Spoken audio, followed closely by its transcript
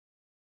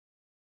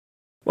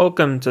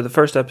Welcome to the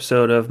first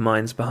episode of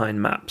Minds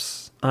Behind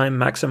Maps. I'm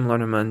Maxim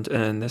Lernermund,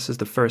 and this is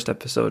the first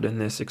episode in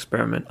this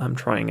experiment I'm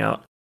trying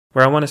out,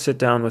 where I want to sit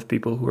down with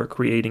people who are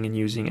creating and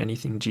using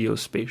anything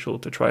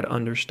geospatial to try to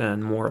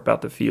understand more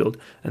about the field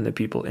and the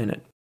people in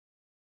it.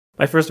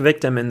 My first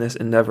victim in this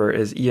endeavor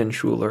is Ian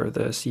Schuler,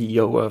 the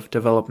CEO of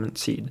Development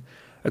Seed,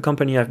 a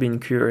company I've been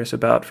curious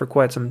about for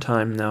quite some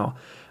time now,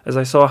 as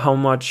I saw how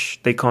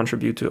much they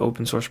contribute to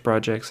open source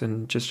projects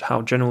and just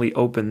how generally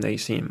open they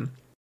seem.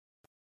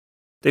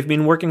 They've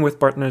been working with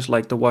partners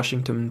like the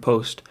Washington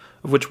Post,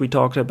 of which we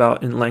talked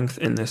about in length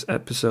in this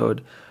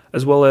episode,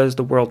 as well as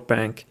the World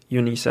Bank,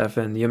 UNICEF,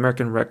 and the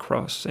American Red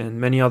Cross, and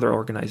many other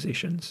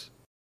organizations.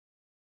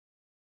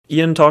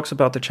 Ian talks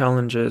about the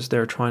challenges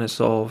they're trying to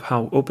solve,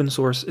 how open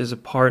source is a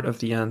part of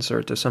the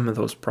answer to some of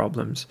those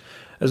problems,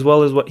 as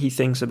well as what he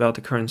thinks about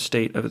the current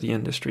state of the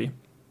industry.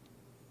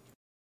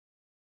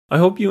 I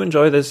hope you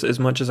enjoy this as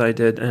much as I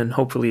did, and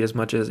hopefully as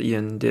much as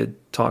Ian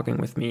did talking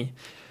with me.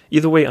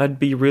 Either way, I'd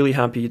be really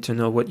happy to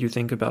know what you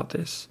think about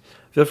this.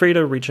 Feel free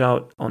to reach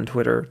out on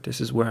Twitter.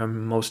 This is where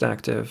I'm most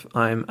active.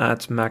 I'm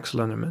at Max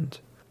Lernermund.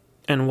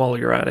 And while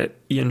you're at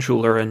it, Ian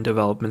Schuler and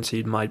Development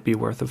Seed might be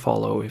worth a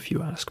follow if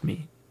you ask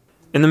me.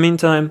 In the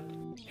meantime,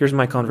 here's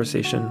my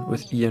conversation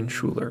with Ian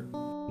Schuler.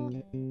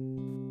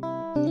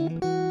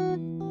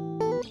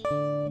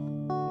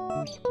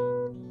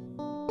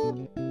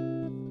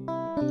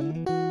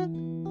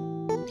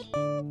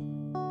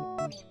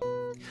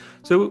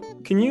 So,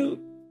 can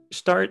you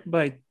start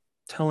by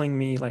telling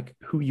me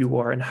who you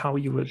are and how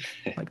you would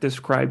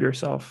describe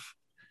yourself?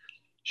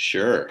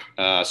 Sure.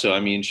 So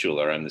I'm Ian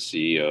Schuler. I'm the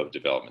CEO of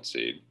Development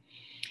Seed.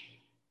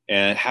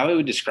 And how I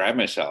would describe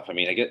myself,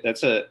 I get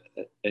that's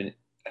an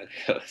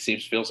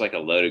feels like a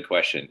loaded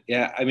question.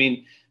 Yeah,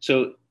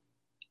 to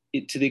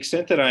the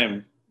extent that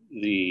I'm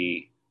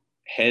the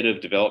head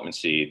of Development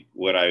Seed,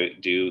 what I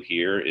do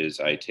here is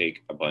I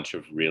take a bunch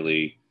of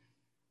really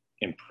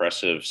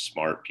impressive,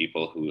 smart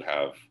people who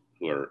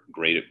are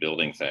great at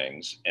building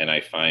things, and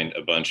I find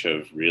a bunch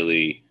of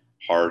really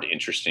hard,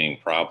 interesting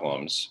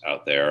problems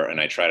out there, and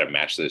I try to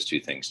match those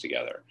two things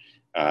together.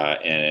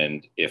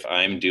 And if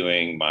I'm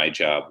doing my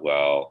job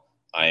well,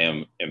 I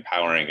am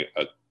empowering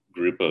a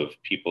group of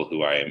people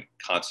who I am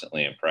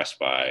constantly impressed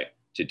by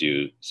to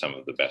do some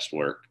of the best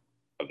work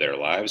of their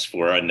lives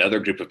for another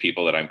group of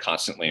people that I'm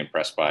constantly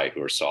impressed by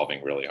who are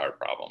solving really hard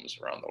problems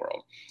around the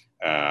world.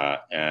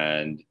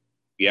 And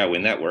yeah,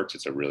 when that works,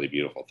 it's a really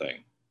beautiful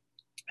thing.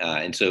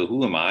 And so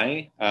who am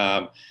I?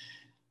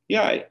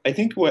 I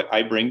think what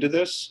I bring to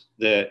this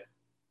that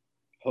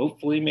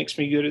hopefully makes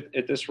me good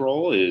at this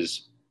role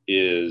is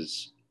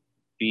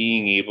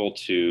being able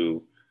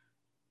to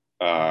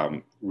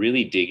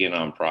really dig in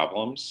on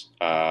problems.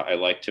 I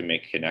like to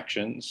make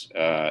connections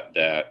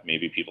that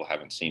maybe people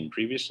haven't seen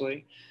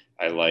previously.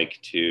 I like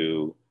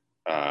to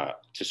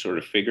sort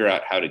of figure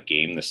out how to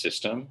game the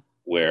system,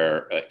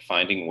 where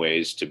finding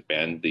ways to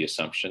bend the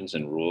assumptions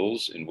and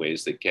rules in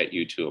ways that get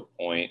you to a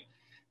point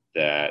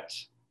that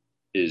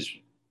is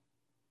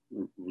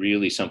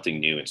really something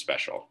new and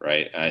special,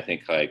 right? And I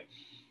think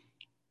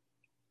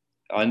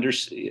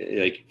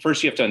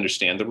first you have to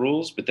understand the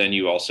rules, but then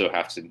you also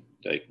have to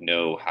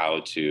know how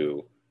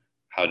to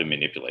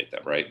manipulate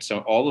them, right?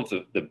 So all of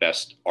the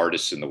best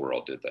artists in the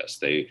world did this.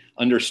 They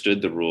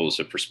understood the rules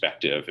of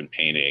perspective and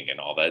painting and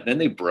all that. Then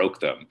they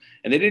broke them,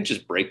 and they didn't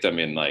just break them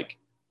in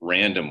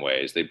random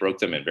ways. They broke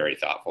them in very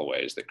thoughtful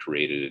ways that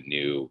created a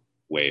new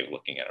way of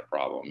looking at a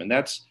problem. And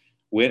that's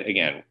when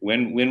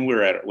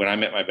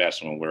I'm at my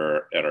best and when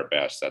we're at our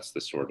best, that's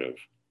the sort of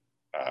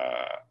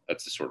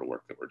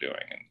work that we're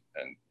doing,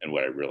 and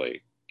what I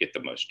really get the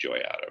most joy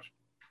out of.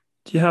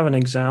 Do you have an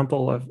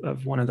example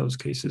of one of those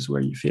cases where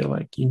you feel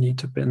like you need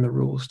to bend the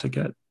rules to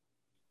get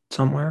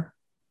somewhere?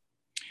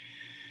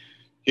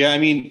 Yeah,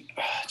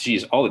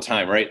 geez, all the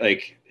time, right?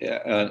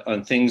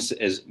 On things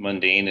as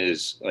mundane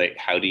as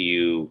how do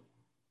you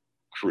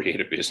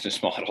create a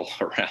business model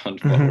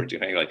around what we're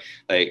doing?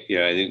 I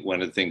think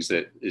one of the things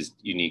that is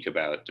unique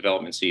about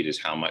Development Seed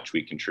is how much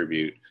we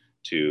contribute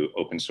to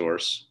open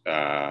source,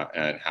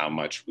 and how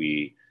much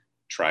we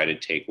try to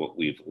take what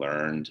we've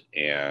learned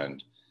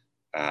and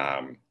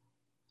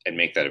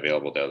make that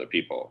available to other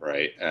people,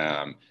 right?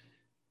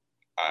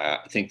 I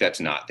think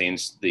that's not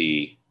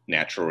the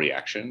natural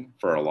reaction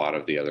for a lot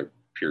of the other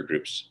peer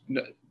groups.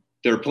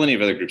 There are plenty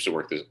of other groups that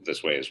work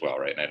this way as well,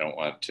 right? And I don't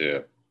want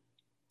to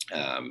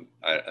I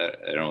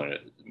don't want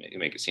to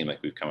make it seem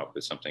like we've come up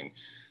with something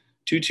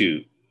we're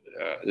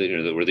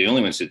the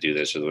only ones that do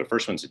this, or the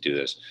first ones that do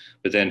this.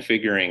 But then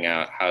figuring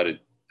out how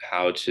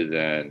to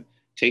then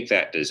take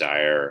that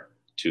desire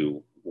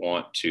to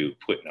want to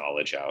put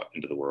knowledge out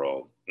into the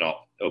world,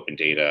 not open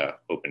data,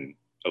 open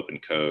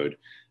code,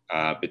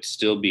 but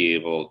still be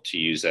able to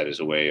use that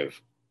as a way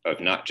of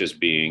not just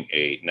being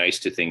a nice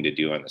to thing to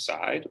do on the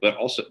side,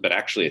 but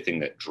actually a thing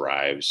that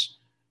drives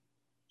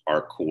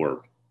our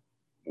core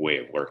way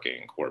of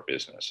working, core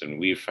business. And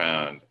we've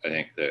found, I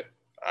think, that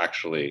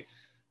actually,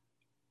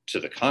 to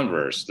the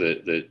converse,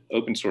 the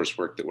open source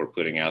work that we're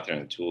putting out there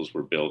and the tools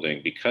we're building,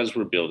 because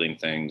we're building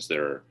things that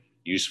are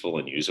useful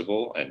and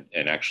usable,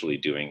 and actually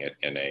doing it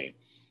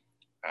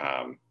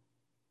um,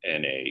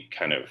 in a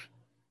kind of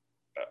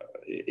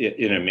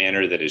in a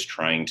manner that is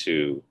trying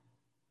to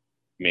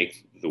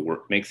make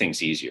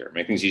things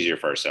easier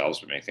for ourselves,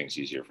 but make things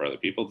easier for other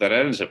people. That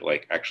ends up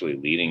like actually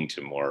leading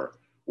to more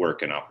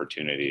work and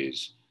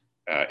opportunities.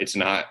 It's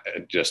not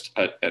just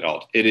at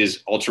all. It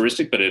is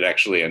altruistic, but it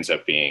actually ends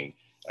up being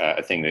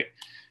a thing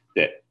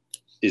that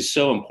is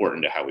so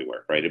important to how we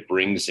work. Right? It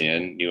brings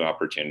in new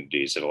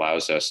opportunities. It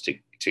allows us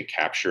to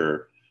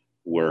capture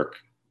work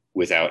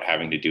without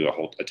having to do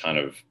a ton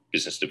of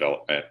business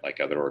development like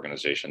other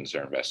organizations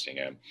are investing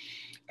in.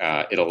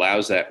 It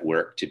allows that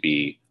work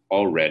to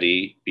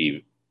already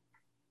be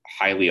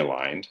highly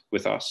aligned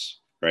with us,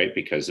 right?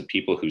 Because the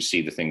people who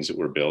see the things that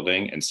we're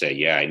building and say,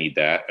 yeah, I need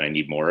that, and I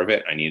need more of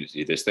it, I need to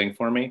do this thing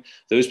for me.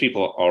 Those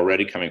people are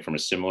already coming from a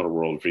similar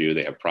worldview.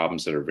 They have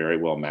problems that are very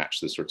well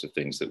matched the sorts of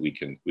things that we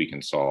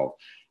can solve.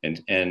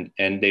 And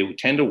they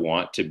tend to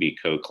want to be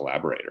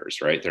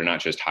co-collaborators, right? They're not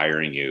just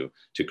hiring you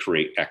to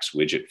create X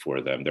widget for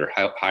them. They're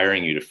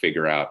hiring you to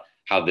figure out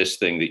how this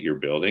thing that you're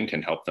building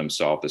can help them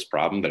solve this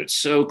problem, that it's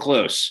so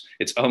close,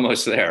 it's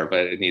almost there,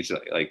 but it needs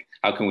like,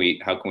 how can we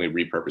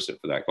repurpose it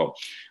for that goal,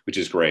 which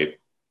is great.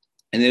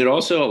 And it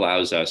also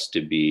allows us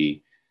to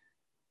be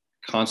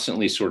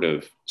constantly sort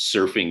of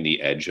surfing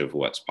the edge of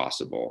what's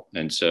possible.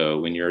 And so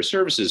when you're a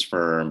services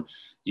firm,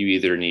 you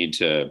either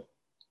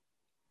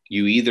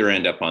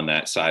end up on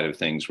that side of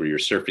things where you're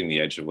surfing the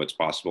edge of what's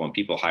possible, and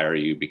people hire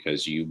you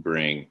because you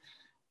bring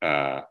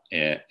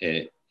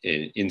an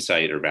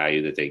insight or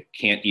value that they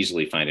can't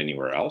easily find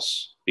anywhere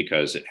else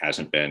because it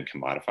hasn't been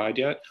commodified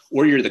yet.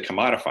 Or you're the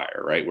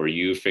commodifier, right? Where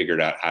you figured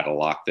out how to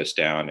lock this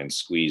down and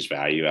squeeze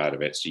value out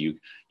of it. So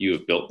you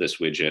have built this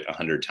widget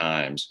 100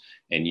 times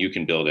and you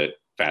can build it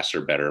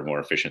faster, better, more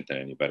efficient than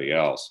anybody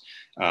else.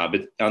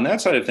 But on that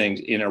side of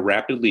things, in a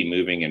rapidly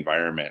moving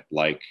environment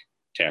like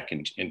tech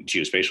and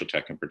geospatial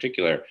tech in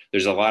particular,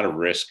 there's a lot of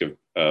risk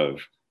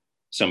of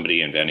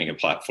somebody inventing a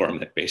platform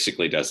that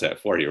basically does that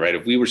for you, right?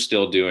 If we were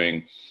still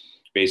doing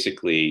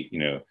basically,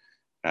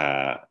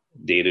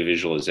 data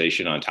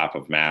visualization on top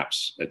of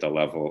maps at the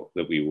level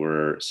that we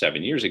were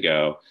 7 years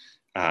ago,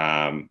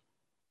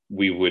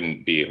 we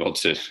wouldn't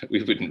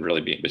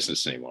really be in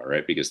business anymore,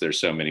 right? Because there's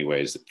so many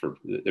ways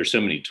there's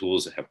so many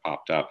tools that have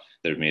popped up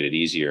that have made it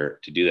easier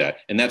to do that.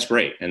 And that's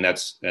great. And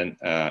it's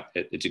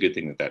a good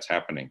thing that that's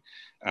happening.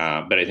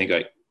 But I think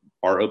like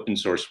our open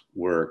source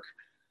work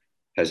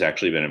has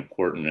actually been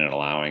important in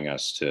allowing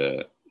us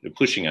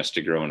pushing us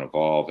to grow and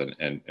evolve,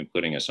 and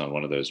putting us on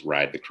one of those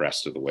ride the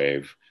crest of the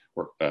wave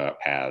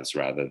paths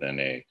rather than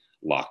a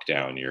lock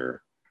down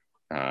your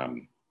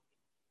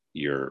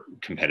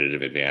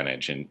competitive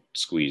advantage and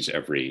squeeze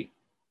every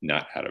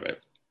nut out of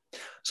it.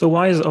 So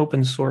why is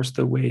open source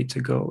the way to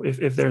go?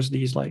 If there's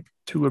these like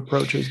two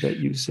approaches that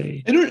you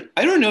say,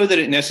 I don't know that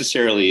it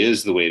necessarily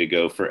is the way to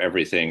go for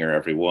everything or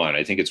everyone.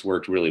 I think it's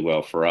worked really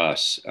well for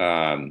us.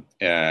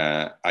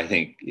 I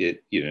think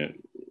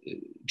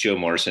Joe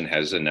Morrison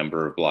has a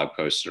number of blog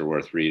posts that are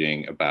worth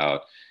reading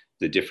about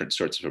the different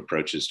sorts of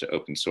approaches to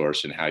open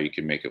source and how you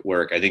can make it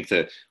work. I think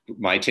that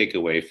my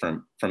takeaway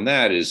from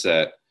that is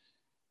that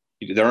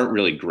there aren't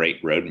really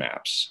great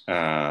roadmaps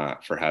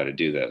for how to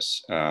do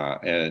this.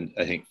 And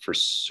I think for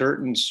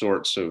certain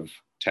sorts of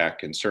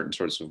tech and certain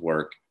sorts of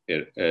work,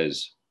 it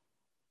has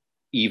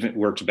even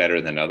worked better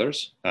than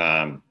others.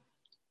 And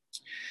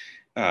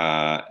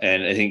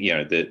I think,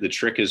 the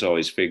trick is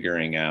always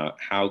figuring out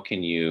how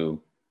can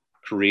you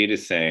create a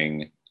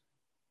thing,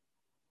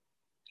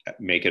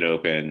 make it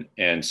open,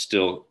 and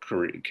still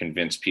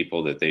convince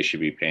people that they should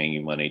be paying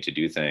you money to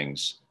do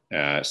things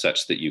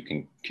such that you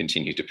can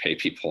continue to pay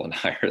people and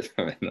hire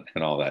them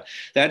and all that.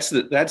 That's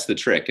the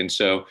trick. And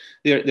so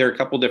there are a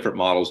couple different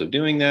models of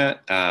doing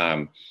that.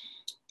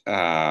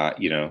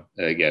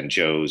 Again,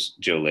 Joe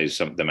lays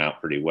some of them out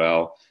pretty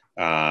well.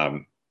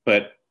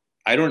 But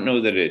I don't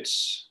know that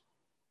it's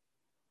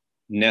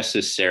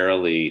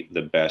necessarily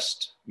the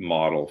best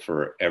model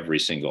for every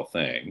single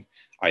thing.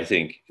 I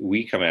think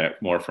we come at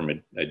it more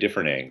from a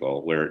different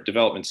angle, where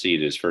Development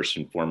Seed is first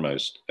and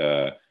foremost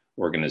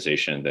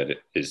organization that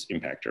is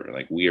impact driven.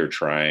 Like, we are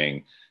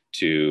trying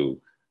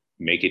to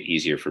make it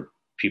easier for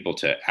people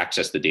to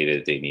access the data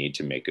that they need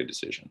to make good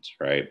decisions,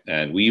 right?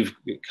 And we've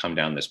come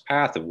down this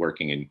path of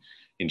working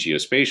in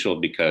geospatial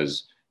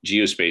because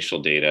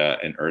geospatial data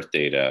and Earth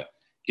data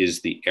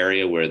is the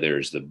area where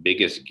there's the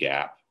biggest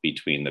gap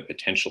between the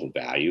potential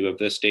value of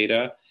this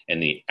data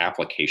and the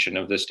application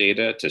of this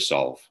data to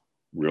solve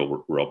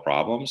real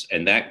problems.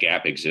 And that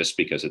gap exists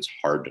because it's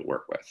hard to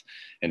work with.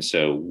 And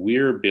so we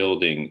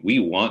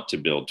want to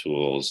build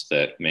tools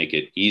that make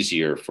it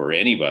easier for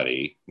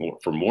anybody,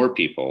 for more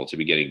people to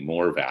be getting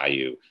more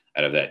value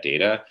out of that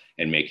data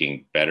and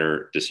making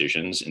better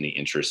decisions in the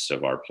interests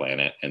of our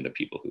planet and the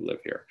people who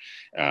live here.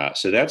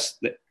 So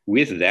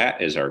with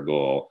that as our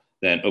goal,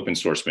 then open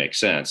source makes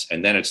sense.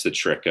 And then it's the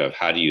trick of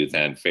how do you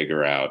then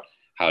figure out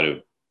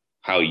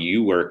how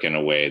you work in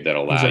a way that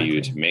allow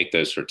you to make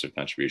those sorts of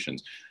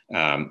contributions.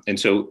 And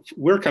so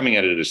we're coming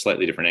at it at a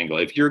slightly different angle.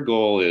 If your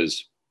goal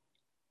is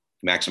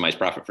maximize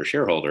profit for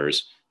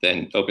shareholders,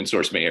 then open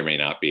source may or may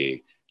not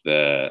be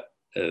uh,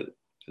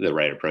 the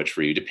right approach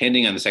for you,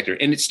 depending on the sector.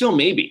 And it still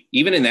may be.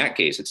 Even in that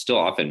case, it still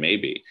often may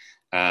be.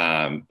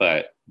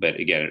 But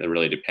again, it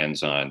really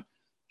depends on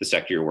the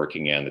sector you're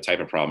working in, the type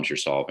of problems you're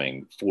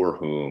solving, for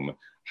whom,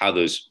 how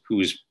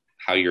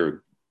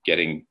you're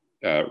getting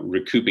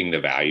recouping the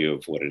value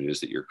of what it is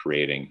that you're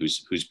creating,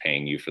 who's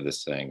paying you for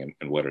this thing,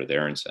 and what are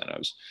their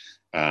incentives.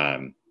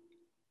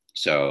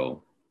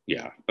 So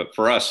yeah, but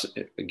for us,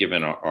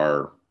 given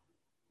our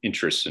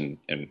interests and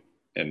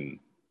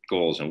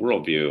goals and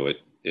worldview,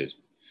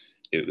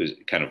 it was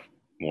kind of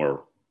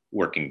more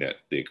working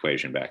the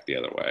equation back the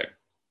other way.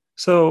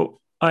 So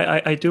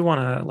I do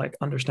want to like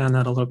understand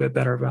that a little bit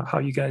better about how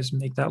you guys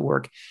make that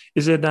work.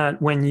 Is it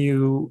that when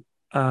you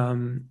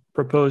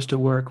propose to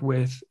work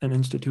with an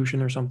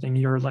institution or something,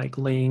 you're like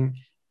laying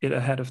it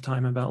ahead of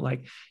time about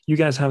like, you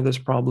guys have this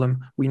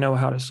problem, we know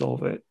how to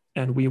solve it,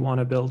 and we want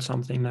to build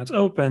something that's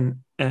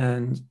open,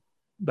 and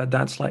but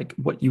that's like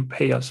what you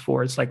pay us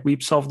for. It's like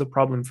we've solved the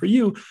problem for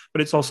you,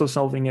 but it's also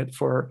solving it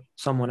for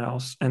someone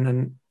else. And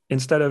then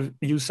instead of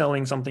you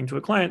selling something to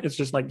a client, it's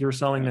just like you're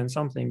selling them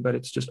something, but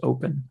it's just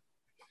open.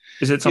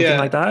 Is it something Yeah,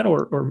 like that,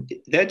 or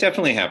that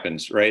definitely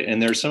happens, right?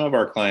 And there's some of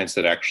our clients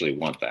that actually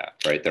want that,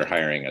 right? They're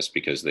hiring us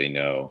because they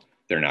know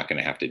they're not going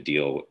to have to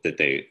deal that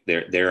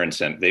their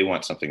incentive. They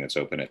want something that's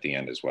open at the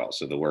end as well.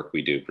 So the work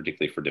we do,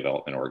 particularly for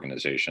development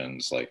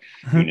organizations like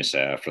Mhm.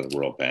 UNICEF or the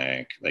World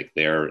Bank, like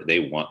they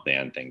want the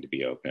end thing to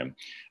be open.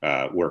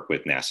 Work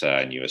with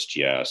NASA and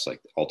USGS,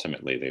 like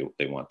ultimately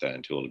they want the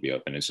end tool to be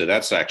open, and so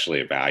that's actually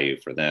a value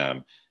for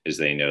them, is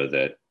they know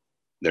that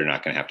they're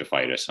not going to have to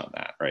fight us on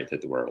that, right?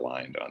 That we're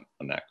aligned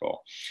on that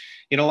goal.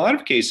 In a lot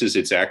of cases,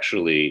 it's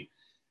actually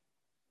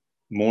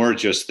more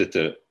just that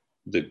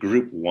the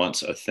group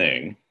wants a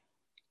thing,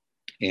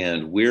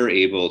 and we're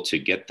able to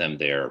get them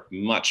there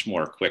much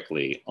more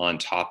quickly on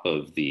top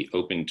of the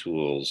open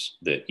tools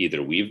that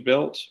either we've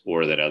built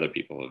or that other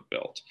people have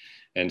built.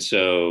 And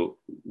so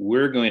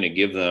we're going to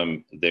give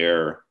them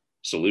their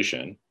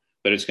solution,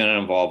 but it's going to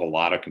involve a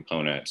lot of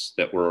components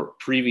that were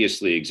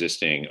previously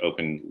existing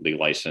openly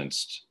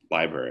licensed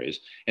libraries.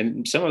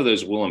 And some of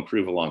those will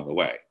improve along the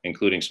way,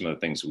 including some of the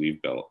things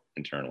we've built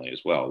internally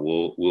as well.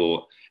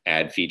 We'll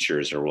add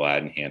features or we'll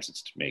add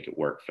enhancements to make it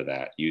work for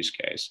that use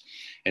case.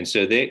 And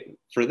so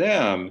for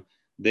them,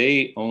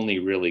 they only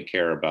really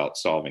care about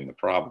solving the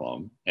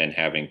problem and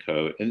having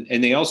code.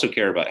 And they also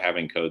care about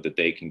having code that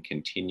they can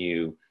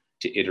continue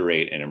to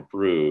iterate and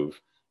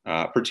improve,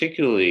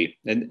 particularly,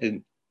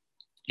 and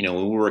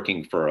when we're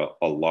working for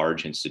a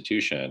large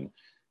institution,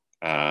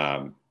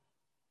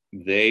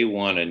 they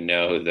want to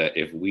know that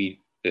if we're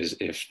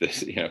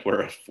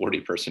a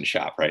 40-person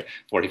shop, right,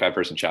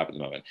 45-person shop at the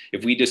moment,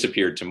 if we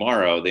disappeared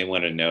tomorrow, they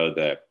want to know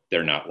that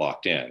they're not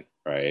locked in,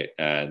 right,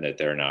 and that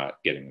they're not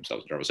getting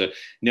themselves in trouble. So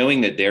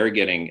knowing that they're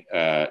getting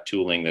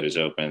tooling that is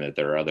open, that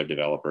there are other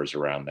developers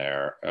around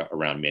there,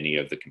 around many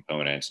of the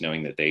components,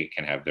 knowing that they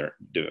can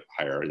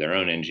hire their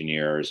own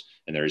engineers,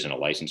 and there isn't a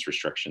license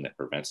restriction that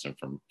prevents them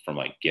from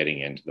like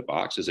getting into the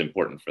box, is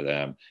important for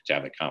them to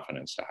have the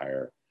confidence to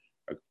hire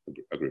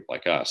a group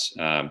like us.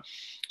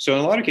 So in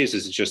a lot of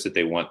cases, it's just that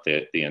they want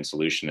the end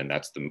solution, and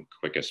that's the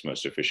quickest,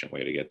 most efficient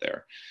way to get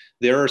there.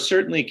 There are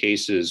certainly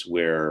cases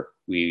where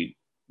we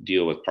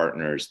deal with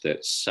partners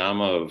that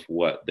some of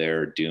what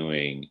they're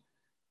doing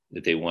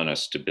that they want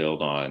us to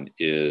build on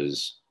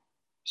is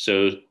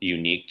so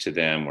unique to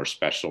them or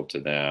special to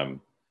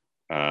them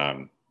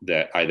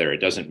that either it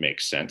doesn't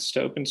make sense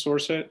to open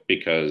source it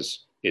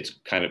because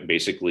it's kind of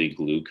basically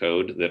glue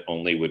code that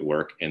only would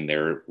work in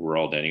their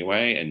world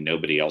anyway, and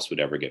nobody else would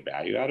ever get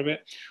value out of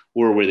it,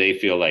 or where they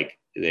feel like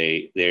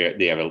they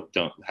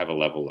don't have a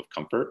level of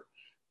comfort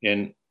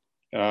in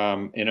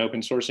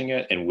open sourcing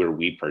it, and where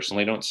we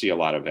personally don't see a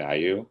lot of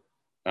value.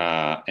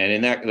 And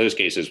in those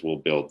cases, we'll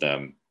build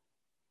them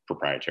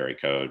proprietary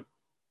code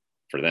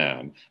for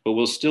them, but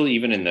we'll still,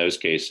 even in those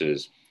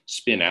cases,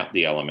 spin out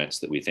the elements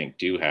that we think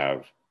do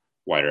have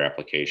wider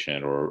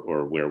application,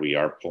 or where we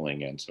are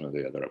pulling in some of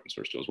the other open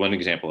source tools. One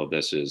example of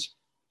this is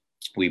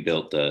we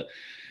built the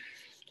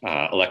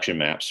election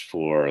maps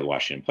for the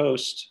Washington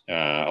Post.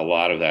 A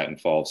lot of that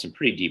involved some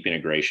pretty deep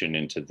integration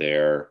into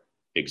their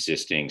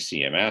existing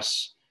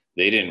CMS.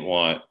 They didn't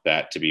want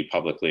that to be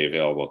publicly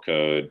available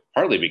code,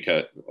 partly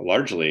because,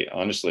 largely,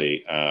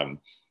 honestly,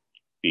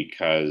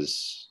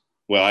 because,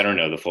 well, I don't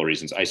know the full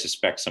reasons. I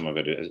suspect some of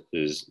it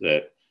is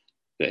that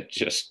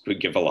just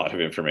would give a lot of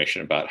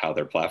information about how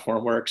their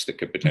platform works that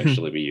could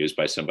potentially be used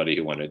by somebody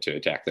who wanted to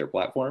attack their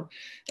platform.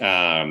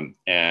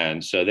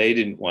 And so they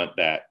didn't want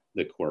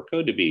the core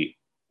code to be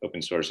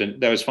open source. And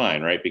that was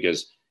fine, right?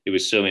 Because it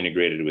was so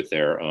integrated with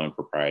their own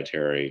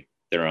proprietary,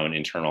 their own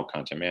internal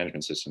content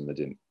management system that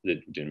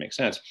didn't make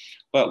sense.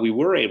 But we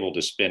were able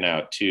to spin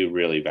out two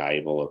really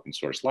valuable open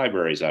source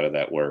libraries out of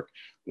that work.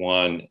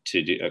 One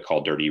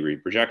called Dirty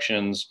Read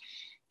Projections,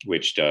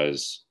 which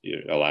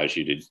allows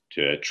you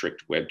to trick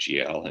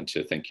WebGL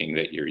into thinking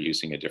that you're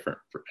using a different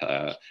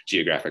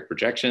geographic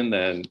projection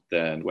than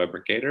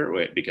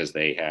WebMercator, because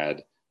they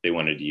had they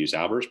wanted to use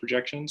Albers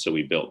projection. So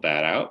we built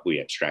that out. We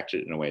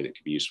abstracted it in a way that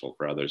could be useful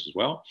for others as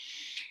well.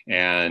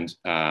 And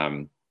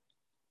a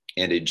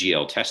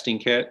GL testing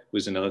kit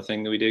was another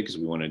thing that we did, because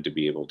we wanted to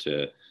be able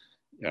to,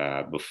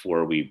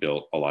 before we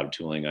built a lot of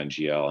tooling on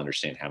GL,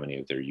 understand how many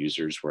of their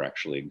users were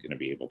actually going to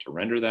be able to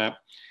render that.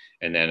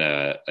 And then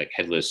a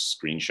headless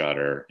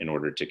screenshotter in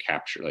order to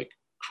capture,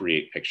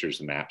 create pictures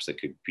and maps that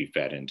could be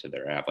fed into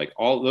their app.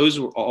 All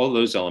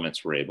those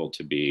elements were able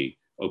to be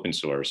open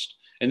sourced.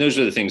 And those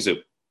are the things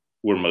that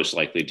were most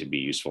likely to be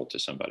useful to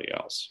somebody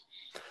else.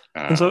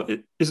 And so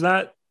is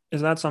that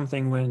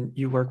something, when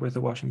you work with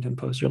the Washington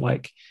Post, you're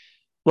like,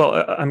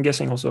 well, I'm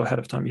guessing also ahead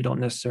of time, you don't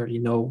necessarily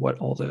know what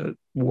all the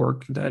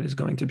work that is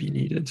going to be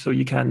needed. So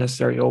you can't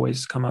necessarily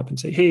always come up and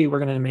say, hey, we're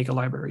going to make a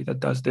library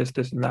that does this,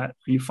 this, and that.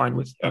 Are you fine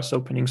with us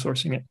opening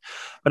sourcing it?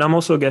 But I'm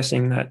also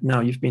guessing that now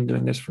you've been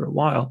doing this for a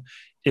while.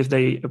 If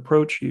they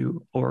approach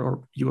you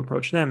or you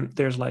approach them,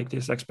 there's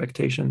this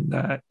expectation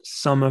that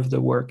some of the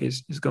work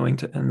is going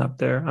to end up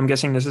there. I'm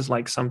guessing this is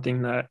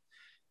something that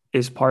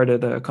is part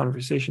of the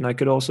conversation. I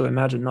could also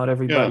imagine not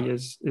everybody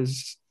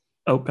is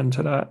open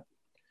to that.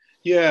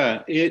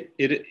 Yeah,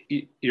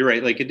 you're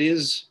right. It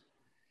is.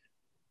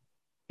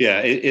 Yeah,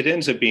 it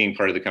ends up being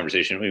part of the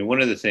conversation. I mean,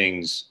 one of the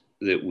things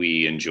that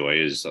we enjoy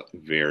is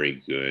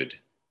very good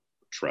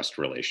trust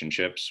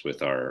relationships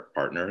with our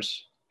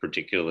partners,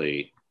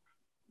 particularly,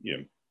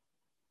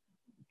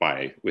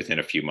 by within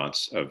a few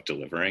months of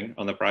delivering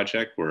on the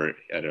project, we're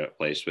at a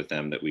place with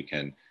them that we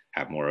can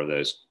have more of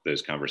those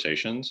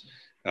conversations.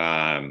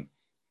 And,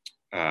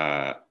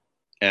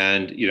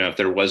 if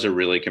there was a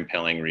really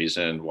compelling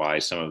reason why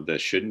some of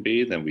this shouldn't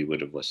be, then we would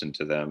have listened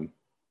to them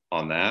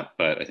on that.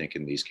 But I think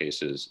in these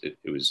cases, it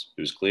was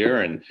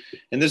clear. And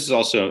this is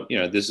also,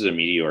 this is a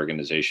media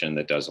organization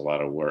that does a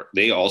lot of work.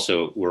 They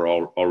also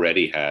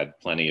already had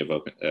plenty of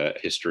open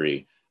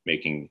history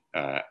making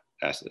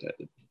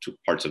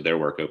parts of their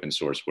work open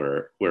source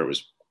where it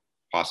was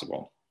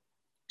possible.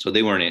 So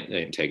they weren't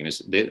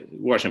antagonists. The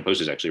Washington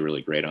Post is actually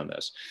really great on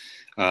this.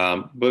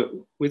 But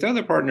with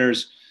other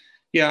partners,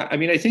 yeah, I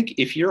mean, I think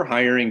if you're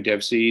hiring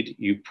DevSeed,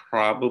 you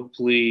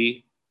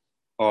probably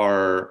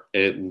are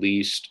at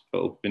least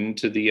open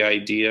to the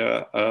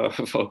idea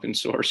of open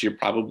source. You're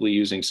probably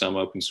using some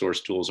open source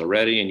tools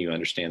already, and you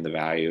understand the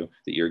value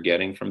that you're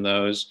getting from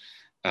those.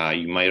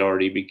 You might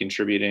already be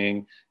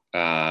contributing.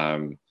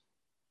 And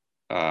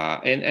I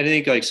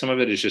think some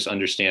of it is just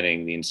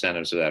understanding the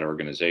incentives of that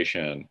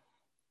organization,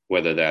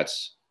 whether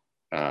that's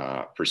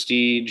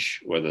prestige,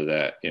 whether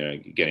that,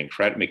 getting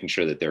credit, making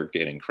sure that they're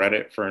getting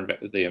credit for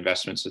the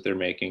investments that they're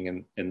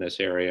making in this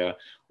area,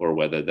 or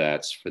whether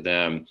that's for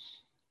them.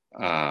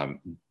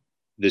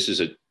 This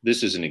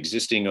is an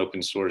existing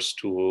open source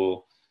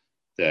tool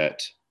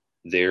that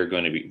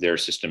their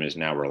system is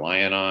now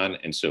reliant on.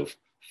 And so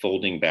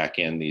folding back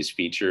in these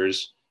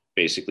features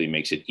basically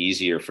makes it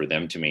easier for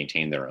them to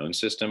maintain their own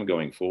system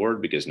going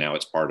forward, because now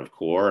it's part of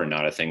core and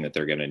not a thing that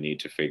they're going to need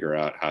to figure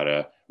out how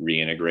to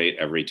reintegrate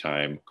every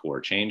time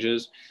core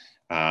changes.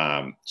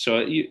 So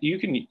you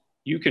can,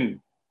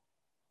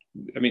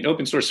 I mean,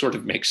 open source sort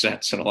of makes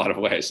sense in a lot of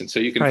ways. And so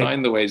you can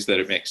find the ways that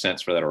it makes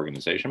sense for that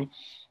organization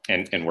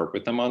and work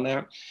with them on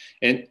that.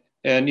 And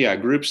yeah,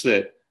 groups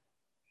that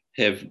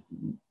you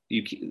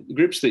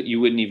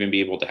wouldn't even be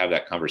able to have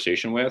that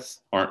conversation with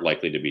aren't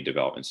likely to be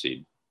development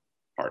seed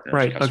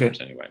partners, customers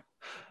anyway.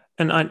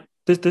 And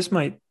this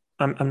might,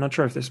 I'm not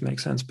sure if this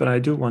makes sense, but I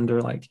do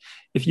wonder,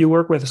 if you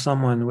work with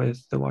someone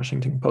with the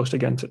Washington Post,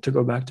 again, to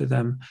go back to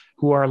them,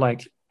 who are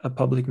a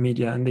public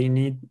media, and they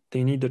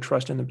need the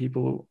trust in the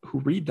people who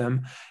read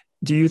them.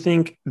 Do you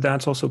think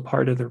that's also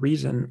part of the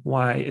reason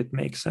why it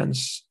makes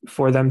sense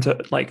for them to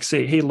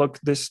say, hey, look,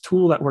 this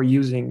tool that we're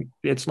using,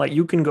 it's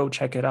you can go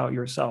check it out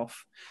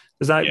yourself?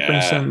 Does that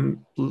bring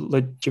some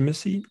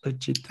legitimacy?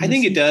 I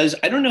think it does.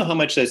 I don't know how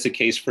much that's the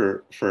case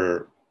for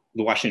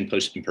the Washington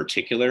Post in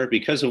particular,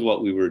 because of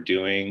what we were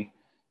doing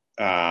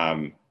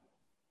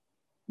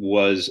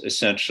was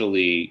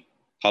essentially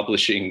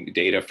publishing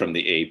data from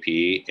the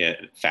AP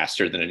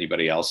faster than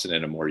anybody else and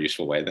in a more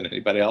useful way than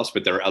anybody else.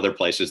 But there are other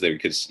places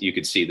that you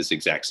could see this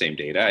exact same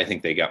data. I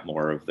think they got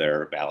more of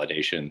their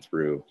validation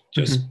through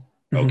just,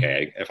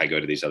 okay, if I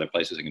go to these other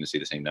places, I'm going to see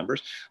the same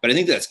numbers. But I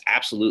think that's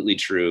absolutely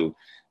true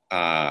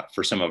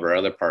for some of our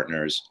other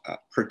partners,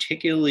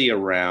 particularly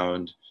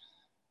around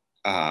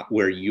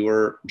where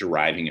you're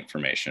deriving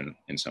information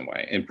in some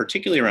way, and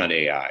particularly around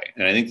AI.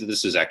 And I think that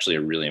this is actually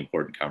a really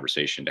important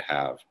conversation to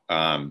have.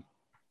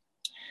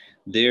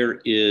 There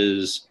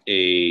is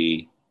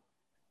groups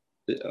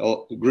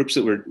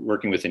that we're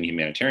working with in the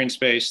humanitarian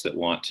space that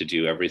want to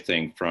do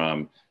everything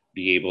from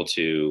be able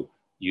to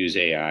use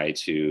AI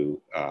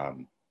to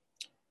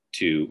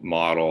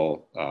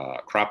model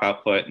crop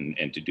output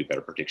and to do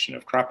better prediction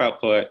of crop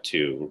output,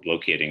 to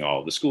locating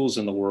all the schools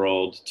in the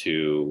world,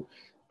 to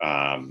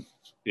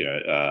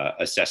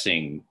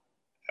assessing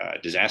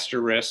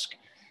disaster risk.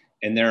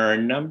 And there are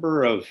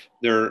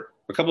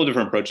a couple of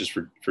different approaches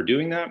for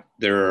doing that.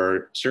 There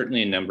are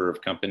certainly a number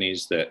of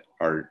companies that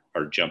are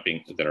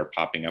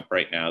popping up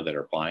right now that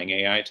are applying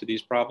AI to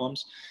these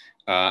problems.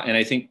 And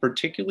I think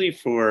particularly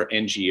for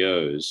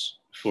NGOs,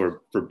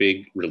 for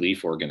big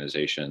relief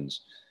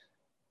organizations,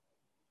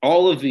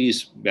 all of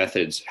these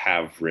methods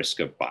have risk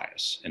of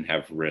bias and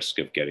have risk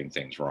of getting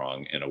things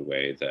wrong in a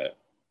way that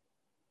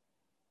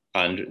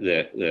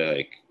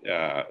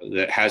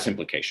that has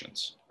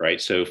implications,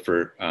 right? So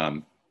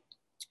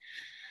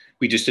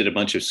we just did a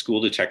bunch of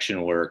school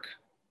detection work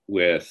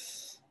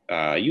with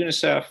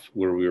UNICEF,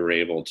 where we were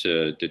able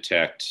to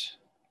detect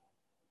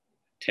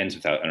tens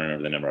of thousands, I don't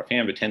remember the number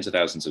offhand, but tens of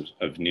thousands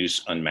of new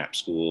unmapped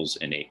schools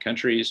in 8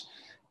 countries,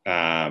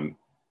 and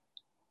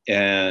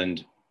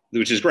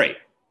which is great.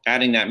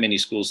 Adding that many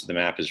schools to the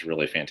map is a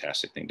really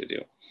fantastic thing to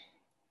do.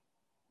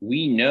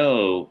 We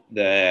know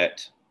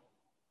that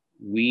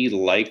we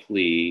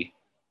likely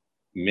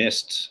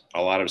missed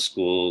a lot of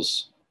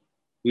schools.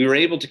 We were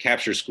able to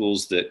capture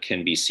schools that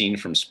can be seen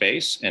from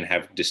space and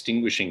have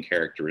distinguishing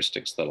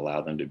characteristics that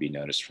allow them to be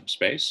noticed from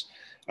space,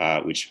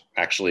 which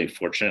actually,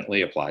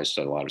 fortunately, applies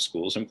to a lot of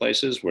schools in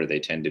places where they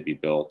tend to be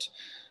built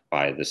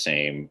by the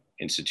same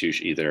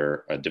institution,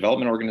 either a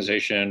development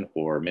organization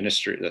or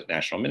ministry, the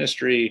national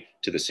ministry,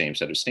 to the same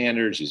set of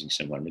standards, using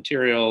similar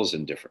materials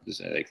and different,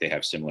 like they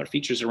have similar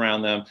features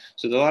around them.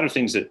 So there are a lot of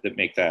things that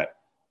make that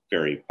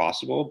very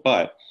possible,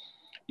 but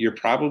you're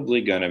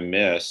probably going to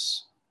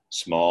miss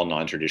small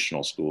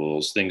non-traditional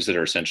schools, things that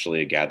are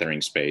essentially a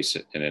gathering space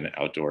in an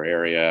outdoor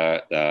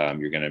area.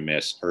 You're going to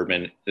miss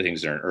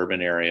things that are in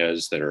urban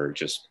areas that are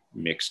just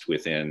mixed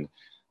within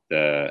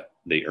the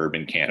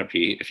urban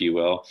canopy, if you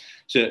will.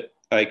 So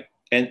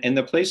and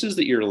the places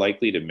that you're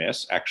likely to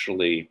miss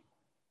actually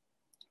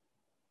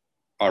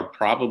are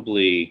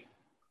probably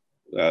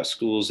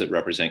schools that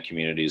represent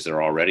communities that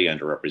are already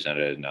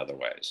underrepresented in other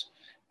ways.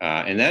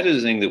 And that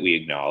is a thing that we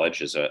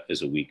acknowledge as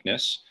a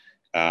weakness.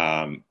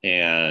 And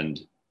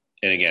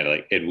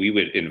again, and we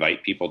would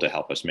invite people to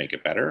help us make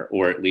it better,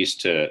 or at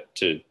least to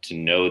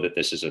know that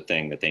this is a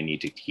thing that they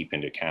need to keep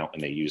into account when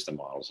they use the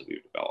models that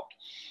we've developed.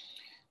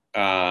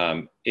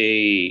 And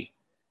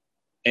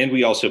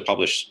we also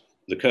publish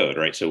the code,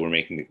 right? So we're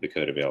making the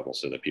code available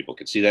so that people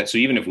could see that. So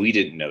even if we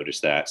didn't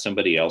notice that,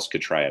 somebody else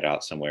could try it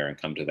out somewhere and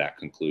come to that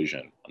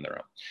conclusion on their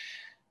own.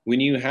 When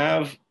you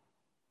have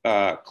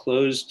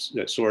closed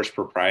source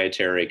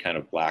proprietary kind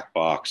of black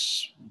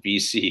box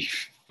VC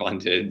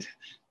funded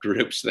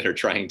groups that are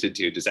trying to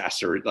do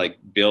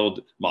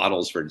build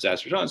models for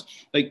disaster response,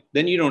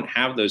 then you don't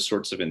have those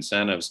sorts of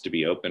incentives to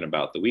be open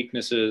about the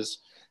weaknesses.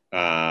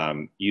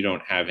 You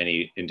don't have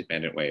any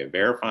independent way of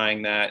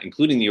verifying that,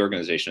 including the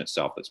organization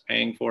itself that's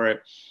paying for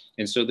it.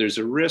 And so there's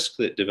a risk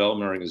that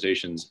development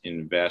organizations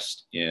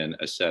invest in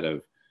a set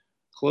of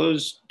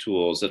closed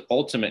tools that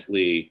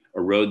ultimately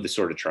erode the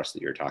sort of trust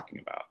that you're talking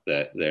about,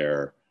 that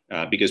they're,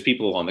 because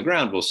people on the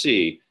ground will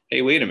see,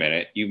 hey, wait a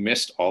minute, you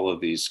missed all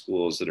of these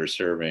schools that are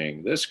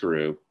serving this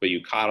group, but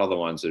you caught all the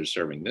ones that are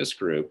serving this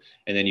group.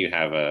 And then you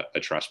have a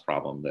trust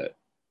problem,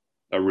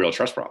 a real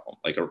trust problem,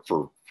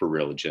 for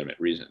real legitimate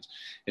reasons.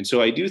 And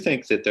so I do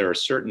think that there are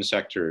certain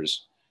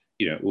sectors,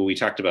 when we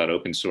talked about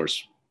open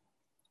source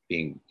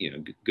being,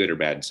 good or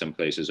bad in some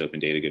places, open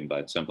data good and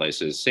bad in some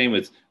places, same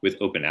with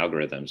open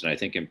algorithms. And I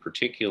think in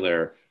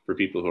particular for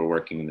people who are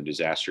working in the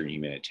disaster and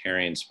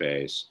humanitarian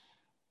space,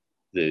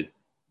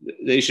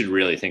 they should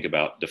really think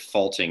about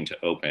defaulting to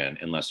open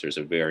unless there's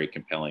a very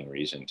compelling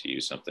reason to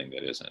use something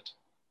that isn't.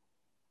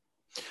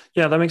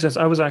 Yeah, that makes sense.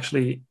 I was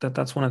actually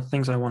that's one of the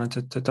things I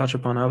wanted to touch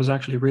upon. I was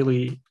actually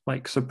really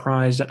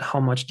surprised at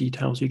how much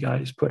details you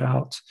guys put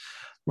out,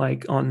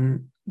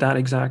 on that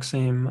exact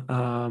same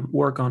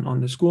work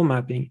on the school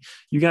mapping.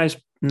 You guys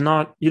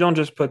you don't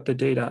just put the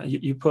data,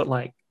 you put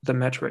the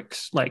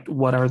metrics,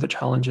 what are the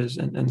challenges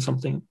and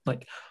something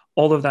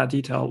all of that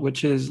detail,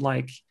 which is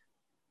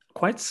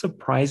quite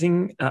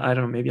surprising. I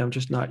don't know, maybe I'm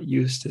just not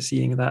used to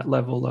seeing that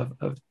level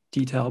of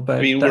detail, but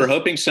I mean, we're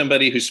hoping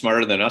somebody who's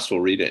smarter than us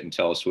will read it and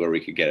tell us where we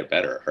could get it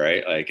better,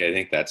 right? I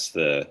think that's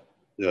part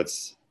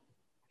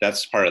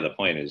of the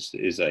point is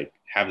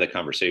have the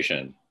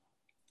conversation,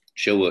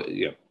 show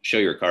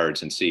your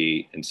cards and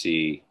see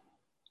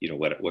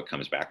what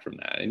comes back from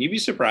that, and you'd be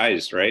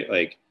surprised, right?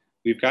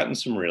 We've gotten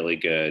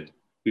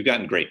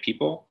great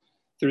people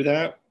through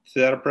that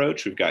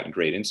approach. We've gotten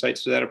great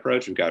insights to that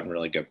approach. We've gotten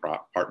really good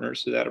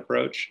partners to that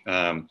approach.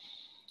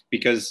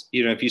 Because,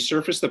 if you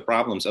surface the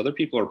problems, other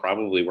people are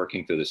probably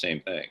working through the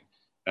same thing.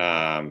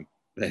 No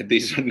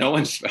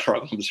one's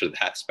problems are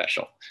that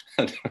special.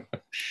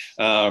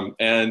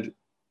 And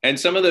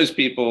some of those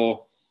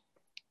people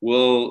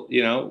will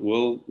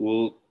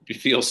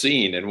feel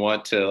seen and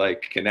want to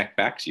connect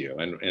back to you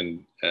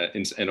and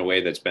in a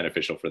way that's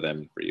beneficial for them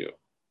and for you.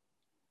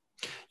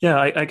 Yeah,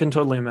 I can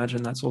totally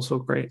imagine that's also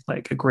great,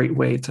 a great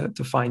way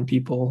to find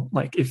people.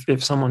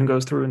 If someone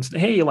goes through and say,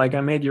 hey,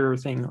 I made your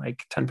thing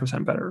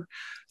 10% better,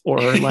 or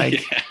yeah.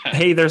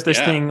 Hey, there's this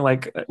thing,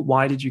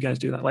 why did you guys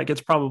do that? It's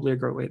probably a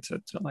great way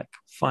to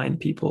find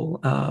people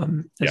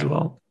as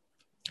well.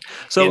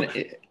 So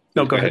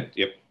no, go ahead.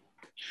 Yep.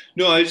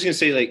 No, I was just gonna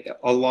say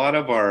a lot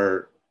of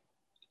our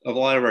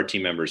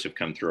team members have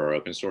come through our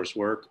open source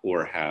work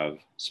or have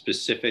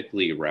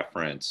specifically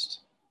referenced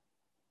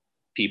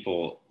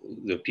people,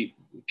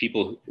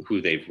 people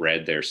who they've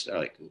read their,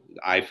 like,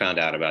 I found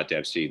out about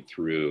DevSeed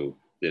through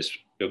this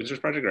open source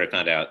project, or I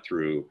found out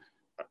through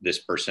this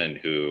person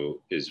who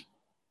is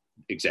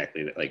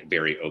exactly like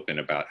very open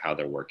about how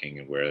they're working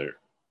and where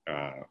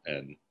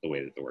and the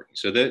way that they're working.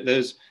 So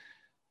there's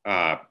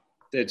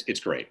it's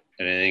great,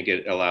 and I think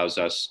it allows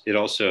us. It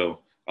also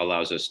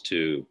allows us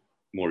to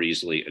more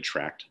easily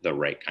attract the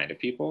right kind of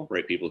people,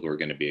 right? People who are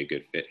going to be a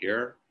good fit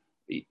here,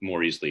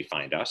 more easily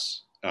find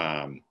us,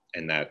 and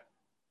that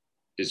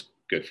is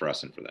good for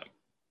us and for them.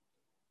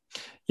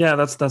 Yeah,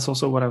 that's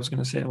also what I was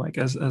going to say. Like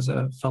as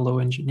a fellow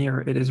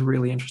engineer, it is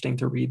really interesting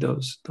to read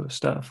those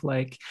stuff.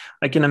 Like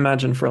I can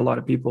imagine for a lot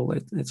of people,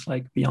 it's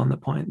like beyond the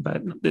point,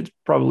 but it's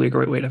probably a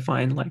great way to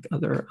find like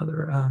other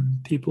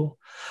people.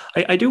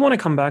 I do want to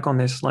come back on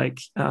this like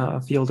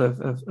field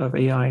of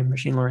AI and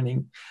machine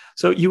learning.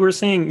 So you were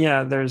saying,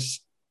 yeah, there's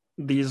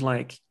these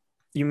like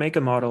you make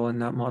a model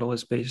and that model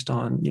is based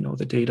on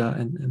the data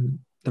and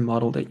the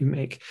model that you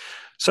make.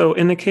 So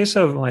in the case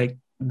of like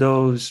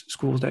those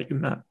schools that you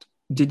mapped,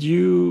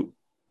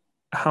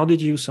 how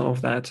did you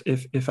solve that,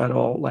 if at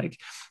all? Like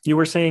you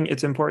were saying,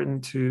 it's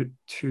important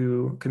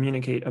to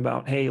communicate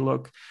about, hey,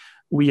 look,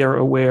 we are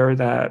aware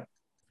that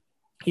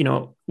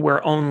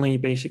we're only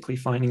basically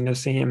finding the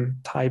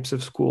same types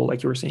of school,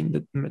 like you were saying,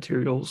 the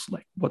materials,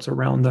 like what's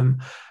around them,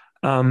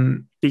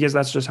 because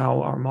that's just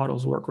how our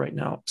models work right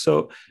now.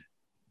 So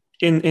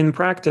in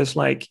practice,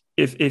 like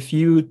if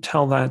you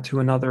tell that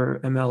to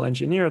another ML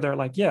engineer, they're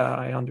like, yeah,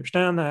 I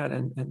understand that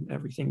and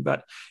everything.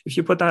 But if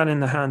you put that in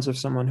the hands of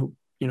someone who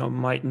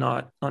might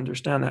not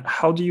understand that,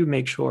 how do you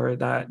make sure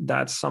that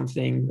that's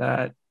something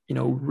that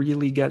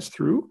really gets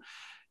through?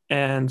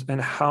 And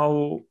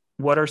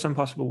what are some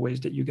possible ways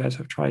that you guys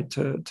have tried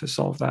to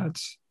solve that?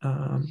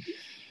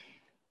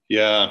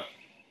 Yeah,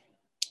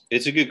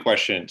 it's a good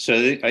question.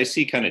 So I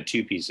see kind of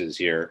two pieces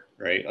here,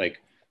 right?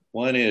 Like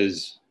one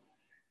is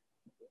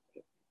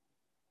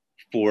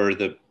for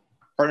the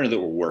partner that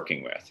we're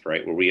working with,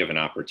 right, where we have an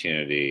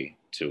opportunity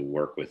to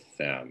work with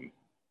them,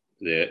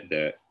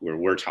 where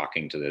we're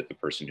talking to the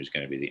person who's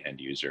going to be the end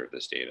user of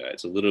this data,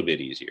 it's a little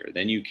bit easier.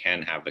 Then you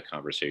can have the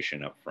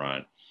conversation up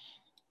front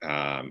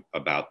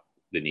about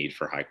the need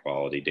for high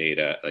quality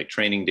data, like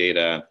training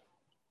data.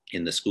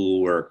 In the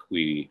schoolwork,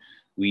 we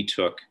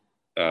took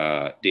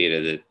data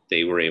that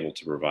they were able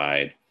to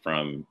provide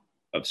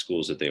of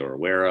schools that they were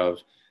aware of.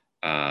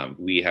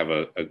 We have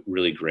a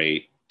really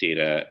great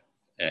data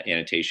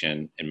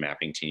annotation and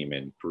mapping team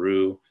in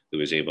Peru who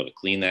was able to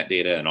clean that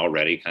data and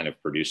already kind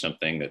of produce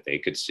something that they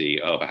could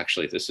see, oh,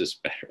 actually, this is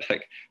better.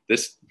 Like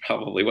this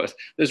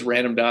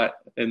random dot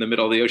in the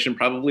middle of the ocean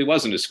probably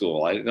wasn't a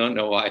school. I don't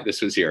know why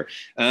this was here.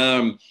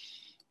 And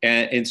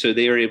so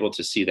they are able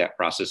to see that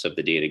process of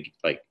the data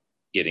like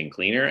getting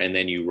cleaner, and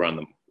then you run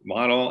the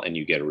model and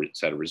you get a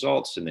set of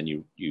results, and then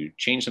you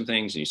change some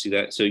things and you see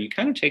that. So you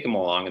kind of take them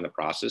along in the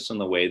process in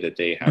the way that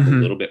they have a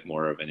little bit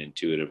more of an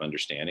intuitive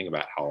understanding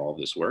about how all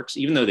this works,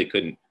 even though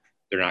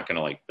they're not going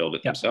to like build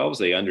it themselves.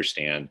 They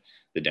understand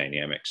the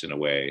dynamics in a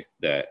way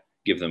that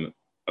give them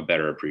a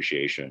better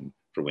appreciation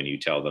for when you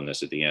tell them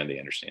this at the end, they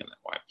understand that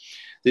why.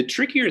 The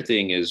trickier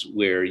thing is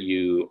where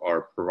you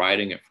are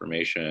providing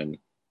information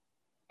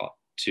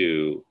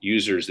to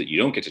users that you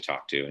don't get to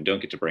talk to and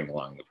don't get to bring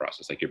along the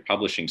process. Like you're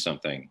publishing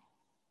something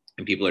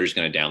and people are just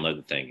going to download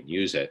the thing and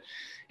use it.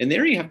 And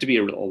there you have to be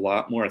a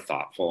lot more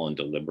thoughtful and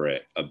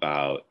deliberate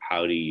about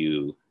how do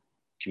you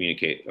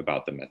communicate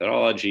about the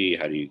methodology,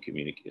 how do you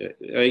communicate,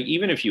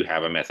 even if you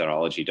have a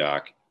methodology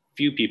doc,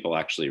 few people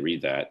actually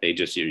read that. They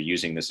just are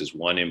using this as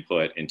one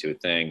input into a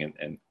thing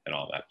and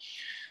all that.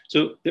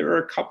 So there are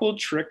a couple of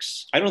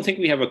tricks. I don't think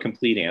we have a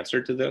complete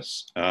answer to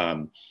this.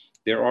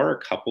 There are a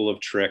couple of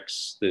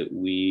tricks that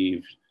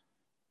we've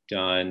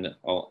done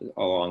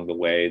along the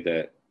way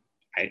that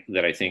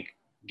I think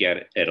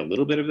get at a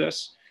little bit of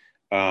this.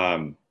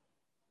 One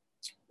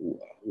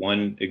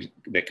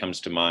that comes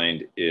to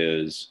mind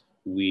is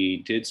we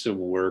did some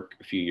work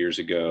a few years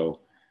ago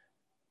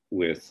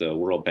with the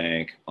World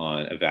Bank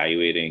on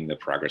evaluating the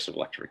progress of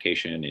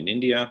electrification in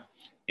India.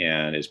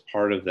 And as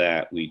part of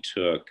that, we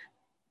took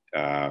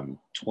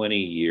 20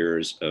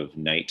 years of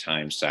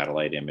nighttime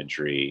satellite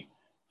imagery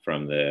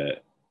from the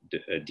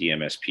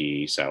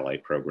DMSP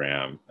satellite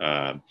program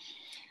as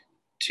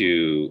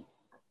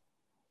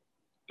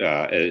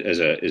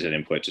an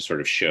input to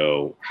sort of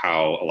show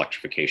how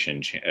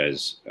electrification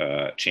has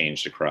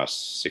changed across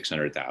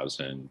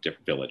 600,000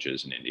 different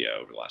villages in India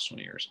over the last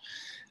 20 years.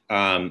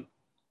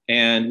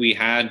 And we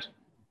had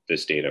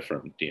this data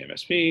from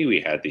DMSP,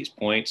 we had these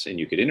points, and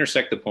you could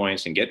intersect the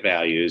points and get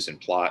values and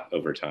plot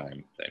over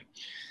time thing.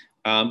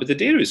 But the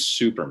data is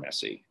super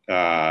messy.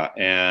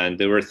 And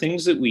there were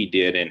things that we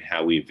did in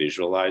how we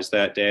visualized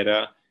that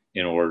data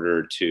in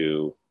order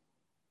to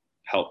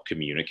help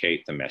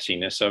communicate the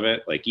messiness of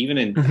it. Like even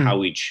in how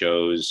we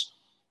chose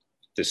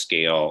the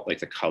scale, like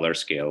the color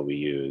scale we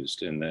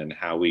used, and then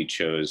how we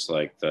chose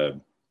like the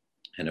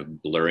kind of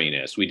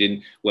blurriness.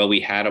 We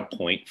had a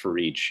point for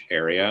each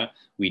area.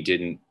 We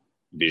didn't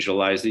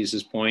visualize these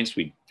as points.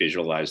 We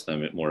visualize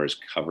them more as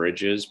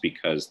coverages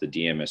because the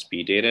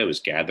DMSP data was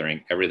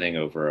gathering everything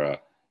over I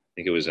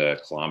think it was a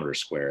kilometer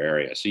square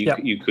area. So Yeah.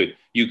 you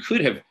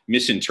could have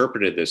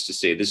misinterpreted this to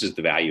say this is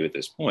the value at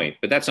this point,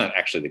 but that's not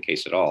actually the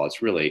case at all.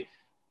 It's really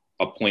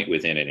a point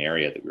within an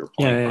area that we were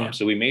pulling from.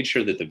 So we made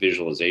sure that the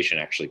visualization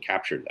actually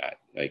captured that.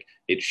 Like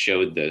it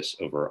showed this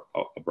over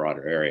a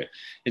broader area.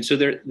 And so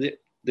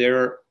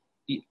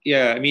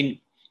yeah, I mean,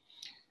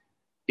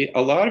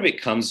 a lot of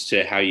it comes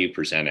to how you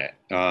present it.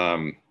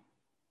 And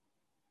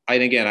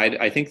again,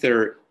 I think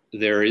there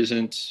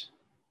isn't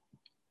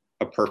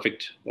a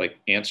perfect like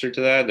answer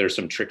to that. There's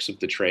some tricks of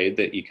the trade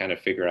that you kind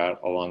of figure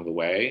out along the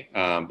way.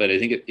 But I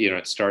think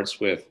it starts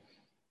with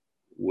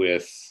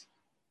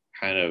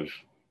kind of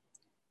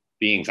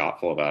being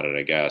thoughtful about it,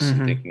 I guess,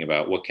 and thinking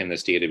about what can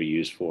this data be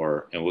used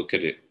for, and what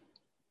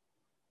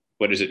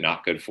is it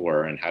not good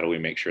for, and how do we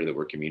make sure that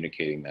we're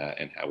communicating that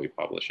and how we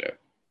publish it.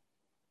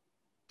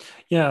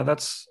 Yeah,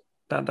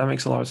 that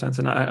makes a lot of sense.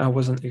 And I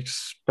wasn't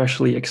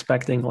especially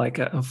expecting like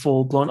a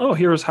full blown, oh,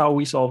 here's how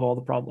we solve all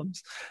the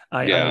problems.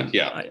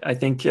 I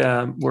think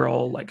we're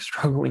all like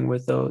struggling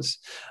with those.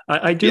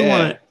 I do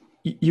want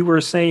to, you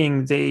were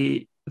saying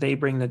they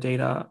bring the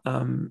data.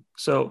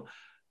 So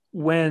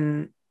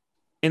when,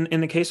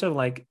 in the case of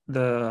like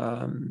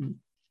the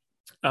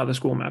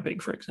school mapping,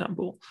 for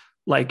example,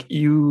 like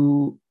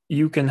you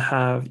can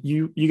have,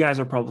 you guys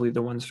are probably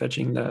the ones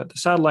fetching the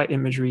satellite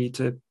imagery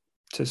to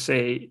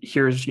say,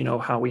 here's,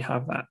 how we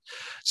have that.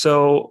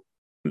 So,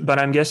 but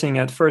I'm guessing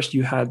at first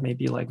you had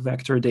maybe like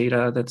vector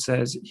data that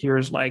says,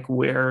 here's like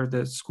where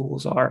the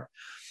schools are.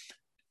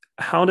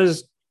 How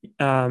does,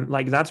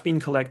 like that's being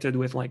collected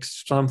with like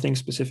something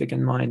specific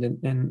in mind.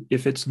 And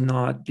if it's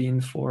not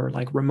being for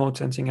like remote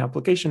sensing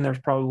application, there's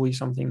probably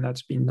something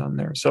that's being done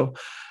there. So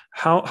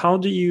how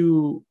do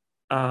you,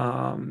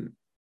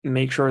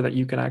 make sure that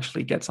you can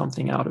actually get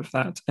something out of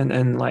that?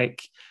 And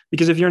like,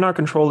 because if you're not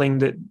controlling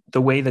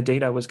the way the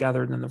data was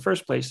gathered in the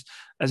first place,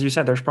 as you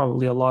said, there's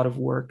probably a lot of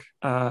work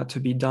to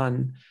be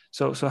done.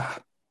 So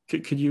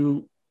could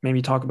you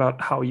maybe talk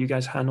about how you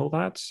guys handle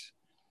that?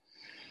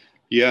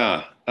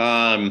 Yeah.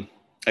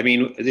 I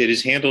mean, it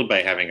is handled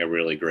by having a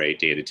really great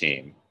data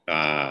team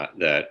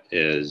that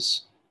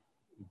is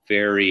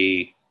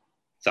very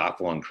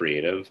thoughtful and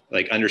creative,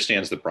 like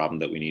understands the problem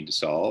that we need to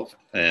solve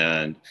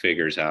and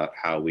figures out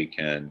how we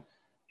can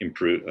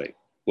improve, like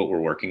what we're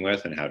working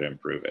with and how to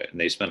improve it.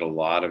 And they spend a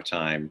lot of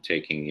time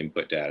taking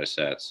input data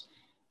sets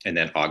and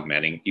then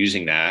augmenting,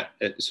 using that.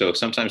 So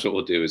sometimes what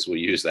we'll do is we'll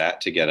use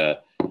that to get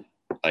a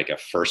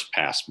first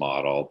pass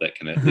model that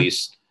can at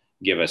least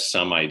give us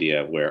some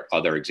idea of where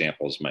other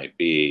examples might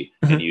be,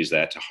 and use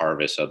that to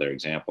harvest other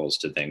examples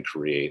to then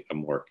create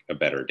a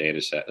better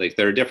data set. Like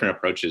there are different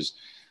approaches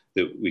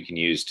that we can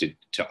use to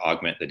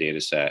augment the data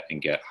set and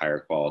get higher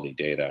quality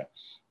data.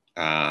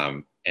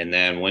 And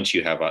then once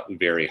you have a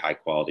very high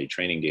quality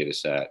training data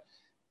set,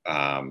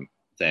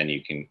 then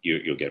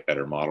you'll get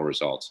better model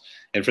results.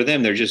 And for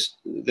them,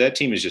 that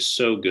team is just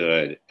so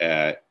good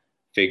at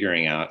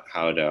figuring out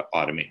how to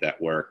automate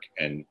that work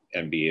and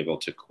be able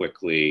to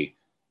quickly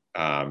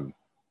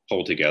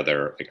pull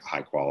together like a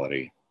high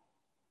quality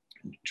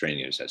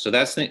training data set. So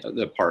that's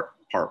the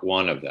part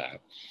one of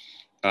that.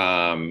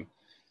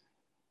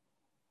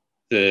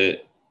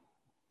 The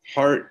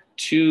part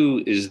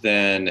two is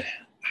then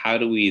how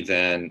do we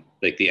then,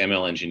 like the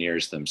ML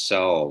engineers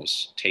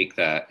themselves, take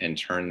that and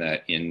turn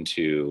that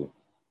into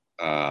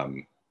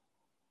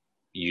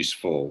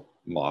useful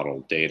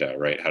model data,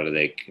 right? How do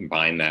they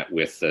combine that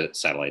with the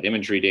satellite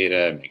imagery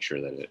data and make sure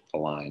that it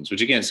aligns?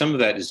 Which again, some of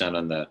that is done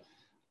on the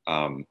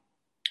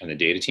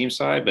data team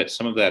side, but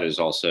some of that is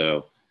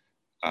also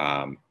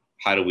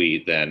how do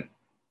we then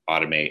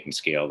automate and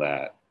scale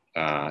that?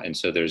 And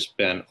so there's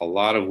been a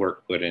lot of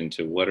work put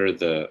into what are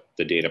the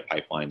data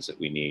pipelines that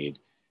we need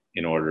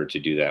in order to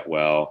do that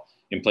well.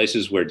 In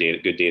places where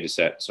good data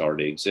sets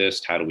already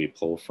exist, how do we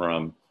pull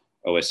from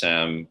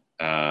OSM?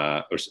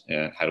 Or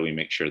how do we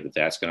make sure that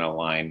that's going to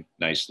align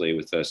nicely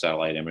with the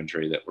satellite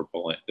imagery that we're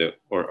pulling,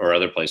 or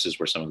other places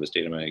where some of this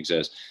data might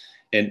exist?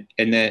 And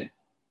then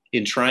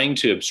in trying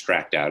to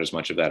abstract out as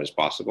much of that as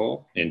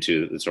possible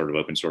into the sort of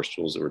open source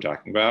tools that we're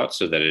talking about,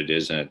 so that it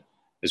isn't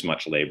as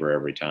much labor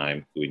every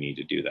time we need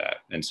to do that.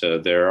 And so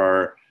there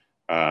are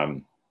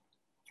a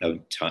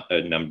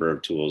number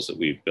of tools that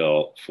we've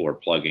built for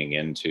plugging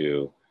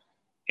into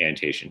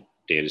annotation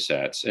data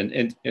sets.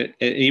 And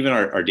even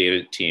our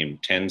data team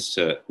tends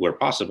to, where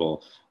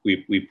possible,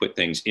 we put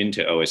things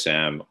into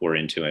OSM or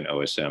into an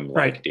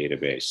OSM-like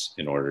database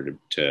in order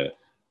to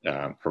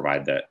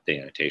provide the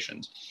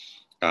annotations.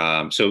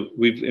 So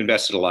we've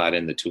invested a lot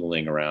in the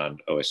tooling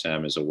around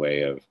OSM as a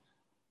way of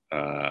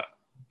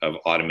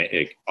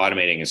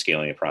automating and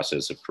scaling the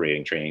process of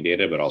creating training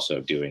data, but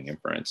also doing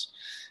inference.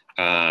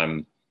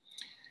 And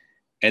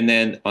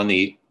then on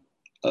the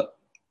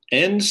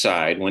end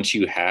side, once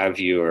you have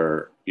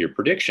your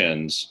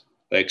predictions,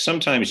 Like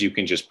sometimes you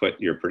can just put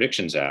your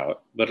predictions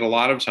out, but a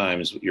lot of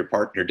times your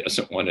partner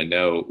doesn't want to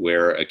know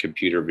where a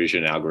computer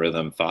vision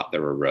algorithm thought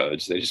there were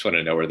roads. They just want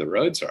to know where the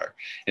roads are.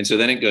 And so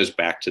then it goes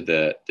back to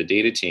the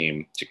data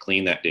team to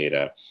clean that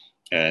data.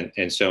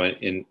 And so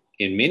in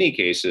many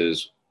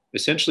cases,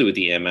 essentially what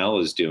the ML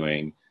is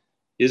doing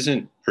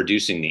isn't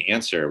producing the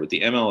answer. What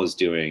the ML is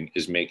doing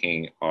is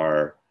making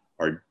our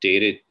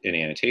data and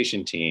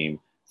annotation team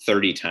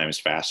 30 times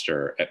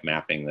faster at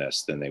mapping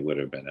this than they would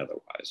have been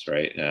otherwise,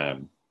 right?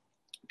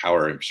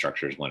 Power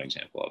infrastructure is one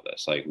example of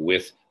this. Like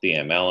with the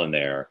ML in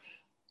there,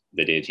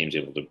 the data team is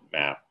able to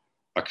map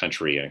a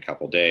country in a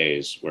couple of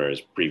days, whereas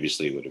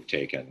previously it would have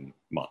taken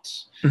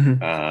months.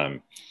 Mm-hmm.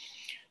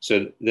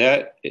 So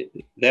that's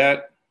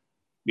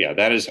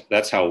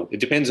how it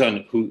depends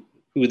on who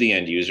the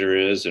end user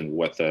is and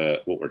what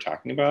we're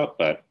talking about,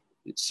 but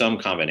some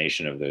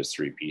combination of those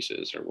three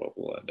pieces are what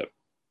we'll end up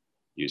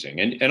using.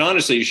 And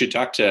honestly, you should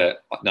talk to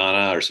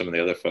Nana or some of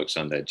the other folks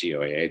on the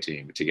GeoAA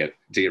team to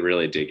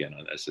really dig in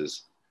on this.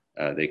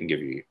 They can give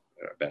you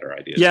better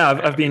ideas. Yeah,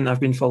 I've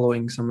been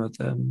following some of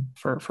them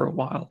for a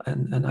while,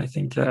 and I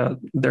think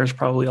there's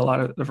probably a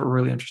lot of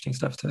really interesting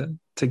stuff to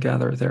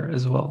gather there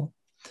as well.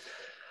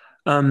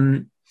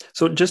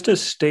 So just to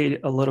stay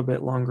a little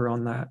bit longer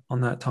on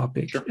that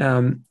topic.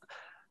 Sure.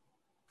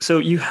 So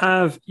you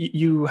have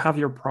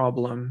your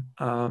problem.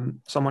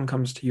 Someone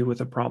comes to you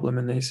with a problem,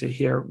 and they say,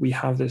 "Here, we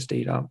have this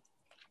data."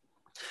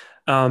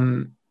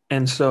 And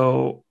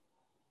so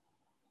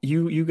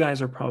you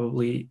guys are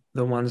probably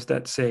the ones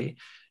that say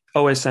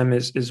OSM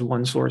is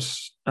one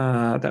source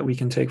that we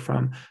can take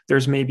from.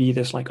 There's maybe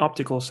this like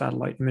optical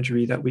satellite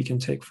imagery that we can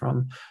take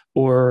from,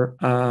 or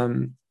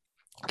in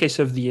case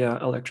of the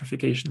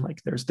electrification,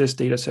 like there's this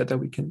data set that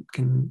we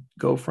can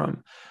go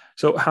from.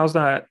 So how's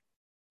that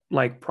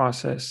like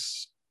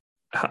process?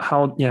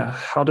 How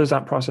does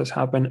that process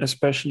happen,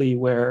 especially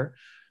where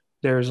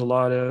there's a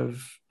lot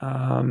of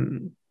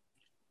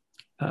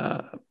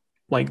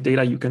like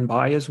data you can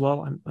buy as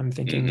well? I'm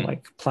thinking mm-hmm.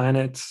 like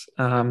planets.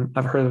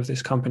 I've heard of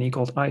this company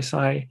called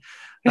ISci.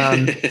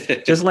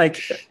 Just like,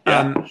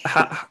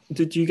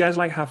 did you guys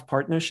like have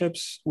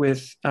partnerships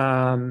with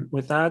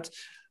that?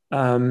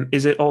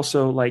 Is it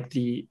also like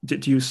do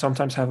you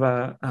sometimes have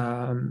a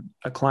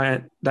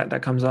client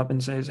that comes up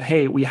and says,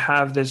 "Hey, we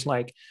have this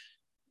like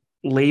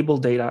label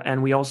data,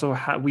 and we also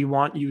we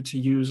want you to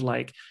use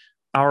like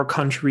our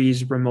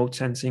country's remote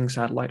sensing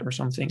satellite or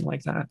something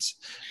like that"?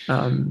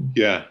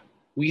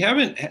 We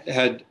haven't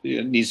had,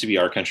 it needs to be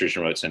our country's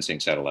remote sensing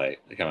satellite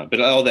come on,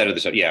 but all that other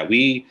stuff. Yeah,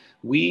 we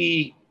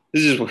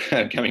this is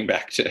coming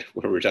back to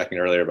what we were talking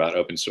earlier about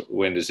open.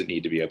 When does it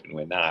need to be open?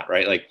 When not?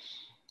 Right? Like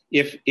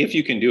if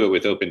you can do it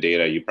with open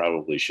data, you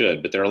probably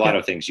should. But there are a lot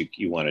of things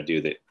you want to do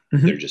that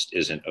mm-hmm. there just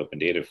isn't open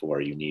data for.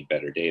 You need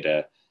better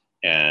data,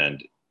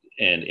 and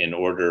in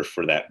order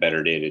for that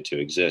better data to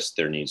exist,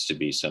 there needs to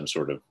be some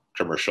sort of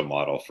commercial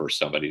model for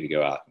somebody to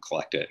go out and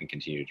collect it and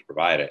continue to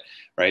provide it,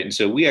 right? And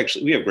so we have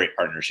great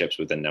partnerships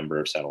with a number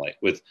of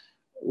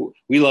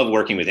we love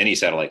working with any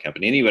satellite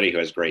company, anybody who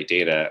has great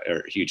data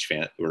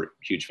we're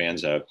huge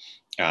fans of,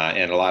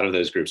 and a lot of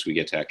those groups we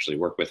get to actually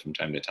work with from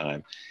time to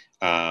time.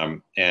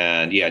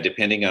 And yeah,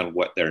 depending on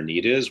what their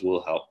need is,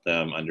 we'll help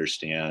them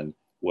understand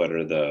what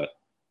are the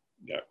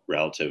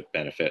relative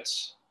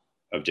benefits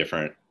of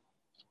different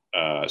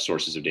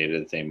sources of data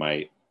that they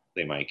might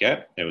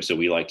get. And so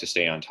we like to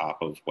stay on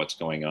top of what's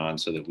going on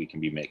so that we can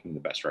be making the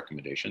best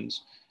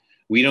recommendations.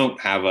 We don't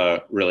have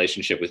a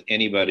relationship with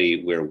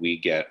anybody where we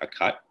get a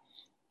cut.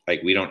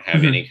 Like we don't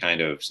have mm-hmm. any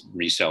kind of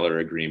reseller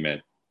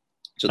agreement.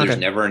 So there's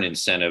never an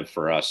incentive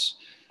for us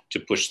to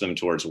push them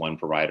towards one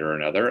provider or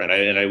another.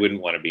 And I wouldn't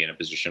want to be in a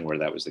position where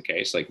that was the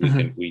case. Like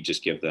we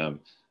just give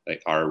them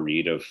like our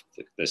read of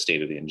the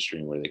state of the industry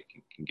and where they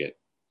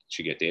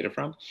should get data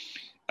from.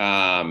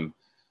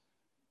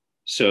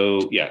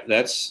 So yeah,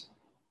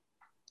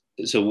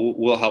 so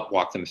we'll help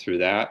walk them through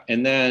that.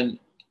 And then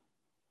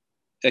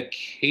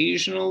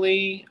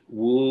occasionally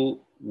we're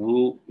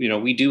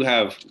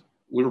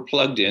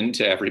plugged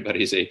into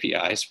everybody's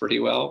APIs pretty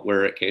well,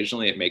 where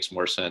occasionally it makes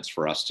more sense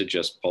for us to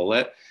just pull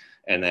it.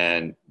 And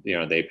then,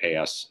 they pay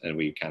us and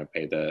we kind of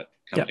pay the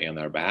company on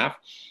their behalf.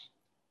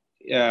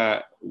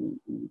 The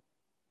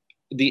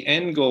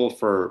end goal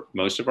for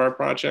most of our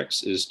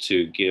projects is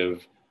to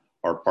give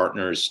our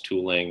partners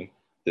tooling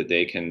that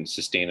they can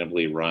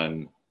sustainably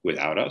run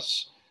without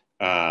us.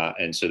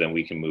 And so then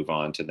we can move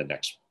on to the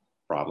next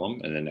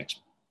problem and the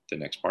next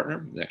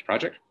partner, the next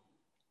project.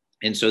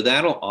 And so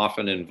that'll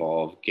often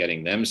involve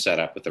getting them set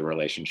up with a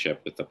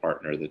relationship with the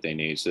partner that they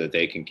need so that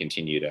they can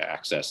continue to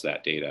access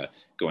that data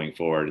going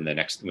forward. And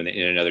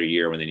in another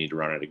year, when they need to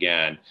run it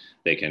again,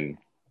 they can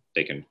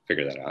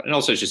figure that out. And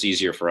also it's just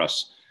easier for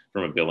us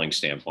from a billing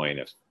standpoint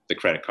if the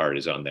credit card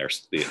is on their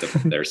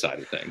side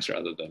of things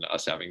rather than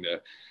us having to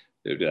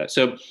do that.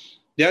 So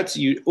that's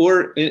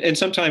and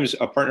sometimes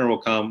a partner will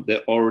come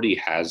that already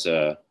has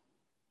a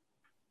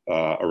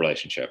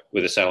relationship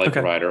with a satellite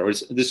provider, or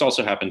this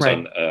also happens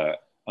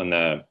on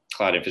the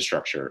cloud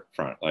infrastructure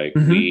front. Like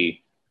mm-hmm.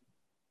 we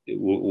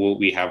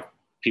have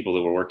people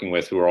that we're working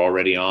with who are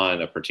already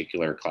on a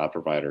particular cloud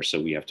provider. So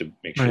we have to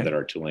make sure Right. that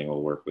our tooling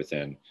will work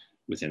within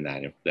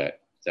that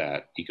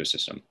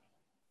ecosystem.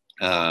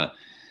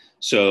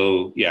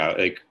 So yeah,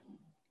 like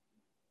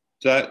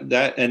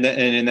and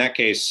in that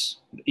case,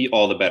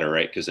 all the better,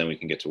 right? Because then we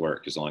can get to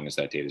work as long as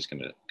that data is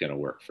gonna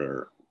work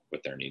for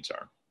what their needs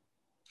are.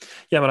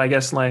 Yeah, but I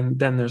guess like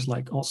then there's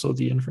like also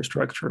the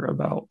infrastructure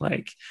about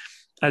like,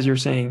 as you're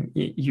saying,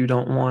 you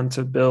don't want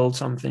to build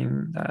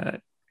something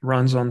that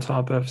runs on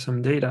top of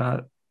some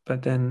data,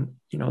 but then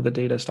the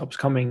data stops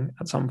coming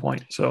at some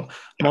point. So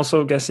I'm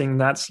also guessing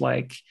that's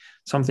like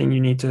something you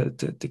need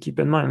to keep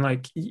in mind.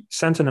 Like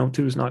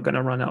Sentinel-2 is not going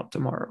to run out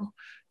tomorrow.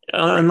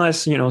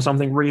 Unless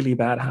something really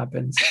bad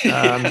happens,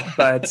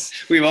 but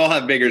we've all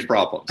had bigger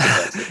problems.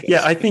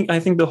 Yeah, I think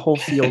the whole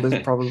field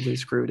is probably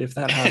screwed if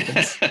that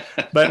happens.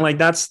 But like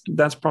that's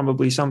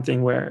probably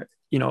something where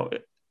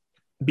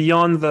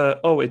beyond the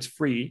it's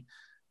free,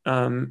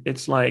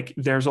 it's like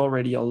there's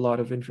already a lot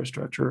of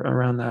infrastructure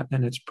around that,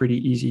 and it's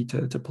pretty easy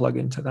to plug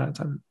into that.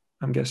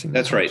 I'm guessing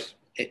that's right.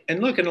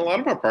 And look, and a lot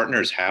of our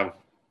partners have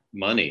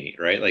money,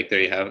 right? Like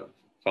they have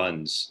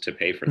funds to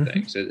pay for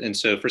things, and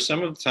so for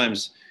some of the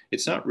times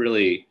it's not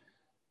really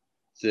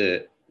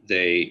they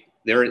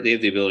have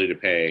the ability to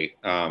pay.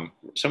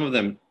 Some of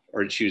them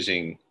are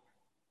choosing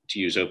to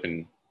use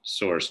open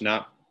source,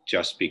 not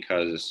just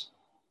because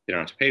they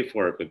don't have to pay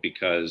for it, but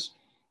because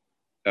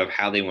of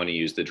how they want to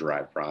use the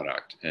derived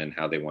product and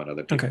how they want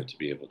other people to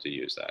be able to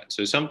use that.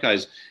 So some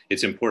guys,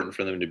 it's important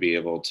for them to be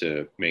able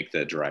to make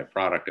the derived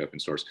product open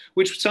source,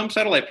 which some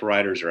satellite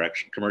providers are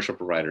actually, commercial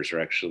providers are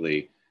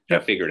actually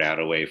have figured out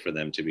a way for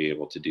them to be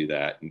able to do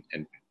that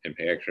and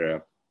pay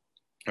extra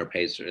or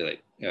pay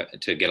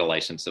to get a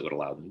license that would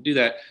allow them to do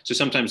that. So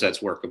sometimes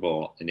that's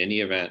workable in any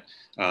event.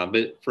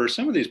 But for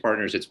some of these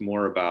partners, it's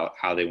more about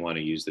how they want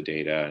to use the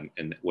data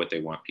and what they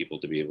want people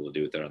to be able to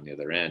do with it on the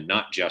other end,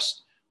 not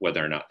just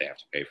whether or not they have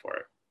to pay for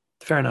it.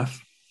 Fair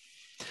enough.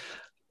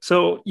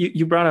 So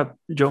you brought up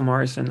Joe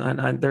Morrison,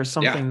 and there's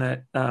something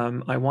that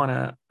I want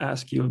to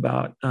ask you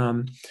about.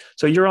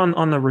 So you're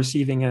on the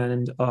receiving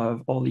end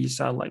of all these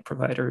satellite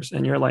providers,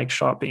 and you're like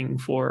shopping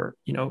for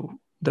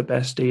the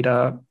best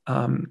data.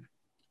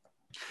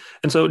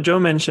 And so Joe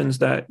mentions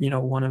that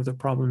one of the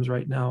problems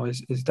right now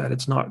is that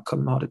it's not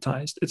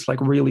commoditized. It's like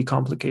really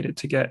complicated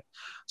to get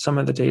some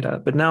of the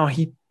data. But now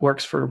he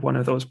works for one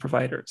of those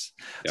providers.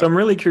 So I'm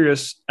really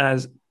curious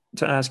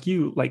to ask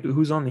you, like,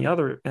 who's on the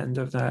other end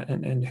of that,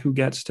 and who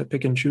gets to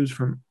pick and choose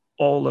from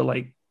all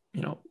the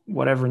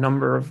whatever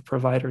number of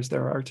providers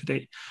there are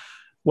today.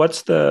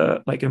 What's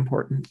the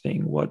important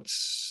thing?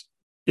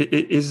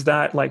 Is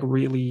that like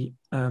really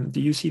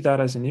do you see that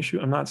as an issue?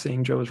 I'm not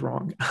saying Joe is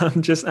wrong.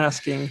 I'm just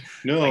asking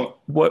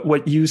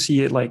what you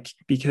see it like,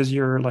 because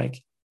you're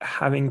like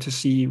having to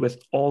see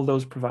with all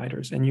those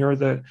providers, and you're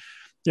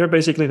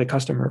basically the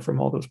customer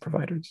from all those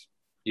providers.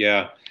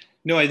 Yeah.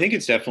 No, I think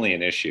it's definitely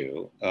an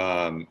issue.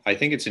 I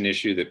think it's an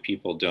issue that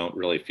people don't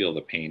really feel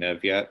the pain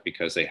of yet,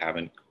 because they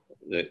haven't,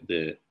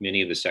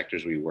 many of the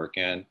sectors we work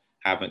in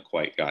haven't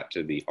quite got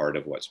to the art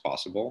of what's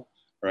possible,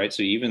 right?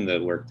 So even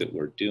the work that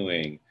we're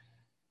doing,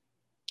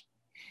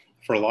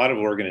 for a lot of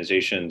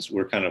organizations,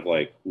 we're kind of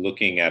like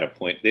looking at a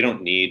point, they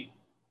don't need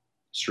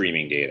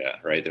streaming data,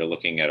 right? They're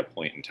looking at a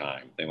point in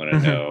time. They want to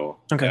know,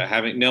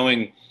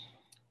 knowing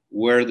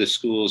where the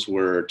schools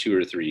were 2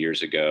 or 3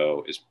 years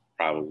ago is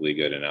probably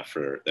good enough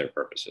for their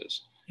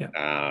purposes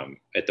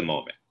at the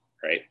moment,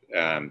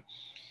 right?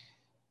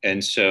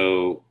 And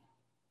so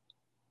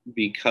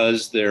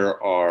because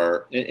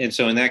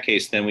so in that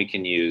case, then we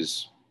can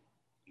use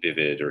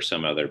Vivid or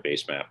some other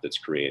base map that's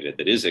created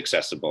that is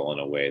accessible in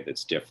a way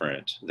that's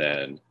different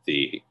than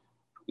the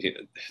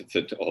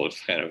old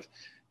kind of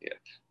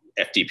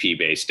FTP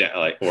based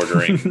like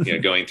ordering,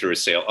 going through a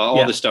sale,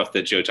 all the stuff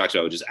that Joe talks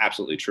about, which is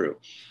absolutely true.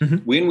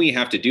 When we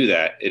have to do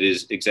that, it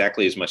is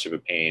exactly as much of a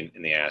pain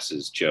in the ass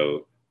as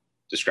Joe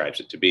describes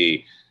it to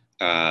be.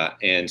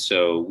 And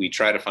so we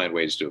try to find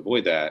ways to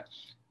avoid that.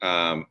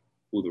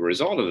 Well, the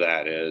result of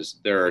that is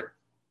there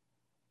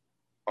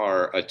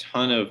are a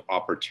ton of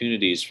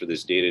opportunities for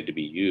this data to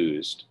be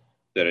used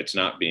that it's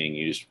not being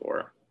used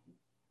for,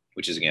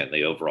 which is, again,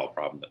 the overall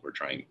problem that we're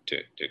trying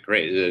to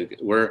create.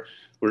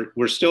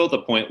 We're still at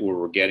the point where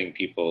we're getting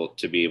people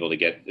to be able to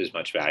get as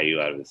much value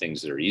out of the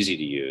things that are easy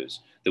to use,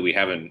 that we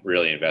haven't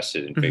really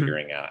invested in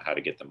figuring out how to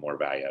get them more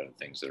value out of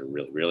things that are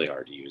really, really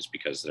hard to use,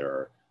 because there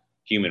are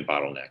human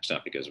bottlenecks,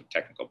 not because of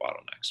technical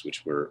bottlenecks,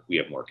 which we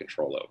have more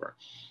control over.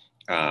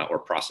 Or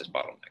process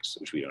bottlenecks,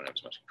 which we don't have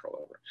as much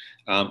control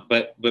over.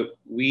 But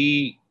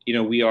we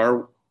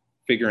are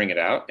figuring it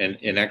out,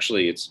 and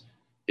actually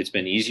it's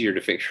been easier to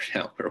figure it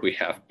out where we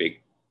have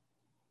big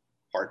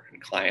partner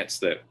clients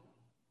that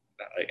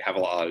have a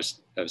lot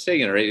of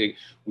stake in it. Right?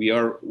 We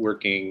are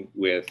working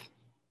with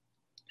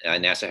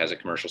NASA has a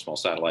commercial small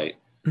satellite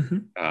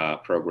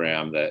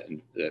program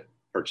that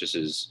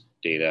purchases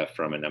data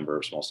from a number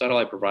of small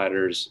satellite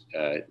providers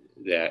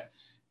that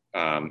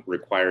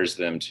requires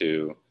them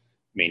to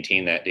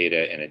maintain that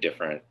data in a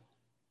different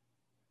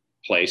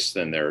place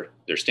than their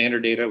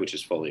standard data, which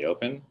is fully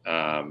open.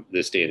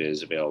 This data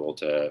is available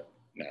to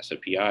NASA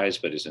PIs,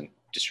 but isn't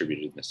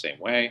distributed in the same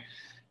way.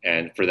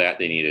 And for that,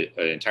 they need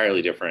an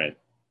entirely different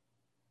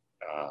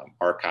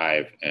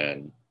archive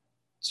and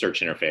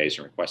search interface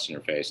and request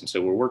interface. And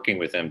so we're working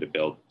with them to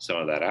build some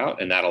of that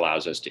out. And that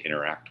allows us to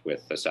interact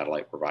with the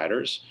satellite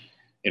providers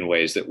in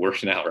ways that we're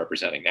now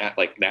representing that.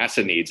 Like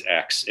NASA needs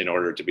X in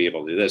order to be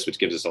able to do this, which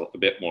gives us a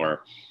bit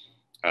more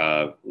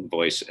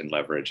voice and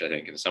leverage, I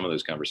think, in some of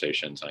those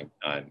conversations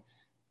on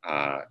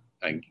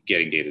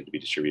getting data to be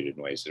distributed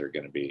in ways that are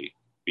going to be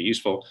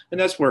useful. And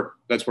that's worked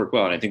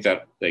well. And I think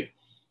that, like,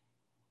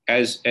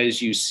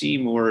 as you see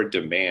more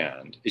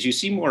demand, as you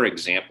see more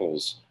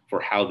examples for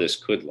how this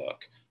could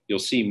look, you'll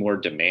see more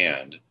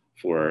demand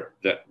for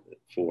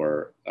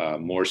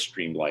more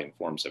streamlined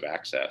forms of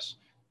access,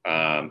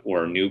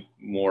 or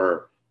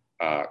more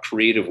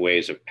creative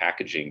ways of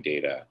packaging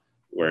data,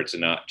 where it's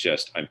not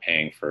just I'm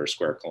paying for a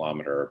square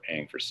kilometer or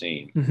paying for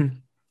scene. Mm-hmm.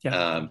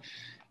 Yeah.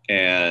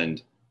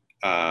 And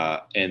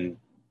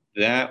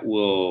that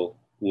will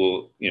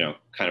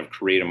kind of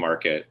create a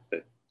market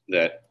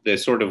that the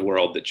sort of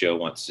world that Joe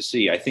wants to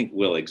see, I think,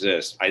 will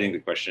exist. I think the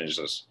question is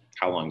just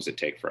how long does it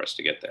take for us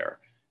to get there?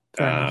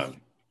 And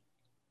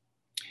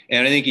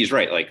I think he's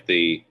right. Like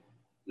the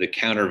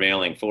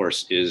countervailing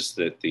force is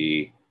that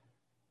the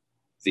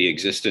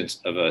existence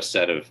of a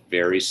set of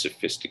very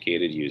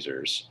sophisticated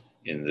users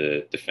in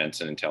the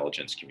defense and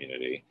intelligence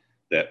community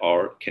that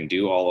can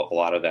do a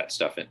lot of that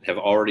stuff and have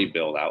already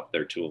built out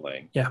their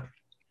tooling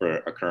for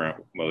a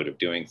current mode of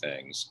doing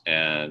things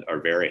and are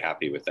very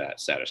happy with that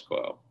status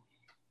quo.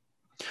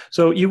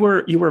 So you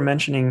were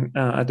mentioning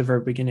at the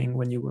very beginning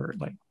when you were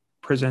like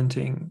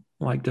presenting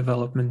like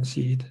Development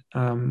Seed,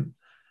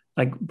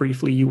 like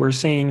briefly, you were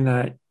saying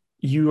that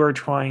you are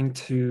trying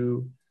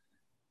to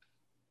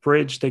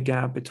bridge the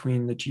gap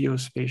between the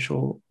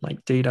geospatial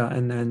like data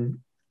and then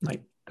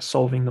like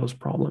solving those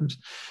problems.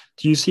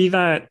 Do you see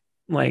that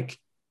like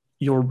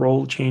your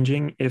role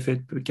changing if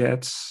it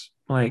gets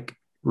like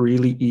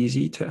really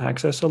easy to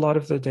access a lot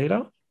of the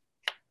data?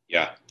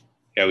 Yeah,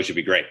 which would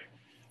be great,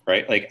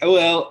 right? Like,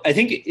 well, I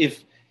think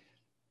if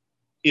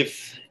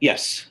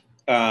yes,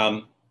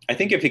 I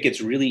think if it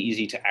gets really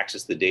easy to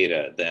access the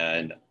data,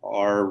 then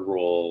our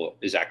role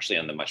is actually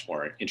on the much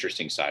more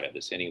interesting side of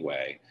this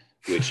anyway,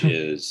 which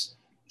is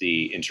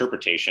the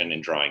interpretation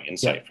and drawing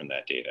insight from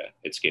that data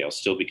at scale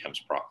still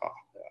becomes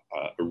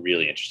a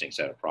really interesting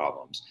set of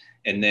problems.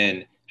 And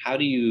then how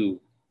do you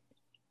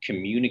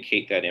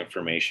communicate that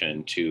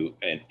information to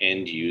an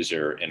end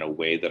user in a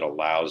way that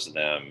allows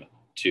them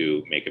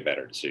to make a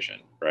better decision,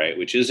 right?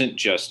 Which isn't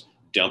just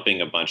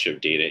dumping a bunch of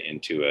data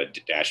into a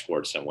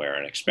dashboard somewhere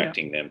and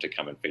expecting them to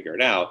come and figure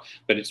it out,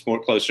 but it's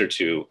more closer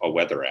to a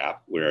weather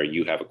app where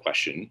you have a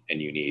question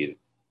and you need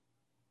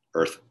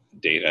Earth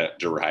data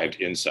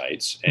derived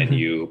insights, and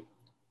you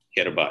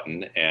hit a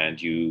button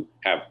and you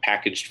have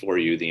packaged for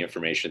you the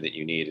information that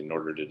you need in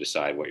order to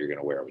decide what you're going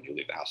to wear when you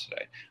leave the house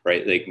today,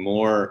 right? Like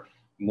more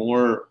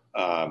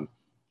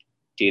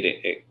data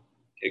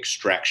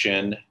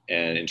extraction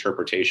and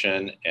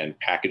interpretation and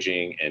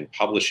packaging and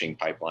publishing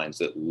pipelines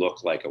that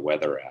look like a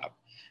weather app.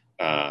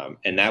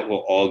 And that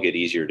will all get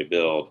easier to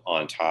build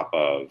on top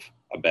of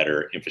a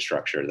better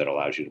infrastructure that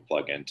allows you to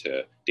plug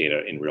into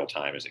data in real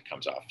time as it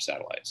comes off of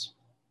satellites.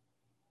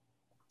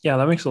 Yeah,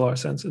 that makes a lot of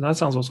sense. And that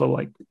sounds also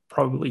like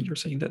probably you're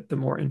saying that the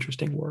more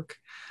interesting work.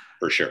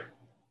 For sure.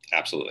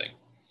 Absolutely.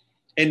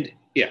 And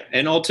yeah,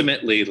 and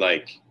ultimately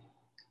like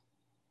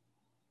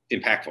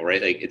impactful,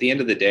 right? Like at the end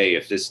of the day,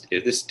 if this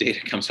data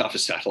comes off a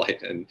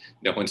satellite and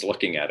no one's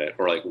looking at it,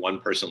 or like one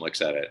person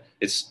looks at it,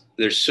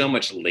 there's so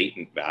much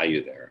latent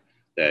value there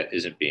that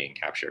isn't being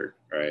captured,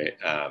 right?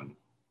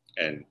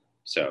 And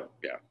so,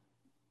 yeah.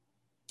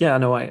 Yeah,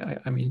 no,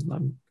 I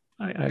mean,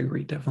 I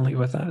agree definitely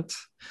with that.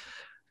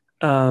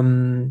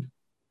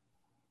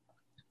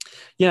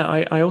 Yeah,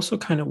 I also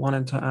kind of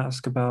wanted to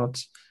ask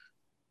about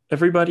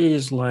everybody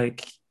is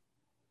like,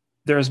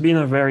 there's been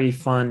a very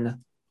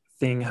fun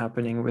thing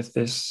happening with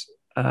this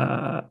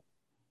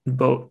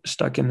boat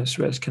stuck in the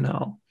Suez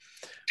Canal,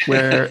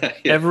 where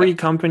every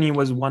company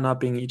was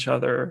one-upping each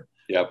other.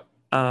 Yep.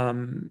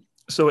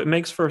 So it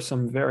makes for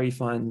some very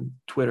fun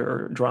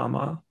Twitter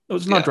drama.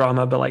 It's not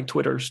drama, but like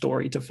Twitter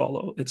story to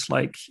follow. It's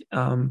like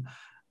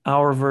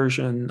our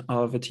version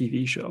of a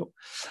TV show.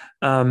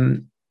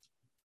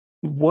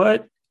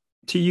 What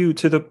to you,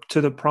 to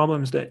the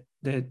problems that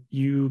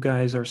you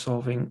guys are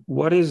solving,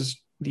 what is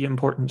the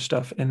important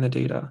stuff in the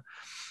data?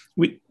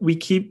 We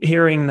keep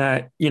hearing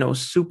that,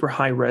 super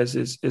high res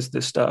is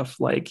the stuff.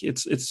 Like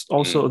it's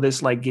also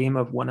this like game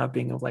of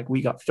one-upping of like,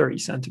 we got 30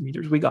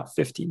 centimeters, we got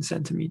 15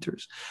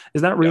 centimeters.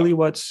 Is that really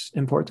what's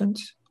important,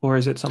 or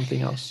is it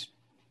something else?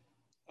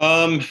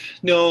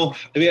 No,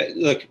 I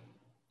mean, look,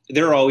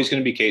 there are always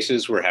going to be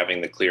cases where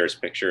having the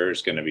clearest picture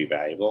is going to be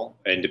valuable.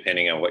 And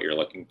depending on what you're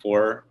looking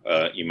for,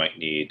 you might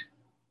need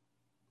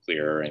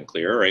clearer and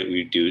clearer, right?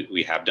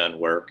 We have done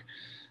work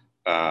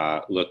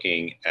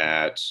looking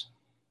at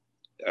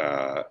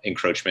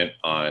encroachment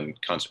on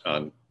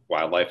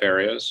wildlife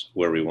areas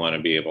where we want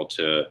to be able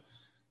to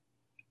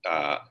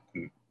uh,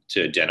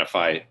 to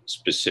identify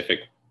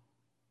specific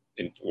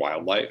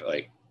wildlife,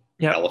 like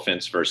Yeah.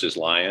 elephants versus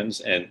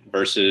lions, and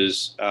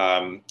versus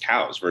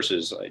cows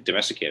versus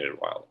domesticated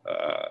wild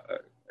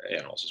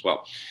animals as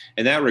well.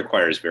 And that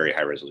requires very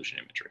high resolution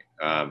imagery.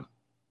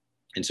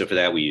 And so for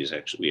that, we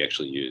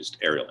actually used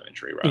aerial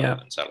imagery rather Yeah.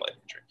 than satellite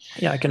imagery.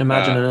 Yeah. I can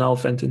imagine an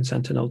elephant in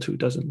Sentinel-2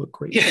 doesn't look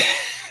great. Yeah,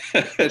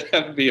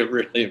 that would be a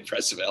really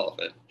impressive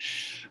elephant.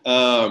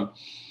 Um,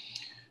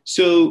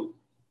 so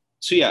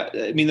yeah,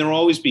 I mean, there will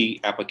always be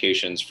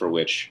applications for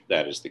which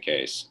that is the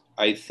case.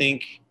 I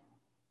think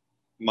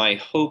my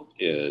hope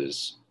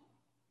is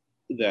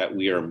that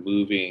we are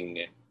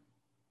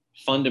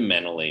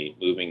fundamentally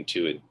moving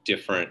to a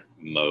different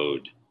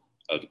mode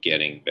of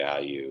getting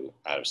value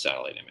out of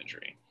satellite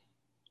imagery,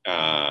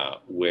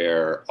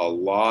 where a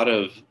lot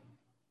of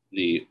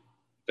the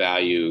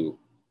value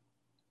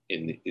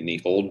in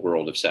the old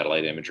world of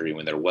satellite imagery,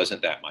 when there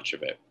wasn't that much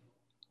of it,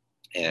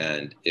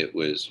 and it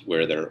was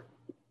where there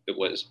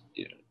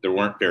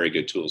weren't very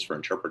good tools for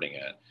interpreting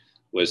it,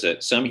 was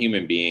that some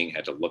human being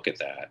had to look at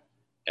that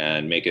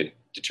and make a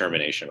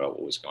determination about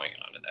what was going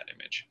on in that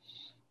image.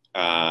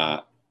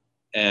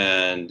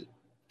 And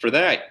for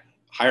that,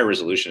 higher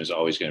resolution is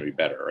always going to be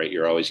better, right?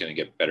 You're always going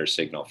to get better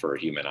signal for a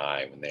human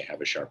eye when they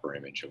have a sharper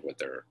image of what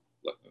they're,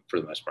 for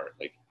the most part,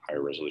 like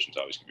higher resolution is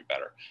always going to be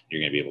better. You're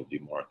going to be able to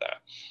do more of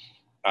that.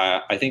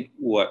 I think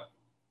what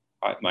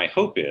my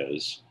hope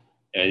is,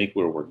 and I think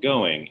where we're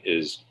going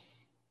is,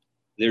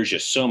 there's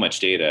just so much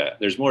data.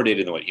 There's more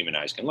data than what human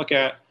eyes can look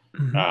at.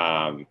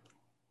 Mm-hmm.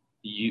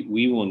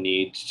 We will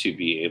need to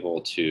be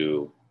able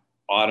to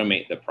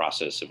automate the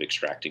process of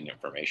extracting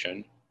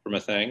information from a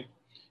thing,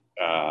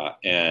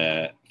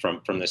 and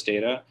from this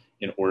data,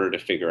 in order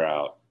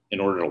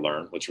to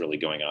learn what's really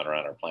going on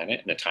around our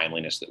planet and the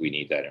timeliness that we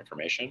need that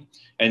information.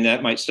 And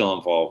that might still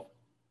involve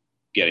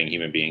getting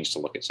human beings to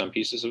look at some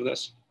pieces of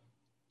this.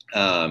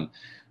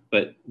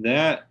 But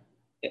that,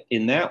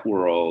 in that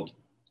world,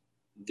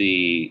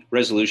 the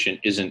resolution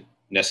isn't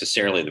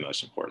necessarily the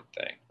most important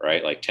thing,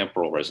 right? Like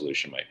temporal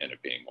resolution might end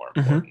up being more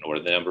important, mm-hmm. or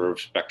the number of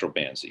spectral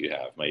bands that you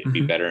have might mm-hmm.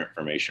 be better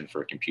information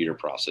for a computer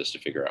process to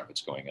figure out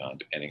what's going on,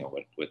 depending on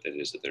what it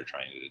is that they're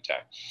trying to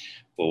detect.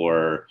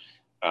 Or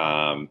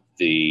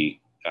the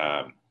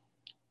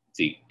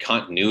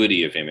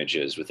continuity of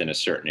images within a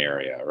certain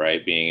area,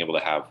 right? Being able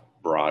to have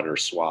broader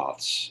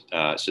swaths,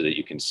 so that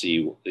you can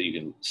see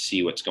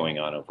what's going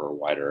on over a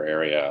wider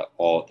area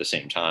all at the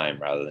same time,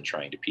 rather than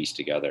trying to piece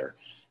together.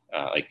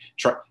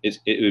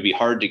 It would be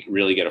hard to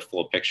really get a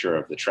full picture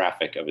of the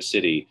traffic of a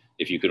city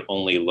if you could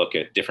only look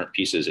at different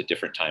pieces at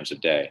different times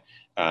of day,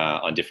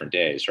 on different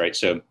days, right?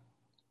 So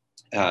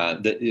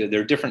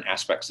there are different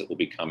aspects that will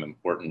become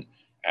important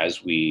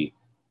as we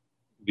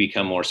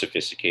become more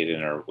sophisticated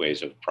in our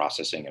ways of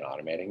processing and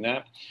automating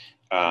that.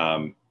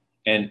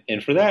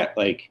 And for that,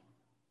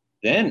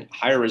 then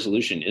higher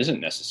resolution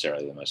isn't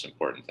necessarily the most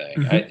important thing.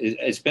 Mm-hmm.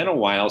 It's been a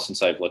while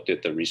since I've looked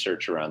at the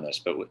research around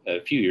this, but a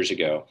few years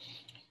ago,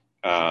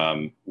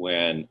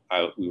 when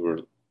we were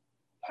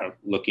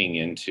looking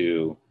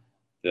into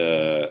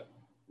the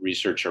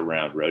research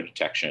around road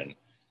detection,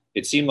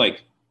 it seemed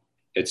like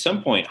at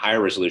some point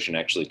higher resolution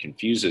actually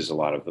confuses a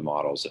lot of the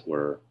models that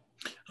were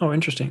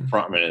interesting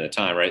prominent at the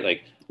time, right?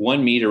 Like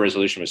 1 meter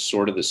resolution was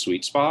sort of the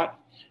sweet spot,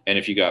 and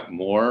if you got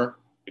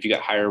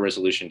higher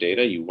resolution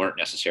data, you weren't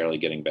necessarily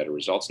getting better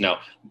results. Now,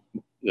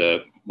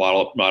 the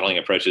modeling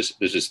approaches,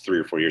 this is 3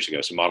 or 4 years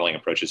ago, so modeling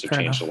approaches have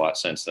changed a lot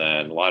since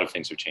then. A lot of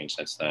things have changed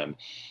since then.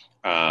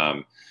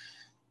 And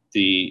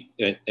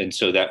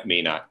so that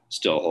may not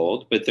still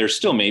hold, but there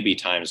still may be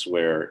times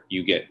where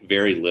you get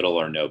very little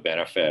or no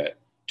benefit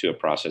to a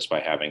process by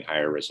having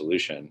higher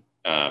resolution.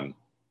 And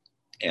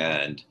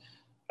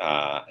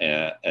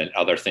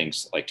other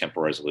things like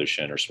temporal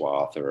resolution or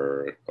swath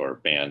or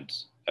band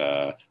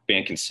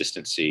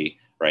consistency,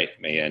 right,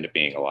 may end up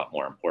being a lot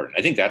more important.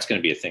 I think that's going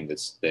to be a thing that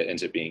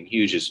ends up being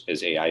huge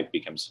as AI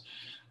becomes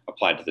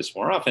applied to this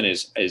more often,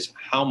 is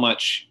how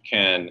much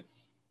can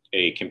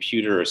a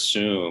computer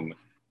assume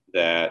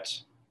that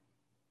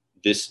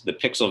the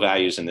pixel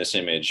values in this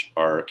image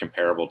are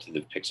comparable to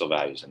the pixel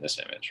values in this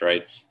image,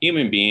 right?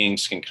 Human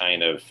beings can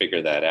kind of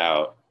figure that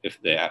out.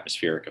 If the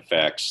atmospheric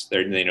effects,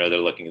 they know they're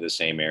looking at the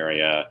same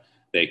area,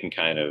 they can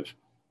kind of,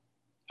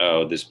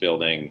 this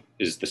building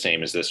is the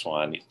same as this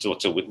one. It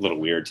looks a little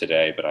weird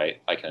today, but I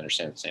can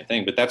understand the same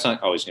thing. But that's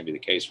not always going to be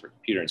the case for a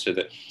computer. And so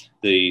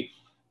the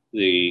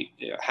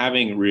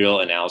having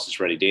real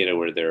analysis ready data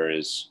where there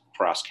is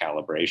cross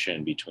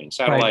calibration between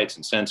satellites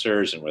and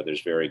sensors, and where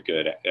there's very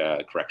good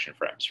correction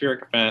for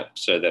atmospheric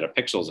effects, so that a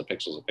pixel is a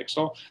pixel is a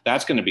pixel,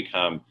 that's going to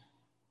become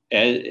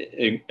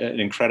an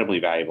incredibly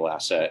valuable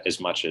asset,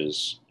 as much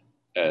as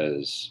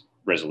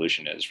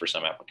resolution is for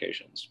some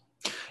applications.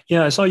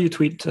 Yeah, I saw you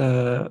tweet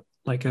I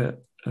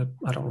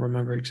don't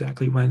remember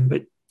exactly when,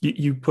 but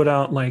you put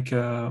out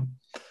a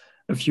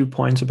few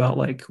points about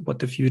what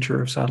the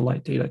future of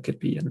satellite data could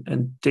be,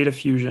 and data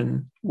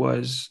fusion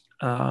was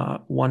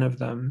one of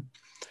them.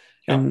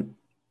 Yeah. And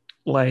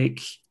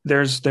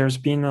there's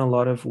been a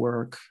lot of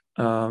work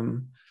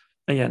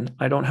again,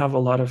 I don't have a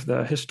lot of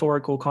the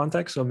historical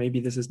context, so maybe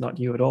this is not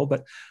new at all.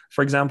 But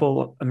for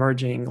example,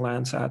 merging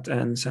Landsat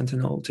and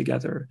Sentinel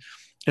together,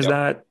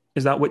 Yep.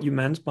 is that what you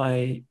meant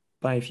by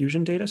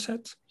fusion data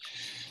sets?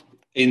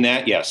 In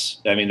that,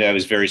 yes. I mean, that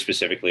was very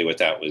specifically what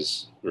that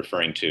was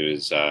referring to.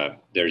 Is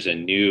there's a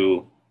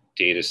new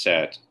data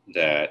set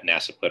that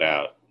NASA put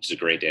out. It's a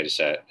great data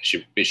set.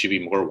 It should be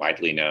more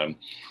widely known.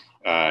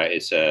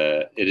 It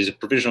is a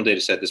provisional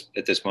data set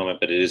at this moment,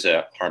 but it is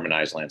a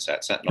harmonized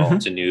Landsat Sentinel. Mm-hmm.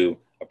 It's a new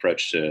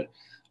approach to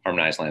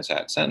harmonized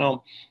Landsat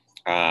Sentinel.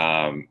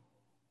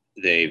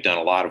 They've done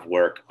a lot of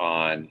work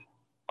on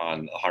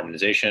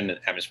harmonization and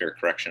atmospheric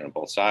correction on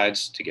both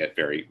sides to get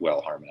very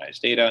well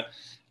harmonized data.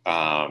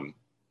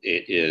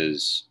 It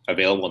is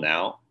available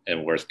now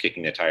and worth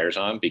kicking the tires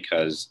on,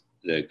 because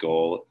the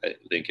goal, I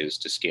think, is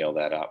to scale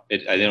that up.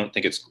 I don't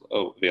think it's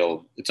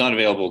available. It's not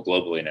available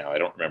globally now. I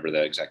don't remember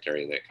the exact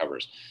area that it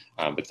covers,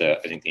 but I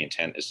think the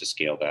intent is to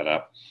scale that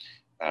up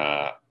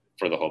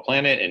for the whole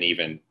planet. And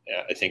even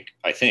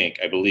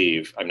I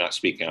believe, I'm not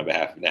speaking on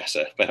behalf of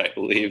NASA, but I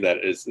believe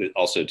that is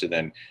also to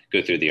then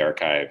go through the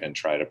archive and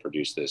try to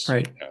produce this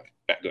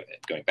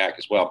going back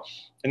as well.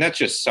 And that's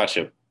just such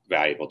a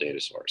valuable data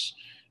source.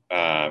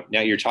 Now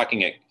you're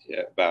talking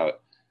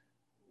about,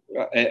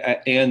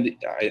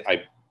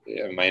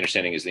 my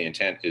understanding is the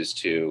intent is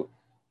to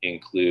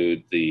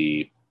include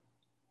the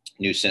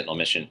new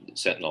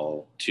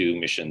Sentinel-2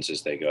 missions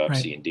as they go up,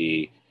 C and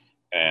D,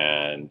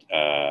 and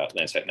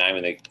Landsat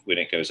 9 when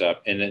it goes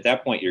up. And at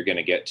that point, you're going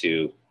to get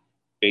to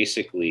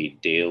basically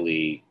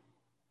daily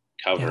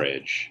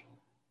coverage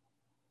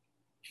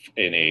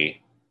in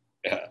a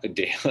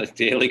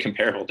daily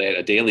comparable data,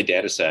 a daily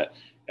data set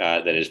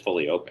that is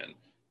fully open.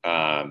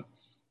 And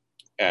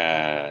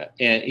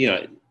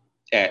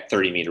at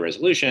 30 meter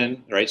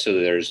resolution, right? So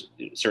there's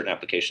certain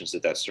applications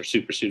that's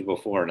super suitable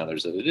for, and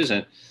others that it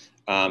isn't.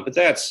 But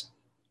that's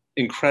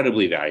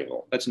incredibly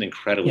valuable. That's an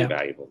incredibly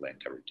valuable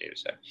land coverage data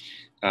set.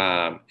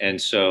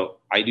 And so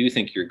I do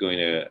think you're going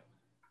to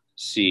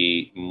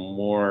see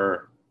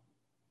more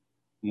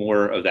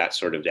of that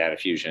sort of data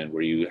fusion,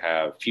 where you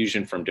have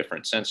fusion from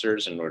different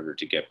sensors in order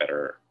to get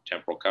better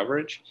temporal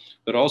coverage,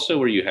 but also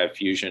where you have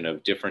fusion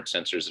of different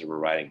sensors that are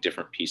providing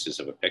different pieces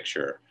of a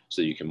picture,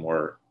 so you can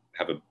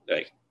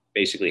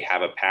basically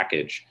have a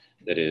package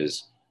that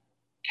is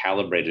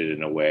calibrated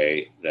in a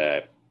way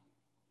that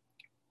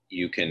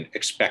you can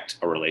expect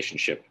a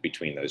relationship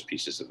between those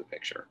pieces of the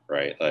picture,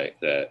 right? Like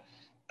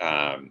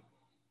and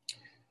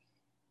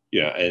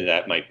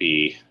that might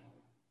be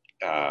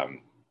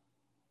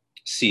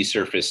sea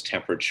surface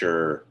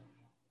temperature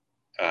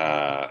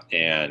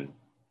and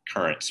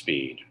current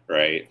speed,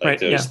 right? Like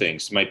those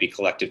things might be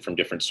collected from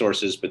different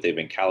sources, but they've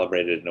been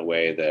calibrated in a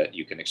way that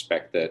you can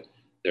expect that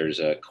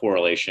there's a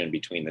correlation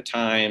between the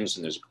times,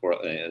 and there's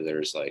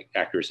like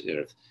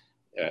accuracy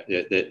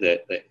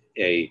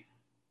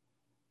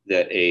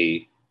that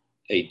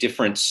a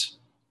difference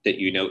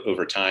that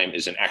over time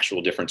is an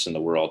actual difference in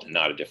the world and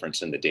not a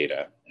difference in the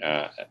data,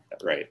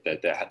 right?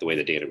 That the way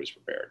the data was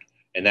prepared.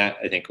 And that,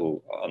 I think,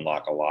 will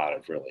unlock a lot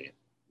of really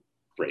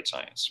great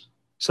science.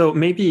 So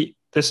maybe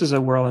this is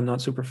a world I'm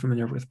not super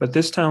familiar with, but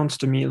this sounds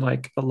to me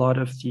like a lot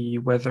of the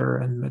weather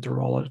and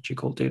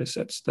meteorological data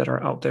sets that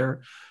are out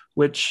there,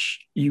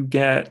 which you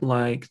get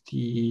like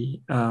the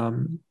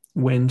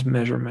wind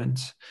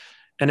measurements.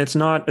 And it's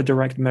not a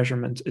direct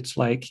measurement. It's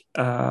like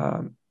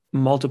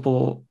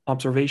multiple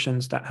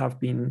observations that have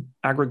been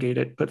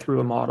aggregated, put through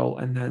a model,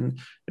 and then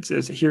it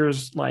says,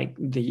 here's like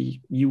the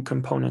U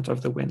component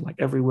of the wind, like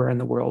everywhere in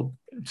the world,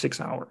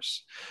 6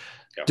 hours.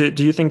 Yeah.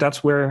 Do you think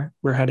that's where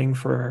we're heading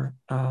for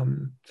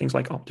things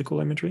like optical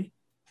imagery?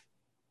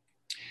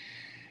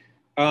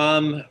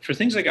 For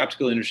things like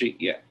optical imagery,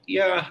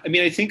 yeah. I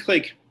mean, I think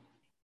like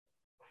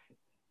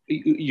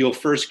you'll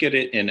first get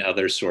it in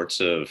other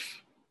sorts of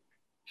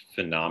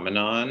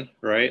phenomenon,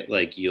 right?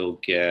 Like you'll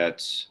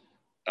get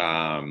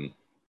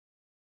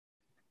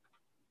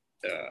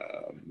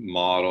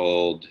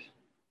modeled,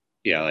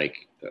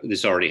 like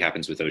this already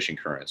happens with ocean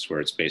currents, where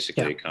it's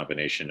basically a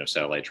combination of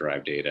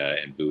satellite-derived data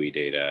and buoy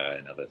data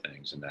and other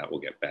things, and that will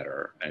get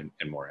better and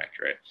more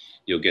accurate.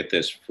 You'll get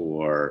this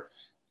for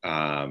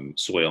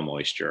soil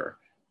moisture,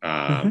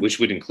 which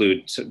would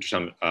include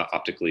some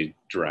optically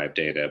derived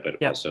data,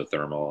 but also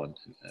thermal and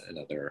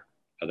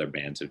other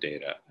bands of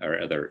data or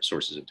other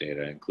sources of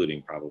data,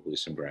 including probably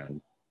some ground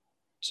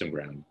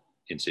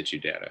in situ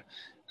data.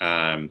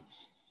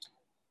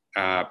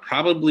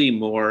 Probably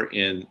more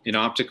in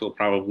optical,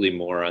 probably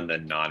more on the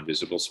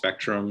non-visible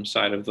spectrum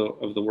side of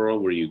the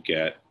world, where you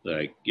get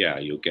like,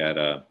 you'll get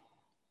a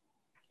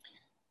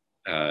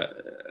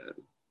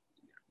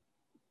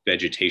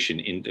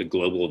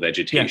global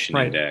vegetation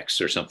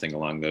index or something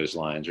along those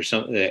lines, or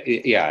something.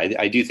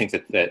 I do think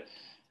that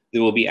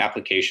there will be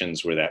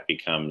applications where that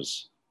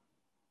becomes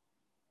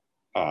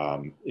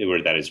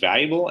where that is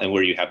valuable, and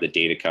where you have the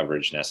data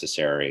coverage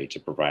necessary to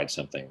provide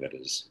something that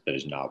is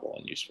novel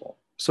and useful.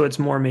 So it's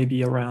more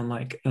maybe around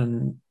like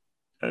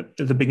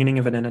the beginning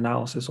of an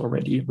analysis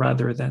already,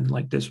 rather than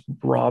like this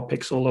raw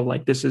pixel of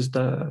like, this is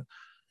the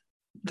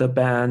the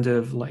band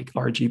of like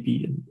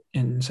RGB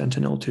in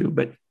Sentinel-2,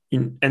 but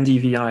in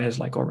NDVI is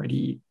like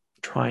already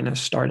trying to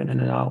start an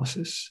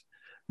analysis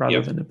rather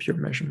Yep. than a pure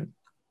measurement.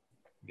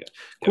 Yeah. Yep.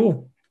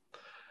 Cool.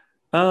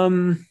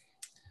 Um,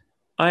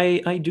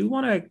 I do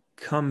want to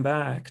come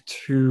back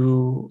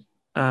to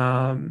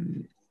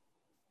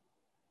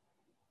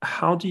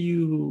how do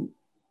you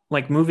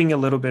like moving a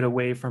little bit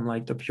away from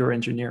like the pure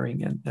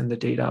engineering and the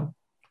data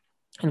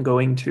and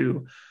going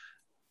to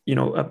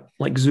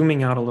like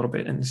zooming out a little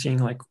bit and seeing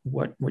like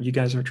what you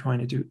guys are trying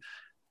to do.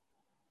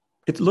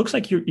 It looks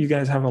like you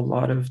guys have a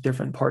lot of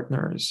different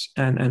partners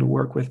and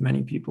work with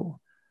many people.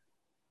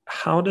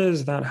 How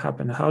does that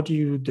happen? How do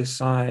you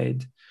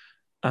decide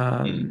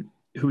Mm.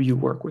 who you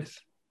work with?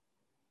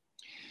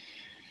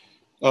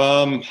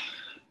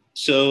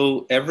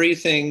 So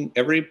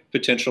every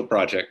potential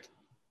project,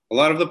 a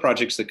lot of the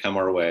projects that come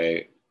our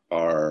way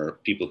are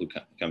people who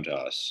come to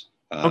us.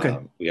 Okay.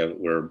 We have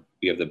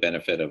the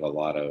benefit of a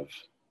lot of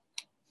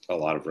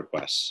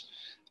requests.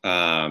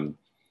 And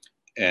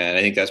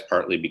I think that's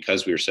partly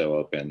because we're so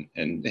open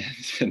and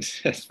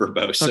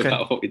verbose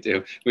about what we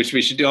do, which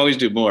we should always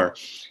do more.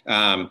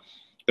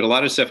 But a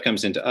lot of stuff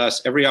comes into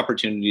us. Every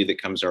opportunity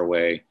that comes our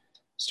way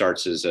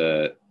starts as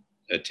a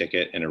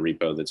ticket in a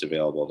repo that's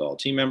available to all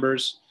team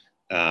members.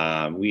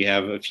 We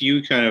have a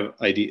few kind of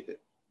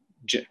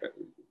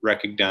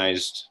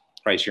recognized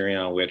criteria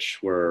on which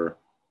we're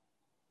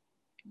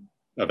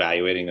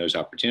evaluating those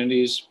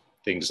opportunities.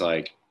 Things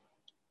like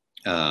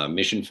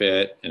mission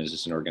fit, and is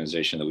this an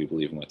organization that we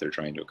believe in what they're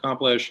trying to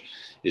accomplish?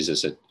 Is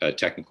this a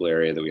technical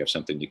area that we have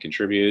something to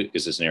contribute?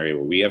 Is this an area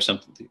where we have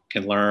something that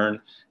can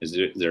learn? Is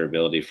there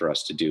ability for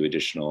us to do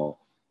additional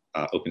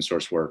open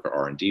source work or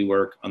R&D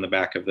work on the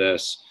back of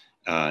this?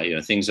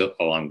 Things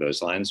along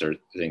those lines are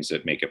things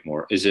that make it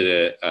more. Is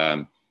it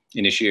an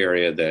issue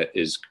area that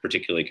is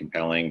particularly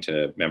compelling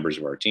to members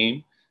of our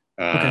team?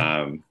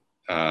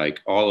 Like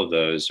all of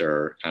those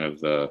are kind of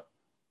the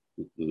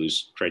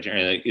loose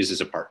criteria. Is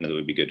this a partner that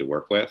would be good to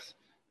work with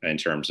in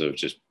terms of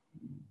just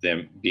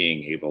them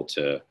being able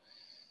to,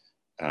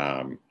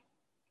 are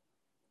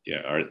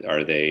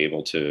they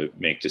able to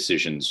make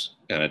decisions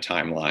in a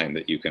timeline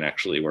that you can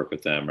actually work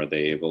with them? Are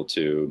they able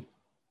to,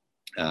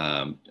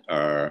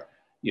 are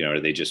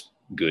they just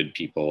good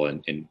people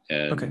and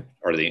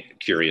are they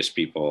curious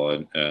people?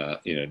 And,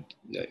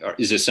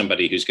 is this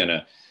somebody who's going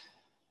to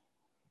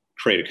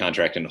create a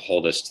contract and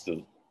hold us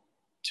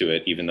to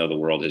it, even though the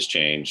world has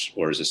changed?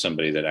 Or is this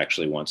somebody that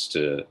actually wants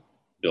to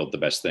build the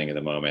best thing in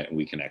the moment, and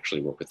we can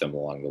actually work with them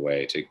along the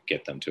way to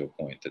get them to a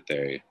point that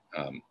they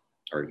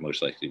are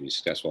most likely to be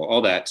successful,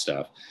 all that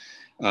stuff.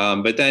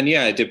 But then,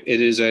 it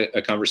is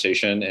a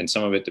conversation, and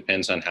some of it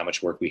depends on how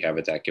much work we have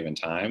at that given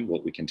time,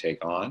 what we can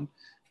take on.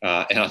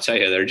 And I'll tell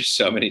you, there are just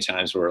so many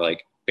times where we're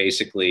like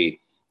basically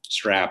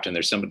strapped, and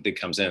there's somebody that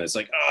comes in, it's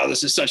like, oh,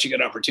 this is such a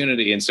good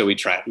opportunity. And so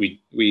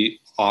we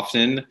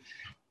often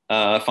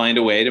find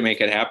a way to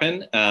make it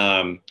happen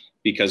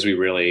because we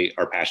really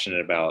are passionate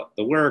about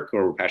the work,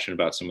 or we're passionate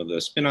about some of the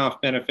spin-off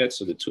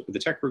benefits of the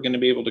tech we're going to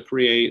be able to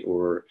create,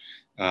 or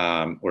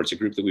it's a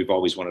group that we've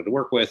always wanted to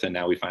work with, and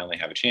now we finally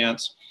have a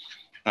chance.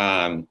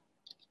 But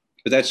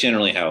that's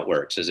generally how it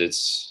works. Is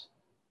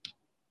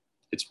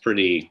it's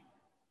pretty,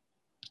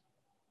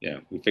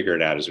 we figure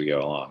it out as we go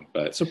along.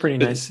 But it's a pretty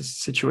nice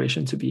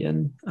situation to be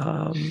in.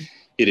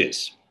 It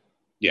is,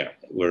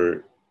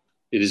 it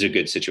is a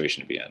good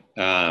situation to be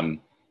in.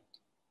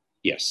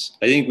 Yes,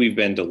 I think we've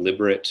been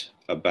deliberate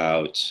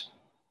about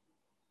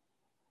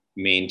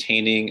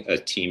maintaining a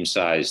team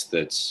size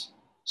that's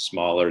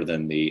smaller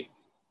than the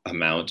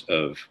amount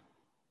of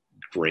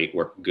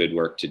good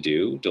work to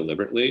do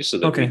deliberately, so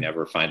that we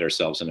never find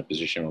ourselves in a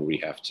position where we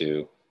have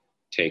to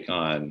take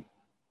on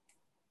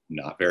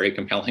not very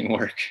compelling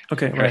work.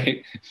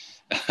 Right?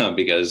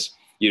 Because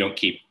you don't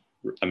keep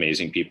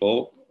amazing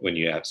people when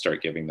you have to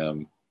start giving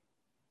them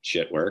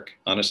shit work,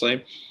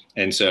 honestly.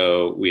 And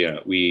so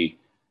we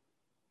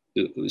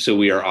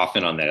are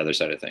often on that other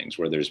side of things,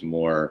 where there's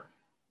more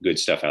good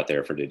stuff out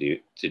there to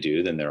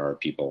do than there are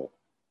people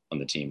on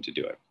the team to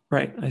do it.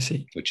 Right. I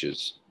see. Which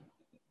is,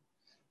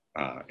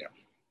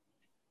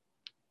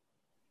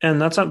 And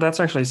that's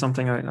actually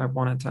something I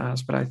wanted to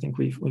ask, but I think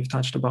we've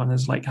touched upon,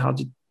 is like, how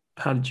did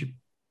you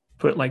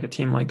put like a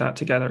team like that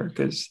together?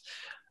 Because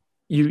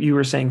you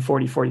were saying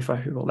 40,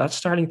 45 people. That's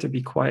starting to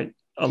be quite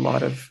a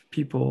lot of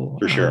people.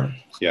 For sure.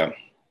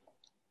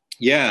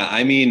 Yeah.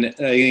 I mean, I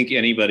think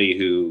anybody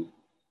who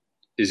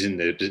is in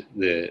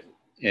the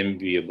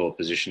enviable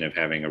position of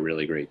having a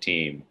really great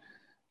team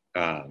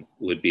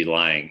would be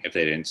lying if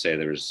they didn't say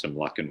there was some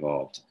luck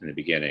involved in the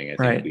beginning. I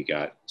think we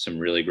got some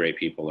really great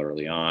people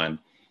early on.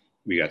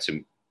 We got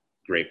some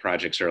great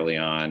projects early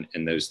on,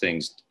 and those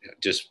things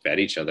just fed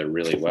each other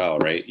really well,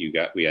 right?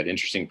 We had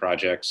interesting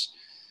projects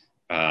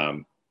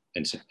and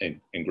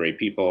great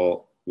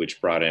people,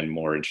 which brought in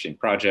more interesting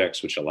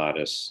projects, which allowed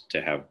us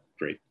to have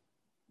great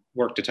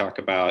work to talk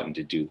about and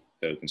to do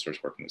the open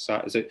source work on the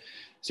side.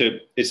 So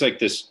it's like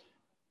this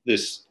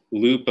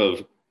loop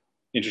of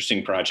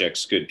interesting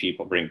projects, good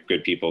people bring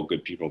good people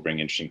bring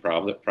interesting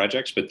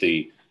projects, but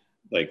the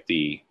like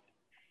the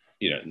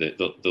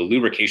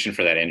lubrication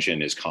for that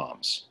engine is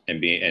comms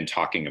and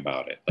talking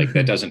about it. Like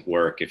that doesn't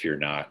work if you're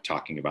not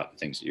talking about the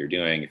things that you're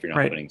doing, if you're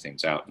not putting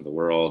things out in the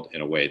world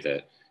in a way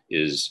that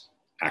is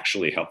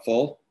actually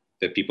helpful,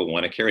 that people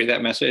want to carry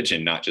that message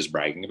and not just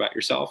bragging about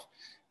yourself.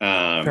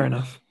 Fair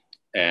enough.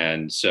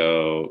 And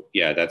so,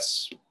 yeah,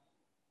 that's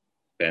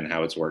been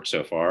how it's worked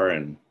so far.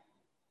 And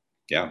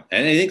yeah,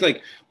 and I think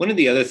like one of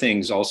the other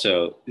things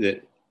also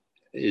that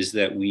is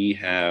that we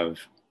have,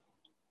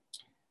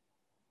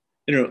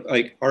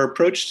 like our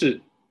approach to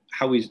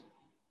how we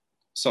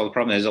solve the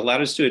problem has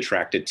allowed us to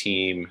attract a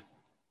team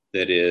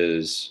that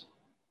is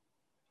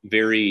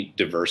very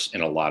diverse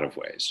in a lot of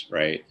ways,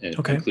 right? And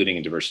including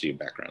a diversity of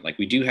background. Like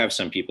we do have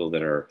some people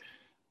that are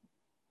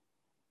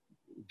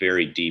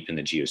very deep in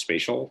the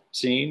geospatial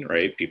scene,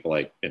 right? People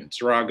like Ben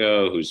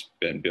Sarago, who's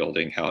been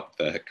building out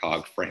the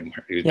COG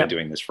framework, who's been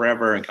doing this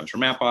forever and comes from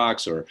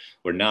Mapbox, or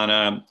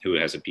Nana, who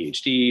has a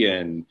PhD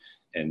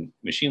in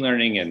machine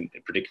learning and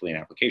particularly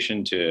an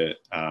application to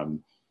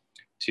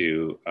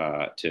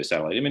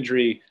satellite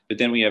imagery. But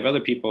then we have other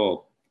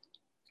people,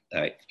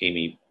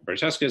 Amy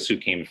Bartescas, who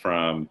came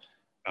from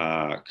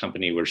a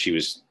company where she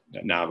was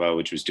Nava,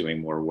 which was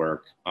doing more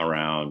work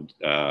around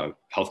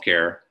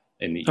healthcare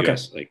in the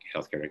US, like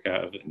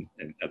healthcare.gov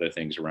and other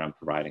things around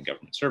providing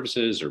government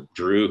services, or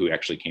Drew, who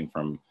actually came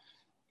from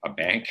a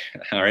bank.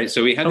 All right.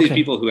 So we have these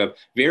people who have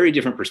very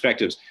different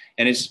perspectives,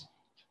 and it's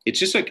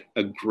just like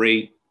a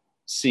great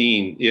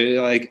scene.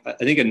 Like I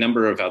think a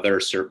number of other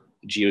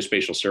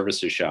geospatial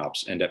services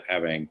shops end up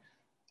having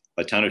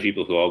a ton of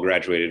people who all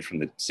graduated from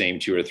the same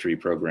 2 or 3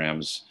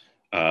 programs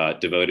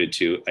devoted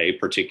to a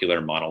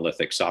particular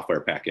monolithic software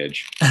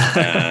package.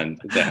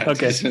 And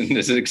that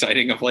is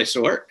exciting a place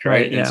to work,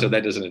 right? And so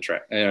that doesn't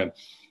attract.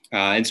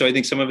 And so I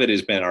think some of it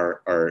has been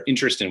our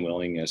interest and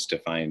willingness to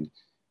find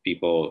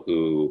people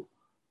who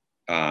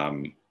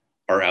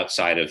are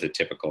outside of the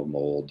typical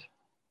mold,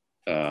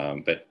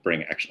 but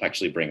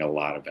actually bring a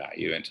lot of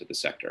value into the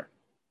sector.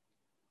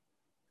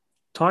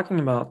 Talking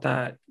about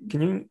that,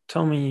 can you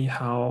tell me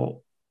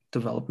how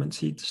Development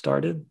Seed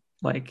started?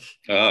 Like,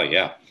 oh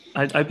yeah,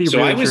 I'd be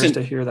really curious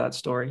to hear that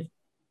story.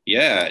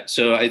 Yeah,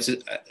 so it's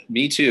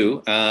me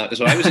too.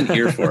 So I wasn't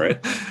here for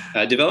it.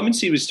 Development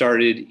Seed was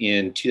started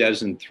in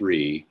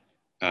 2003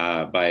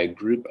 by a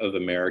group of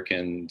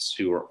Americans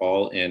who were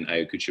all in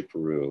Ayacucho,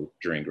 Peru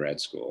during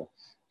grad school.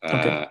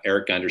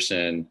 Eric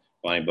Gunderson,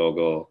 Bonnie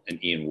Bogle,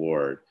 and Ian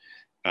Ward.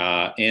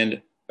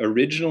 And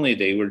originally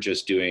they were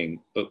just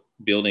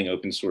building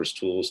open source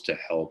tools to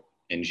help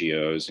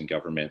NGOs and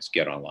governments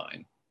get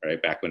online,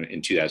 right? Back when in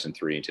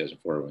 2003 and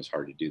 2004, it was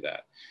hard to do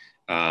that.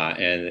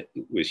 And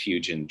it was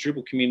huge in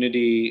Drupal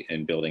community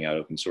and building out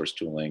open source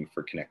tooling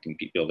for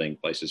building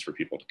places for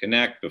people to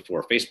connect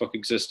before Facebook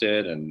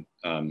existed and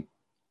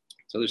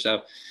this other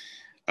stuff.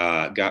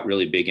 Got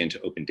really big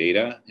into open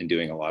data and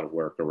doing a lot of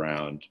work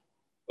around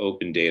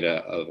open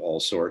data of all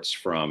sorts,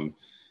 from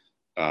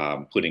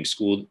helping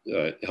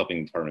the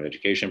Department of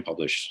Education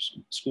publish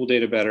school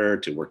data better,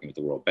 to working with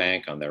the World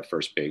Bank on their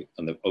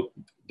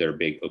their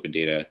big open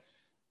data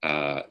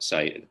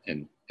site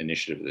and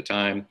initiative at the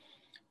time.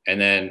 And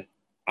then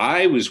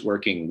I was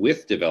working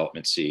with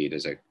Development Seed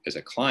as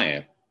a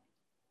client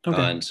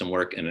on some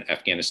work in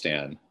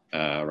Afghanistan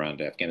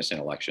around Afghanistan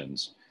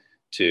elections.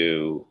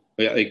 We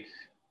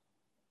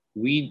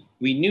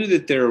knew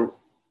that there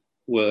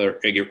were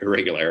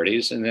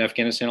irregularities in the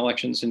Afghanistan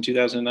elections in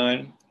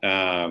 2009.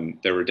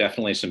 There were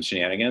definitely some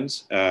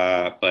shenanigans,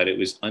 but it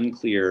was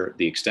unclear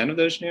the extent of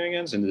those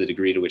shenanigans and the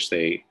degree to which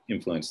they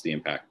influenced the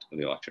impact of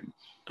the election.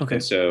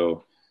 And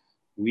so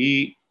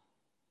the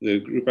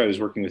group I was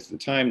working with at the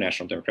time,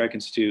 National Democratic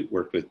Institute,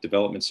 worked with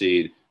Development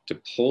Seed to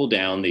pull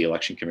down the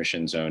Election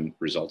Commission's own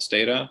results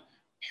data,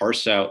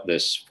 parse out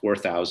this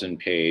 4,000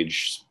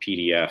 page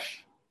PDF,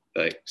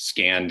 like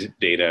scanned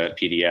data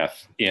PDF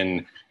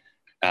in,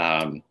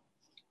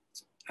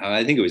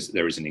 I think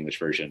there was an English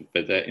version,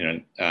 but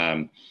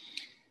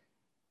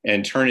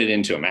and turn it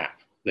into a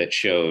map that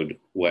showed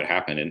what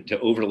happened, and to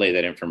overlay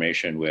that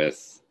information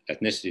with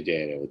ethnicity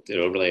data,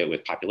 to overlay it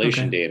with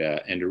population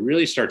data, and to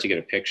really start to get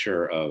a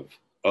picture of,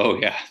 oh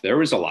yeah, there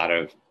was a lot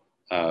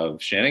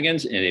of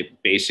shenanigans, and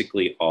it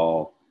basically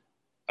all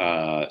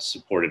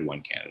supported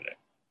one candidate.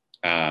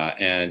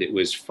 And it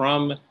was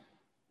from,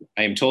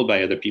 I am told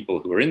by other people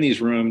who were in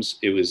these rooms,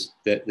 it was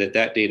that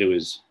data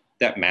was,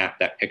 that map,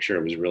 that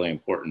picture was really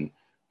important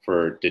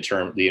for the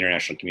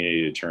international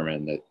community to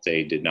determine that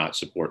they did not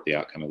support the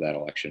outcome of that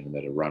election and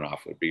that a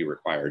runoff would be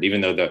required.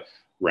 Even though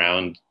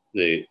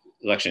the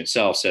election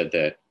itself said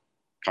that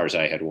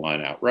Karzai had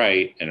won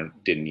outright and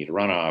didn't need a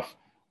runoff,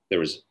 there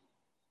was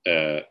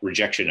a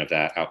rejection of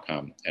that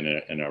outcome, and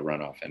a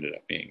runoff ended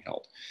up being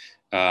held.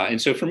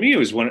 And so for me, it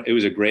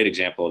was a great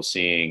example of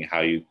seeing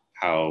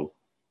how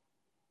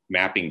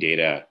mapping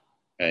data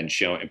and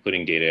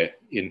putting data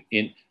in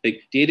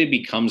like data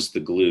becomes the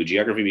glue.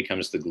 Geography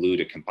becomes the glue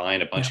to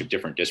combine a bunch of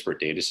different disparate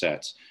data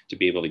sets to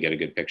be able to get a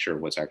good picture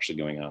of what's actually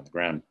going on the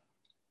ground.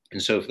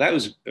 And so that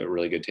was a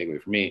really good takeaway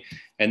for me.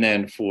 And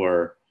then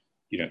for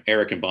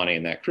Eric and Bonnie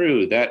and that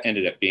crew, that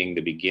ended up being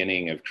the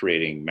beginning of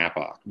creating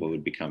Mapbox, what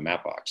would become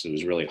Mapbox. It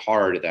was really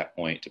hard at that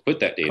point to put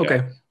that data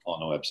Okay.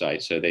 on a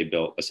website. So they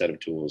built a set of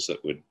tools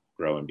that would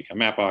grow and become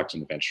Mapbox.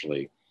 And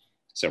eventually,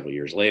 several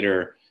years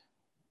later,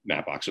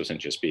 Mapbox wasn't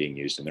just being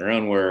used in their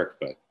own work,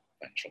 but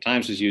Financial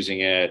Times was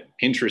using it,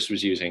 Pinterest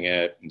was using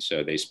it. And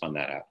so they spun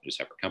that out into a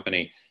separate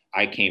company.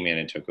 I came in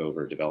and took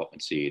over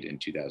Development Seed in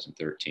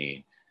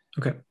 2013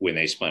 when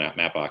they spun out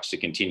Mapbox to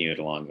continue it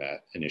along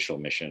that initial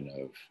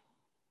mission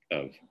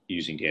of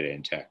using data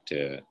and tech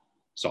to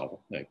solve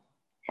like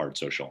hard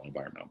social and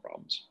environmental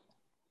problems.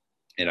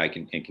 And I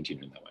can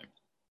continue in that way.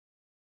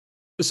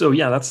 So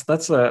yeah,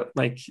 that's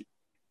like,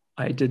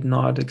 I did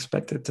not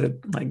expect it to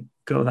like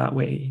go that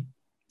way,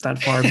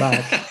 that far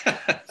back.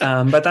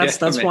 But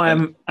that's why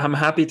I'm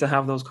happy to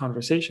have those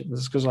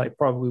conversations, because I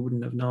probably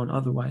wouldn't have known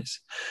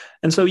otherwise.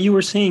 And so you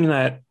were saying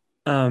that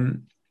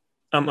I'm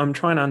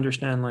trying to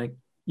understand like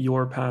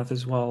your path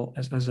as well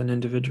as an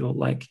individual.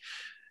 Like,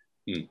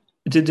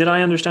 did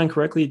I understand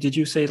correctly? Did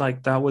you say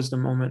like that was the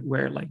moment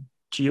where like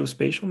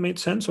geospatial made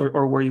sense,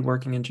 or were you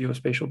working in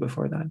geospatial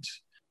before that?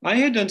 I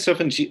had done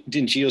stuff in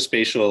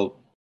geospatial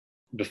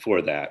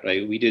before that,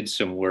 right? We did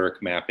some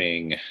work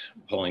mapping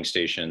polling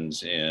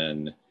stations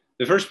in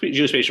the first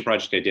geospatial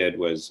project I did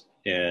was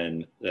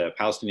in the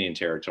Palestinian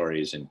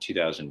territories in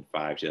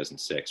 2005,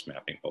 2006,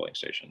 mapping polling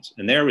stations.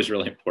 And there was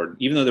really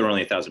important, even though there were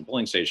only 1,000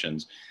 polling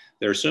stations,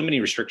 there are so many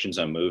restrictions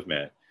on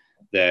movement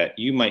that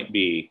you might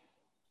be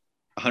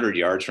 100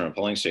 yards from a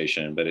polling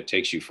station, but it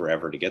takes you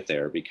forever to get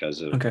there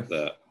because of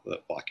the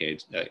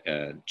blockades,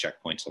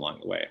 checkpoints along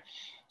the way.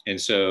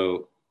 And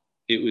so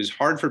it was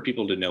hard for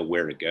people to know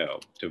where to go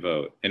to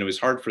vote. And it was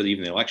hard for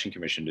even the Election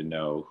Commission to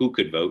know who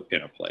could vote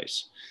in a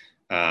place,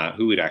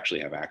 who would actually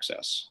have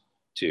access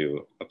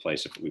to a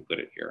place if we put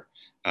it here.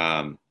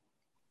 And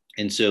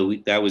so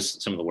that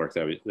was some of the work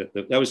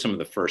that was some of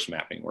the first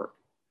mapping work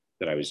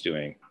that I was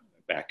doing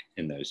back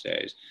in those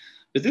days.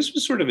 But this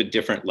was sort of a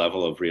different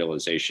level of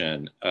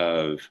realization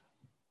of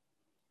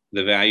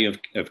the value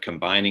of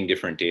combining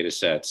different data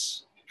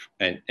sets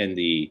and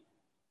the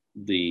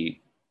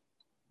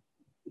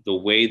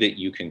way that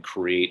you can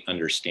create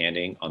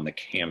understanding on the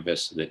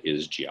canvas that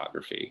is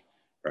geography,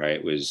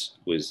 right? Was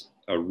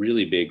a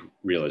really big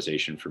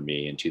realization for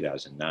me in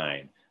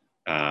 2009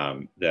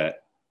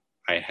 that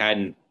I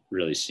hadn't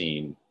really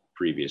seen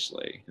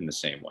previously in the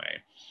same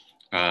way.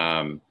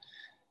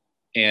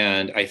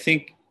 And I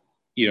think,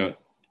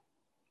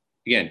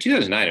 again,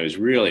 2009, it was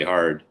really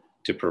hard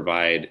to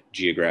provide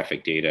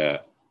geographic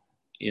data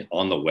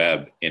on the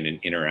web in an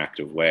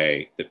interactive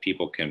way that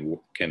people can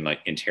like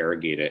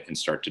interrogate it and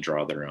start to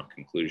draw their own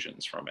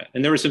conclusions from it.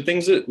 And there were some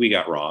things that we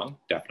got wrong,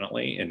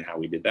 definitely, in how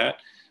we did that,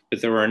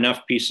 but there were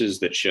enough pieces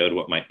that showed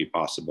what might be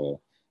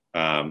possible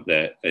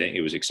that I think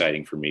it was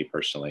exciting for me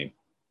personally.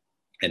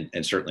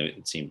 And certainly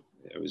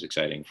it was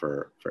exciting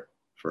for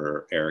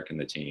Eric and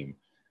the team,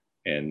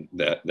 and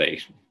that they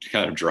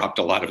kind of dropped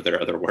a lot of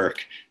their other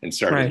work and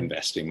started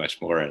investing much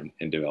more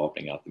in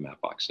developing out the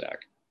Mapbox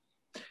stack.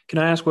 Can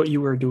I ask what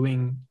you were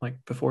doing like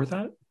before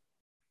that?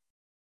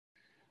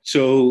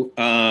 So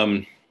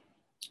I've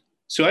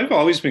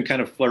always been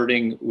kind of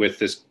flirting with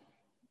this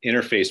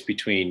interface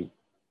between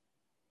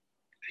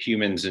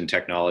humans and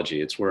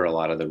technology. It's where a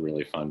lot of the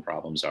really fun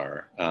problems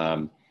are.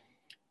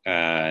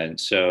 And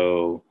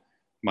so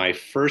my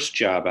first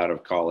job out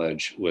of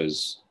college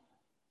was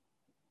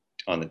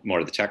on more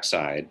of the tech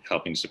side,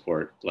 helping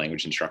support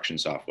language instruction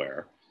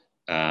software.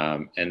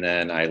 And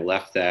then I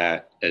left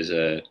that as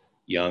a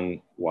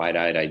young,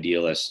 wide-eyed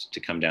idealist to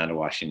come down to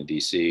Washington,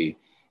 D.C.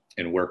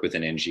 and work with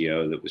an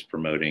NGO that was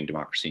promoting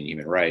democracy and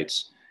human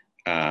rights,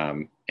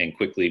 and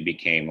quickly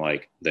became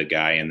like the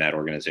guy in that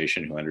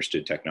organization who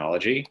understood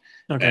technology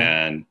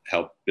and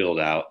helped build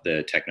out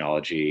the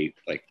technology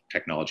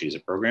as a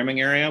programming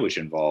area, which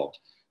involved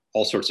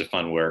all sorts of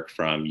fun work,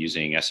 from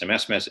using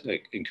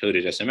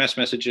encoded SMS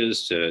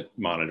messages to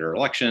monitor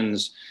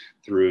elections,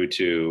 through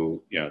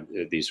to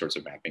these sorts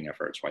of mapping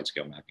efforts,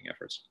 wide-scale mapping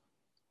efforts.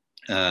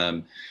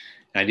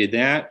 I did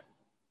that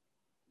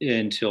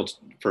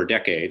for a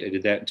decade. I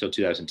did that until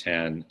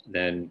 2010,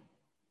 then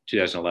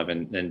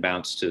 2011, then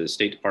bounced to the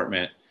State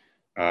Department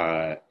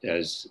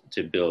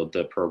to build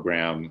the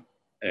program.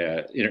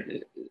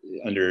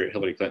 Under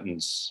Hillary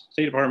Clinton's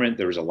State Department,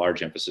 there was a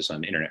large emphasis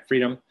on internet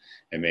freedom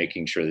and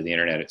making sure that the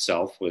internet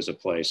itself was a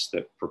place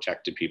that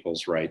protected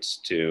people's rights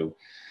to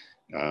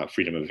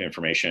freedom of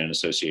information,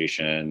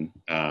 association,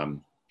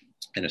 and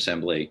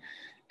assembly.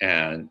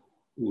 And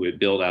would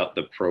build out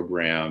the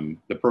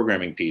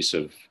programming piece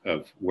of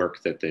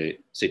work that the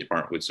State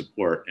Department would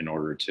support in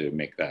order to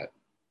make that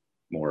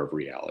more of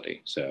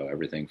reality. So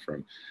everything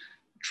from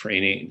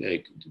training,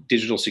 like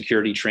digital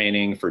security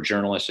training for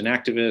journalists and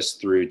activists,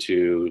 through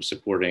to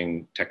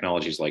supporting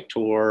technologies like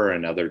Tor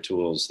and other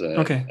tools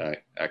that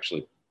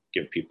actually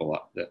give people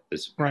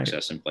this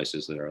access in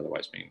places that are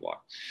otherwise being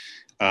blocked.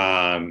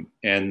 And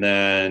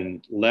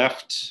then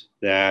left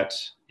that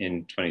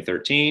in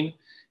 2013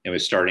 and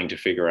was starting to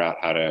figure out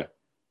how to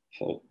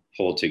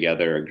pulled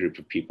together a group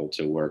of people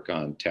to work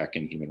on tech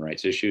and human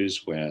rights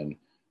issues when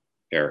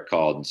Eric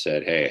called and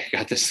said, "Hey, I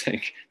got this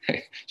thing.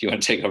 Do you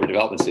want to take over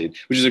Development Seed?"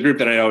 Which is a group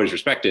that I always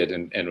respected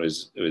and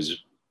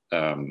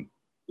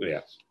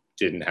yeah,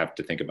 didn't have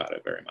to think about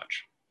it very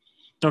much.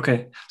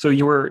 Okay, so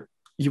you were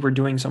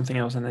doing something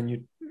else, and then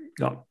you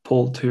got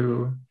pulled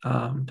to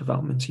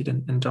Development Seed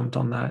and jumped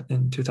on that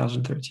in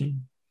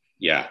 2013.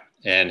 Yeah,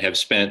 and have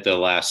spent the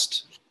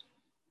last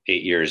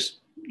 8 years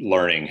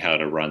learning how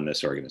to run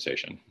this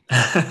organization.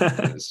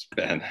 It's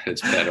been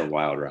a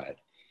wild ride.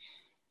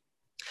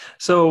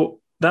 So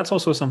that's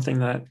also something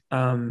that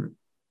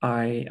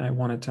I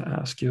wanted to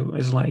ask you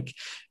is like,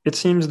 it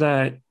seems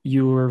that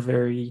you were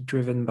very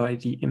driven by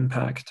the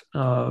impact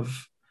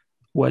of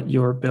what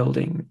you're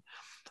building.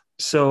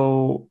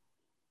 So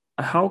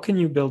how can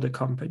you build a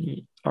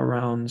company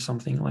around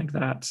something like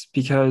that?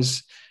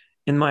 Because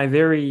in my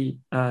very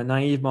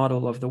naive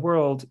model of the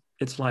world,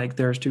 it's like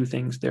there's two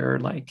things. There are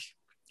like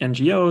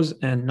NGOs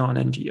and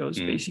non-NGOs,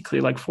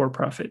 basically like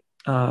for-profit.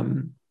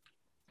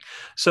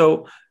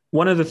 So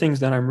one of the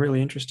things that I'm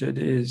really interested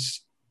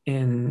is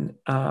in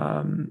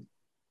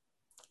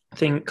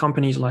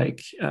companies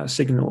like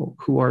Signal,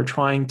 who are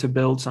trying to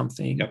build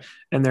something, yep.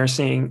 and they're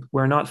saying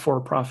we're not for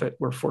profit,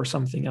 we're for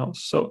something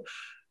else. So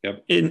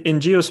yep. in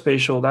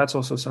geospatial, that's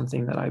also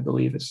something that I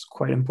believe is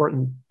quite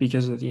important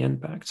because of the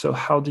impact. So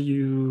how do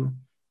you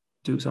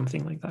do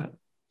something like that?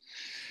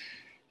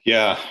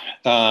 Yeah,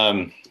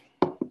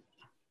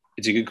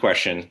 it's a good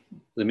question.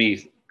 Let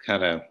me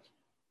kind of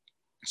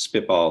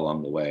spitball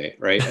along the way,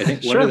 right? I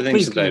think one of the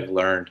things that I've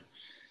learned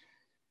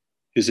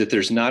is that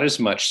there's not as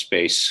much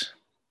space,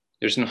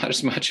 there's not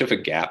as much of a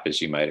gap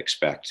as you might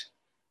expect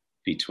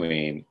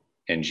between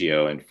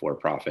NGO and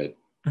for-profit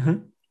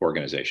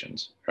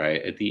organizations,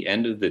 right? At the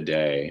end of the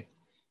day,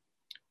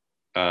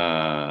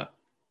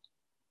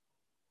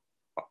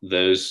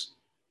 those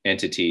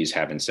entities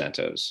have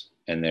incentives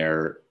and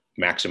they're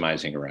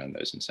maximizing around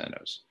those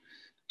incentives.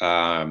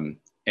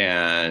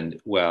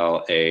 And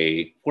while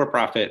a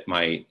for-profit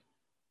might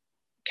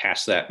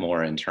cast that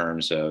more in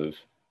terms of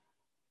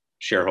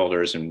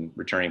shareholders and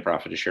returning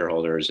profit to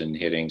shareholders and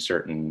hitting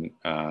certain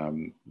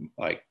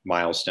like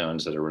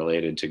milestones that are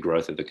related to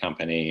growth of the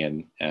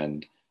company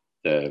and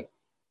the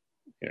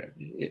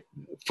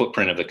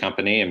footprint of the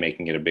company and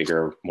making it a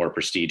bigger, more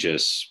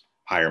prestigious,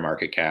 higher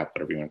market cap,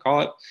 whatever you want to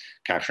call it,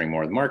 capturing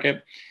more of the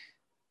market.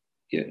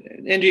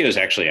 NGOs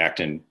actually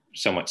act in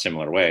somewhat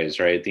similar ways,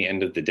 right? At the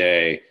end of the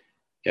day,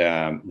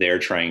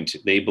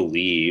 they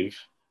believe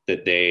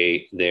that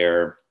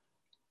they're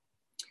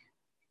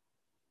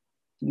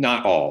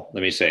not all,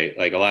 let me say,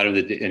 like a lot of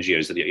the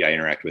NGOs that I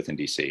interact with in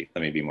DC,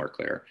 let me be more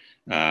clear,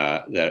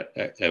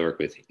 that I work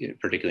with,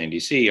 particularly in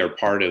DC, are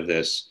part of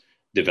this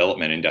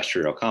development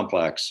industrial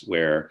complex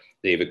where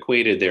they've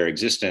equated their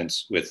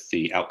existence with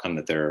the outcome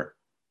that they're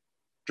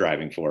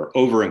driving for,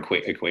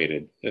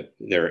 equated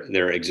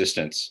their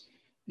existence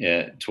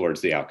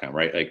towards the outcome,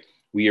 right? Like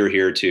we are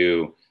here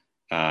to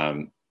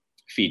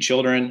feed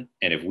children.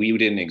 And if we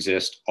didn't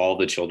exist, all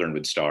the children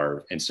would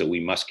starve. And so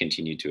we must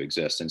continue to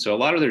exist. And so a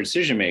lot of their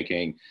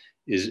decision-making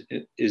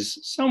is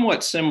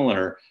somewhat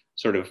similar,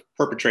 sort of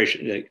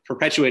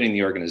perpetuating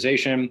the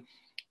organization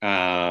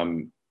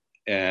and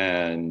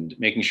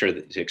making sure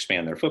that to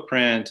expand their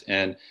footprint.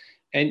 And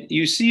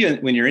you see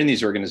when you're in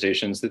these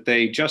organizations that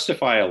they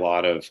justify a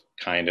lot of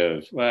kind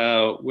of,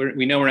 well,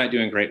 we know we're not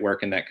doing great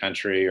work in that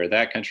country, or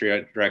that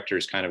country director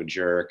is kind of a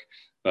jerk.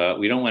 But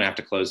we don't want to have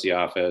to close the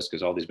office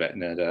because all these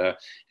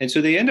and so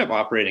they end up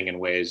operating in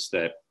ways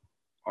that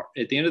are,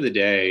 at the end of the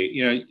day,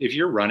 if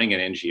you're running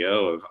an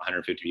NGO of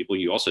 150 people,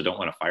 you also don't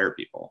want to fire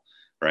people,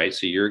 right?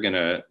 So you're going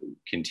to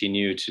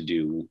continue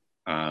to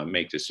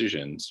make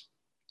decisions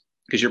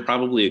because you're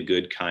probably a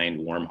good, kind,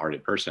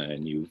 warm-hearted person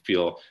and you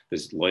feel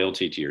this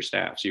loyalty to your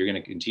staff. So you're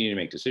going to continue to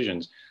make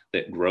decisions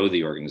that grow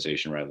the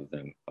organization rather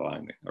than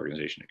allowing the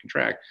organization to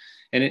contract.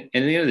 And at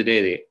the end of the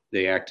day,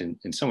 they act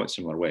in somewhat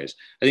similar ways.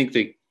 I think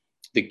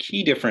the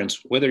key difference,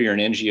 whether you're an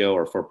NGO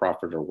or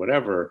for-profit or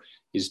whatever,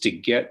 is to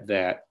get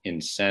that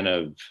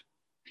incentive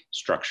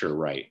structure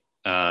right.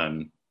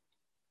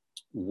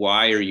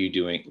 Why are you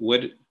doing,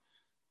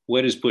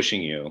 what is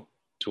pushing you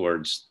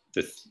towards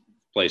the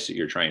place that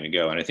you're trying to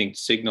go? And I think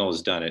Signal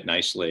has done it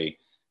nicely.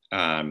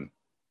 I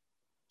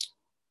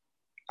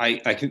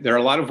think there are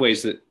a lot of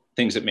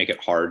things that make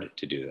it hard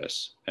to do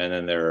this. And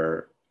then there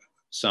are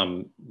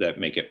some that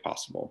make it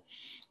possible.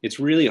 It's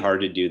really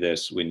hard to do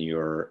this when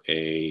you're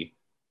a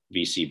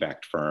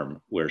VC-backed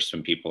firm where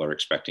some people are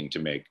expecting to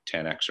make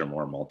 10x or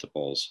more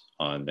multiples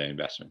on the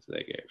investment that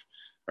they gave,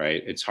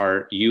 right? It's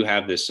hard. You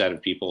have this set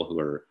of people who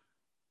are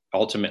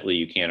ultimately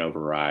you can't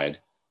override,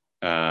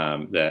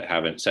 that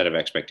have a set of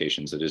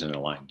expectations that isn't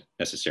aligned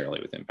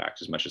necessarily with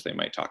impact as much as they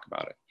might talk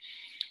about it.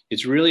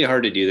 It's really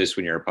hard to do this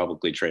when you're a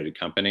publicly traded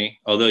company,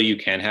 although you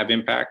can have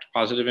impact,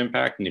 positive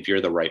impact. And if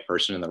you're the right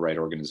person in the right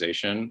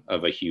organization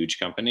of a huge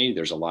company,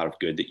 there's a lot of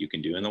good that you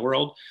can do in the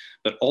world.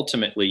 But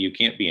ultimately, you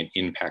can't be an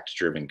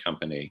impact-driven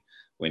company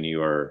when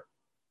you are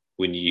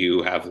when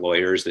you have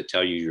lawyers that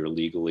tell you you're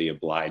legally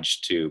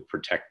obliged to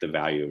protect the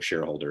value of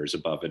shareholders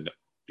above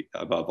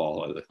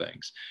all other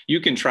things.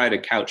 You can try to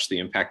couch the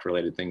impact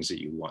related things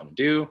that you want to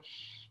do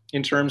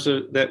in terms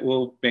of that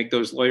will make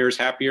those lawyers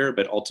happier,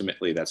 but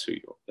ultimately that's who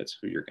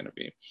you're going to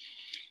be.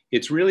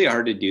 It's really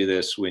hard to do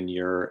this when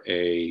you're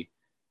a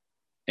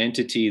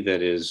entity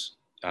that is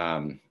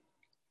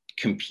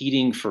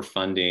competing for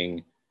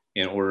funding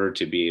in order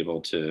to be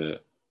able to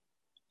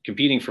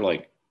competing for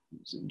like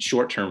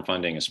short-term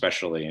funding,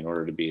 especially in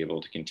order to be able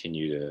to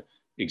continue to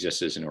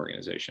exist as an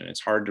organization. It's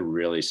hard to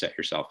really set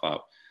yourself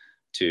up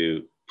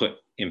to put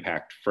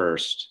impact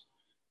first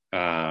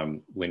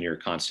when you're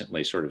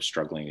constantly sort of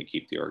struggling to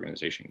keep the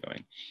organization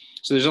going.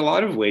 So there's a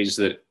lot of ways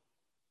that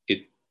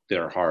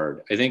are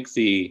hard. I think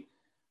the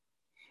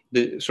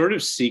sort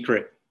of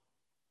secret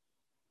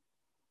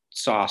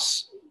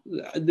sauce,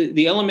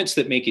 the elements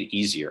that make it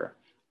easier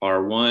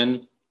are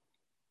one,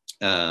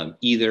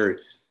 either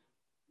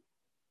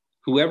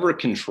whoever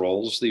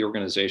controls the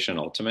organization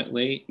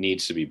ultimately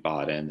needs to be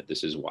bought in that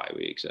this is why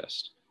we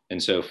exist.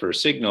 And so for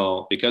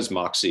Signal, because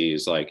Moxie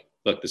is like,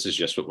 look, this is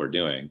just what we're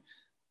doing,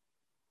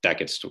 that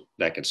gets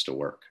to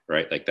work,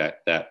 right? Like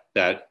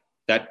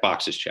that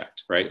box is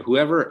checked, right?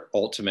 Whoever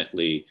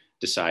ultimately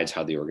decides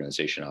how the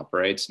organization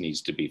operates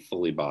needs to be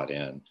fully bought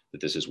in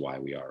that this is why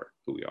we are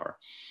who we are.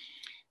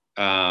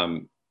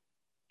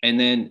 And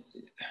then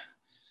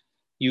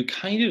you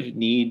kind of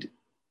need,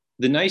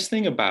 the nice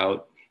thing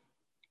about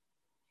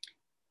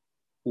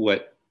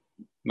what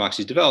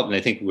Moxie's developed, and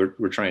I think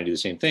we're trying to do the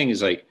same thing,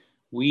 is like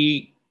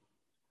we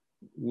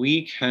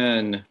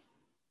can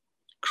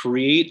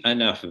create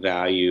enough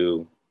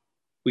value,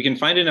 we can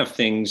find enough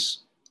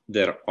things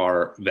that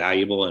are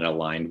valuable and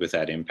aligned with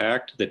that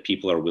impact that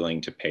people are willing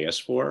to pay us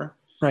for,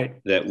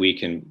 right? That we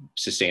can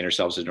sustain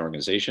ourselves as an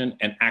organization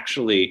and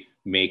actually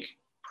make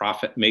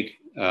profit, make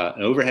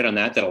an overhead on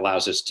that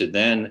allows us to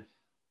then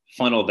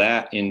funnel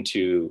that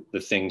into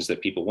the things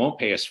that people won't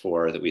pay us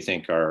for that we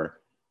think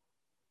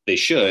they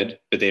should,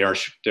 but they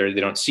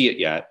don't see it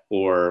yet,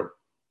 or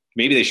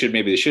maybe they should,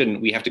 maybe they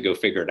shouldn't. We have to go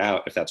figure it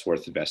out if that's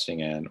worth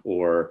investing in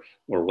or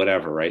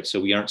whatever, right? So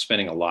we aren't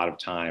spending a lot of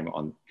time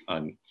on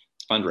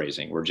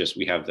fundraising.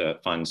 We have the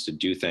funds to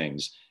do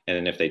things, and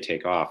then if they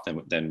take off,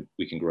 then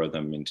we can grow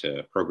them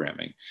into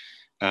programming.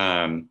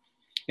 And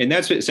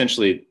that's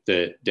essentially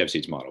the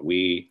DevSeeds model.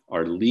 We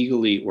are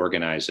legally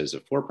organized as a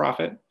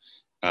for-profit.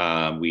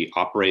 We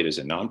operate as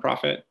a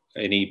nonprofit.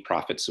 Any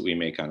profits that we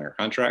make on our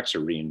contracts are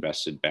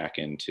reinvested back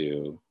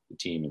into the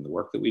team and the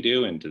work that we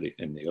do, and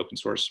in the open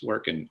source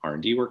work and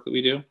R&D work that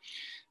we do.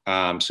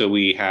 So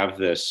we have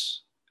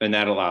this, and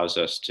that allows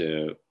us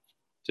to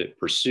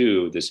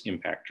pursue this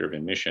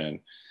impact-driven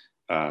mission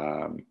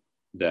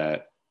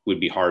that would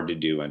be hard to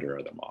do under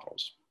other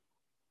models.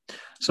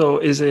 So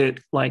is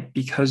it like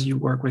because you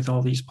work with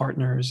all these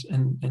partners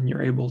and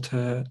you're able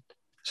to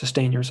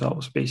sustain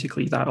yourselves,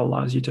 basically that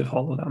allows you to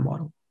follow that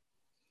model?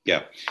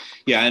 Yeah.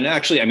 And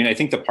actually, I mean, I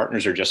think the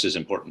partners are just as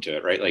important to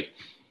it, right? Like,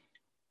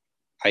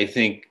 I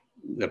think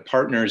the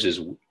partners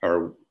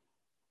are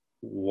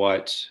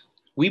what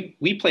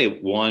we play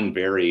one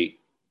very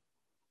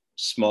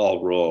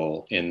small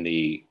role in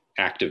the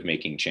act of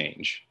making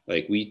change.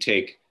 Like, we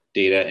take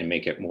data and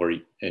make it more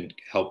and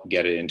help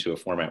get it into a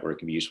format where it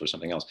can be used for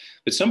something else.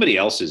 But somebody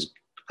else is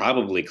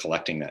probably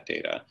collecting that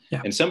data,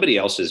 and somebody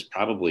else is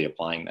probably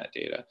applying that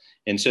data.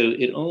 And so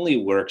it only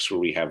works where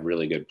we have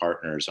really good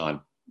partners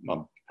on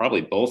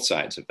probably both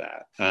sides of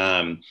that.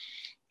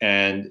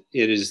 And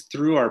it is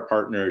through our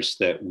partners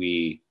that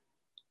we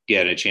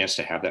get a chance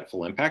to have that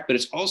full impact, but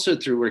it's also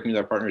through working with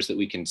our partners that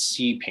we can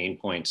see pain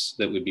points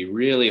that would be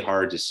really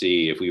hard to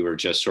see if we were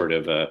just sort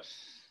of a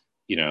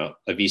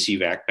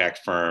VC-backed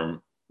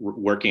firm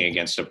working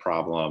against a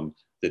problem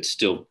that's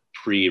still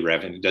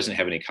pre-revenue, doesn't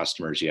have any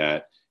customers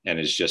yet, and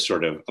is just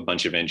sort of a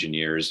bunch of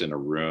engineers in a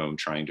room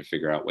trying to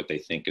figure out what they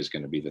think is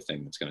going to be the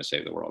thing that's going to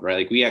save the world, right?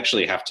 Like, we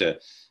actually have to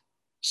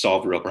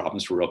solve real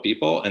problems for real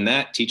people, and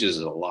that teaches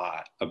us a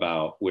lot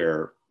about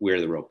where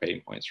the real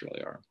pain points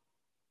really are.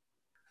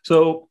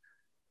 So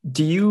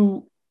do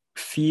you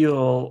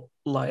feel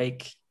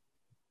like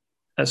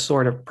a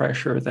sort of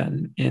pressure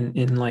then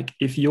in like,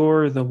 if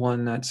you're the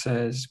one that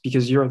says,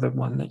 because you're the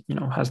one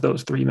that, has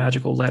those 3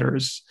 magical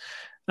letters,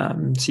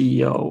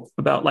 CEO,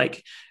 about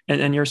like,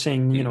 and you're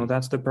saying,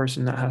 that's the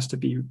person that has to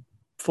be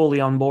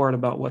fully on board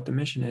about what the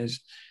mission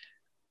is.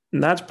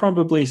 And that's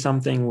probably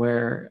something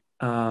where,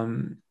 how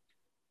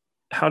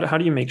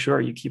do you make sure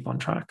you keep on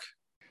track?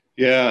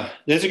 Yeah,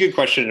 that's a good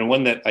question, and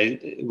one that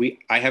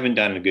I haven't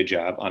done a good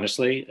job,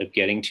 honestly, of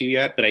getting to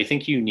yet. But I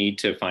think you need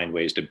to find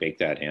ways to bake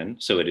that in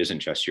so it isn't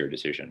just your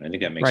decision. I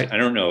think that makes sense. I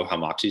don't know how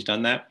Moxie's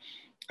done that.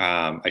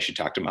 I should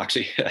talk to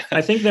Moxie.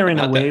 I think they're in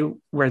a way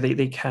where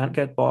they can't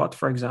get bought,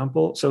 for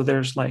example. So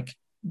there's like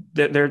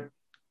they're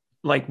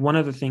like, one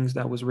of the things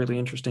that was really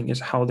interesting is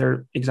how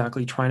they're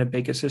exactly trying to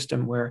bake a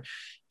system where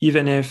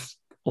even if,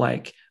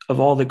 like, of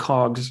all the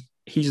cogs,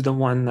 he's the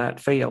one that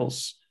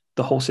fails,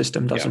 the whole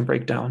system doesn't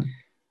break down.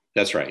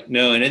 That's right.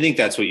 No, and I think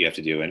that's what you have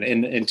to do.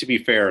 And to be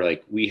fair,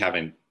 like,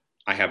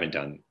 I haven't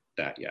done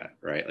that yet,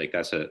 right? Like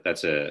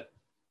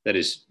that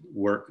is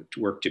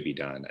work to be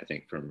done, I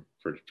think, for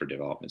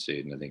development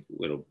seed. And I think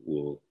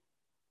we'll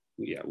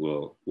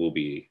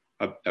be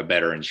a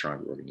better and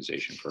stronger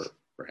organization for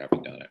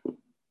having done it.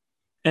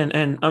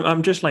 And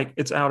I'm just like,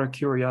 it's out of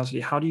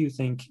curiosity, how do you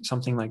think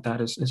something like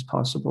that is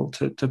possible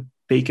to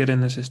bake it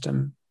in the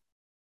system?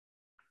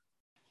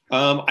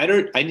 I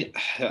don't. I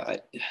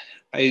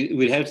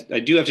do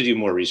have to do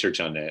more research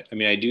on it. I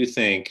mean, I do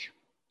think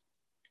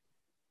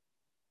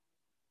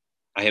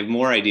I have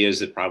more ideas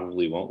that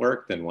probably won't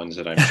work than ones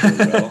that I'm sure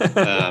will.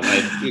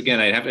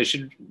 I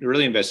should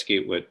really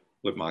investigate what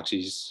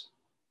Moxie's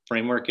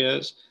framework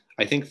is.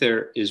 I think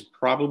there is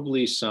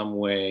probably some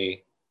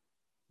way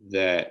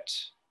that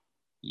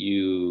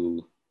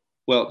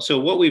so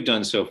what we've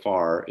done so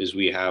far is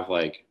we have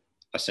like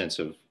a sense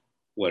of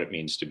what it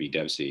means to be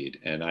DevSeed,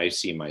 and I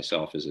see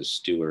myself as a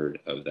steward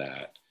of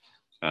that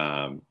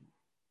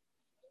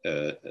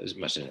as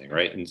much as anything,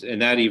 right?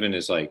 And that even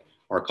is like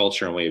our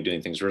culture and way of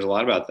doing things. There was a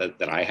lot about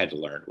that I had to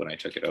learn when I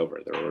took it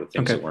over. There were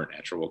things that weren't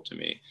natural to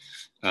me,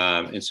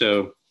 and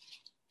so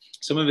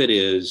some of it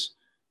is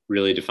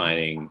really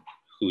defining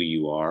who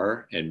you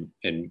are and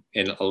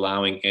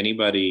allowing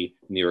anybody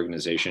in the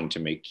organization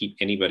to keep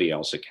anybody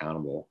else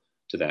accountable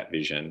to that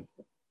vision,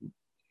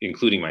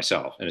 including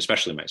myself and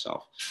especially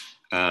myself.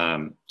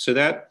 So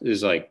that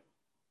is like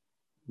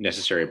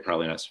necessary,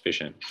 probably not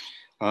sufficient.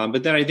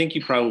 But then I think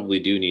you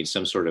probably do need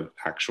some sort of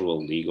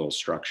actual legal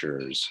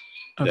structures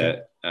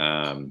that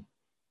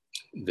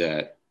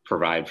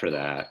provide for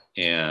that.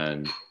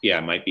 And yeah,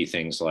 it might be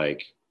things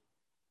like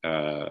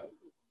a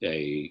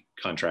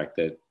contract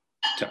that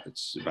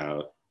it's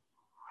about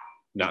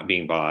not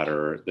being bought,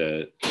 or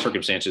the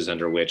circumstances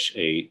under which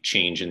a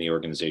change in the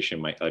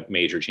organization a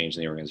major change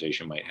in the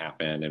organization might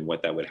happen, and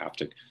what that would have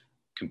to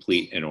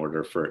complete in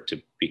order for it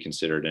to be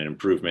considered an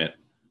improvement,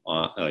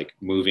 like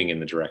moving in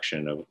the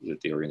direction of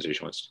that the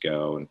organization wants to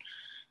go, and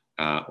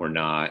or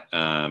not.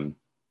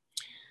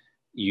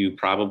 You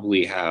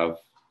probably have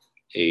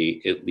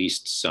at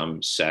least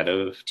some set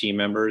of team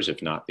members,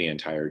 if not the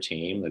entire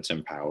team, that's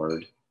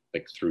empowered,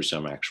 like through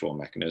some actual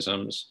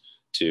mechanisms,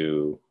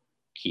 to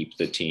keep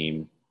the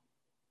team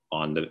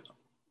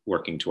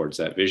working towards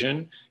that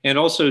vision, and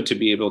also to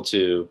be able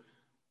to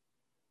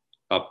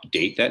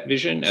update that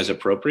vision as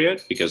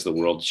appropriate, because the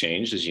world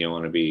changed. As you don't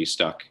want to be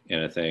stuck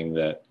in a thing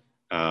that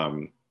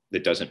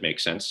doesn't make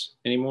sense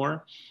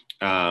anymore.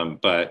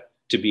 But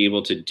to be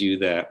able to do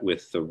that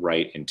with the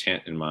right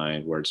intent in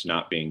mind, where it's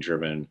not being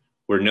driven,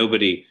 where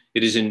it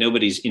is in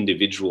nobody's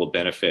individual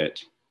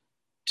benefit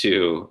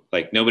to,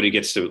 like, nobody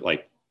gets to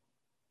like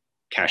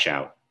cash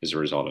out as a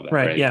result of that,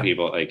 right? Yeah.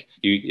 People it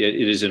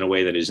is in a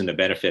way that is in the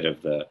benefit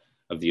of the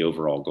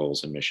overall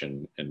goals and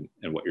mission and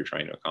what you're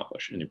trying to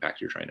accomplish and impact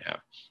you're trying to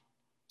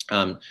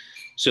have.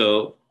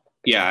 So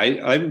yeah,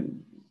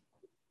 I'm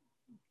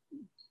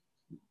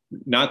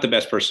not the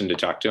best person to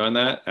talk to on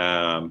that,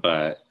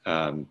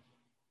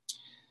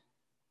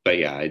 but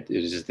yeah, it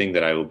is a thing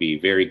that I will be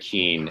very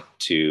keen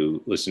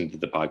to listen to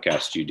the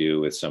podcast you do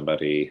with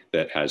somebody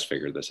that has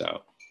figured this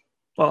out.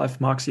 Well,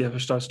 if Moxie ever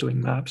starts doing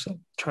maps, I'll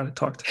try to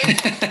talk to him.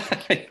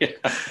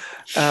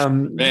 Yeah.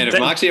 Man, if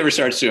Moxie ever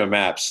starts doing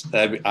maps,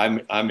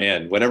 I'm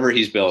in. Whatever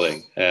he's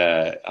building,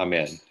 I'm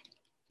in.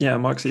 Yeah,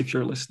 Moxie, if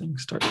you're listening,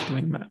 start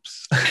doing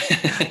maps.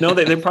 No,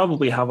 they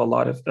probably have a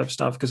lot of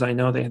stuff, because I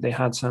know they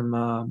had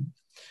some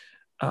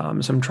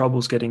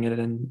troubles getting it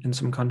in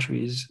some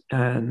countries,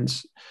 and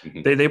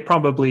they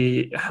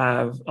probably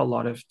have a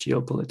lot of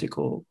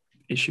geopolitical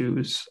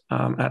issues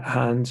at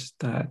hand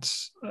that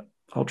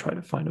I'll try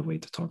to find a way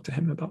to talk to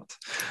him about.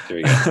 There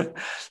you go.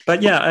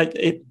 But yeah,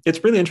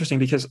 it's really interesting,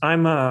 because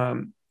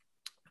I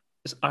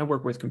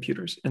work with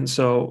computers, and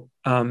so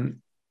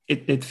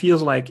it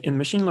feels like in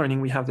machine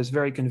learning we have this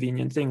very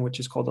convenient thing which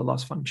is called a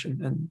loss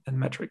function and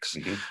metrics,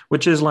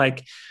 which is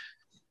like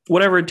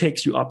whatever it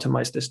takes you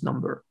optimize this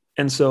number.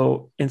 And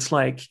so it's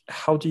like,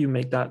 how do you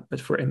make that but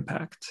for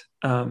impact?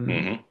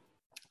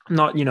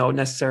 Not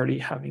necessarily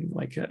having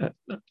like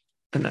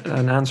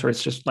an answer.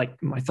 It's just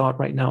like my thought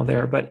right now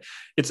there, but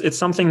it's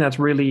something that's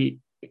really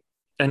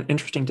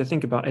interesting to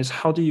think about, is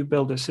how do you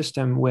build a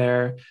system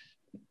where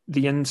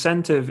the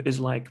incentive is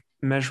like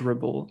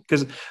measurable?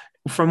 Because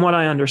from what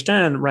I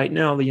understand right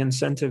now, the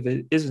incentive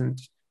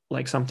isn't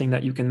like something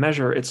that you can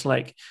measure. It's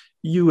like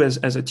you as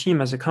a team,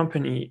 as a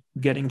company,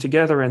 getting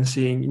together and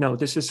seeing,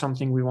 this is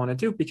something we want to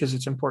do because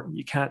it's important.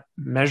 You can't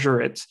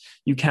measure it.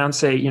 You can't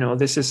say,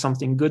 this is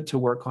something good to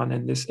work on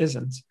and this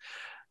isn't.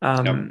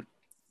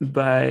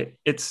 But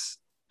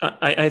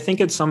I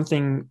think it's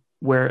something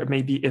where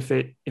maybe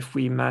if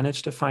we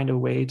manage to find a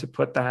way to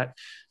put that,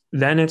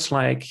 then it's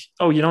like,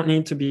 oh, you don't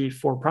need to be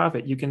for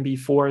profit. You can be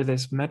for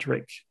this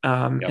metric.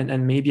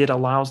 And maybe it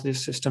allows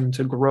this system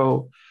to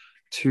grow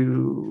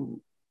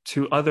to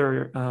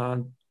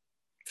other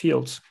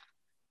fields.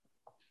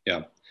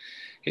 Yeah.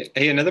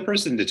 Hey, another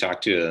person to talk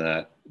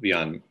to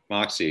beyond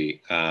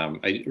Moxie,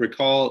 I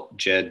recall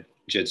Jed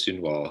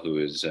Sundwall, who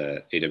is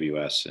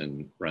AWS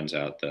and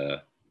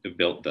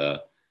built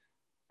the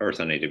Earth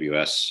on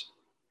AWS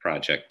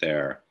project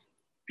there,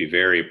 be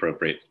very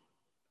appropriate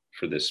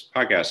for this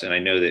podcast. And I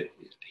know that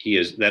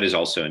that is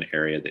also an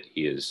area that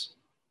he has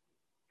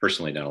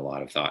personally done a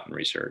lot of thought and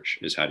research,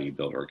 is how do you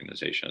build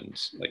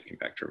organizations, like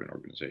impact-driven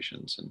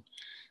organizations.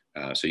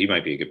 And so he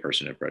might be a good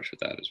person to approach with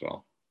that as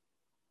well.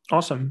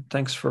 Awesome.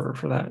 Thanks for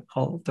that.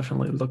 I'll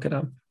definitely look it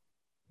up.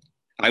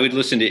 I would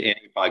listen to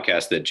any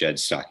podcast that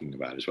Jed's talking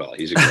about as well.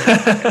 He's a great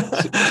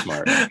guy.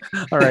 Smart.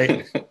 All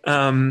right.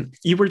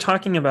 You were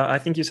talking about, I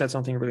think you said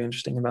something really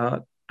interesting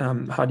about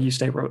how do you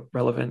stay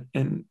relevant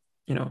in,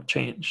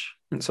 change.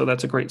 And so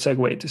that's a great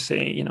segue to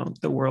say,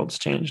 the world's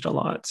changed a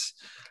lot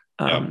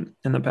in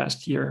the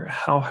past year.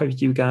 How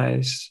have you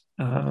guys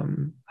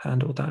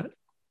handled that?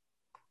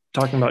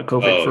 Talking about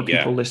COVID for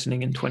people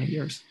listening in 20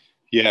 years.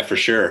 Yeah, for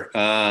sure.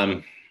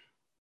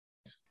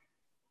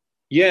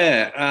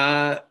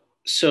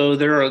 So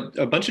there are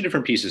a bunch of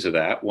different pieces of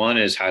that. One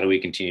is, how do we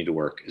continue to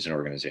work as an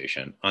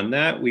organization? On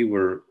that, we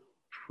were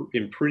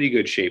in pretty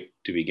good shape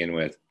to begin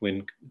with.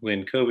 When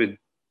COVID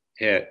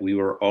hit,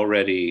 we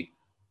already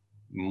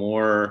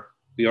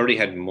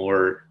had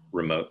more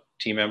remote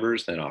team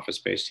members than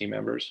office-based team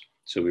members.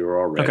 So we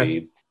were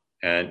already,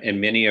 and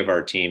many of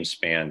our teams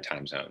span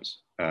time zones,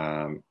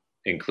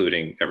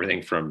 including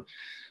everything from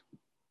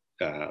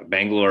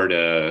Bangalore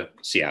to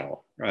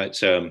Seattle, right?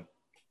 So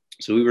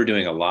we were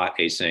doing a lot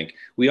async.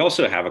 We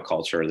also have a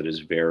culture that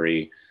is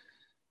very,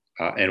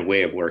 and a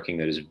way of working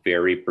that is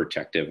very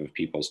protective of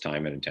people's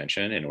time and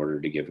attention in order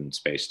to give them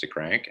space to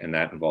crank. And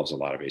that involves a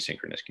lot of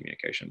asynchronous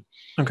communication.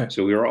 Okay.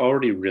 So we were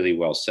already really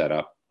well set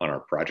up on our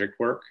project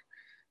work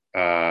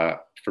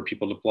for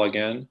people to plug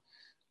in.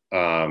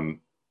 And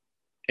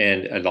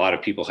a lot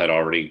of people had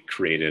already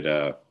created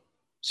a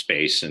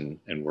space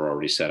and were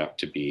already set up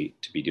to be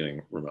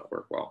doing remote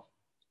work well.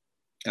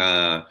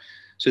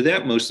 So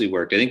that mostly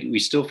worked. I think we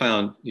still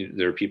found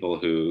there are people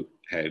who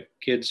had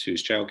kids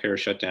whose childcare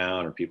shut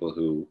down, or people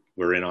who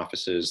were in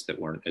offices that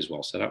weren't as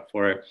well set up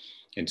for it.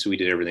 And so we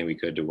did everything we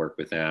could to work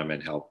with them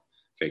and help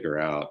figure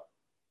out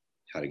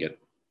how to get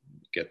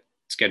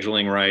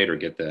scheduling right, or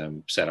get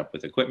them set up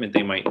with equipment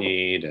they might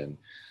need. And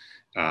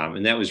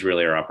that was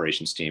really our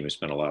operations team who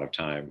spent a lot of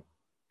time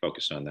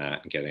focused on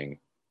that and getting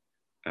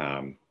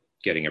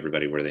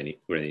everybody where they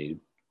need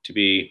to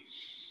be.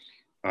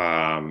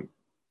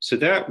 So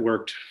that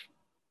worked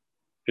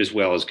as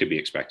well as could be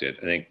expected.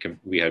 I think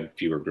we had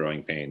fewer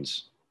growing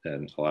pains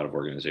than a lot of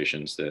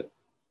organizations that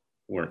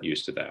weren't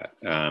used to that.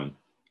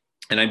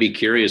 And I'd be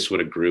curious what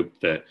a group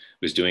that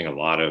was doing a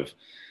lot of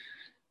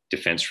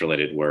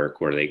defense-related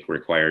work, where they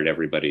required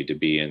everybody to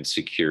be in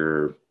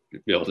secure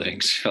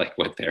buildings, like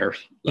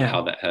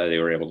how they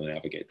were able to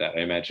navigate that. I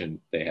imagine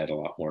they had a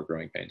lot more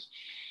growing pains.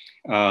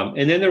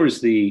 And then there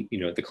was the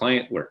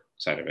client work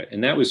side of it,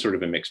 and that was sort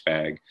of a mixed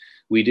bag.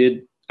 We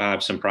did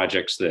have some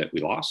projects that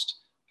we lost.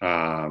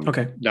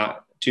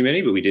 Not too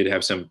many, but we did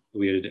have some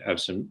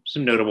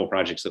notable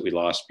projects that we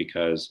lost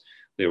because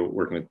they were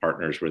working with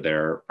partners where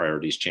their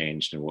priorities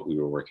changed and what we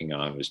were working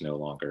on was no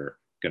longer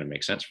going to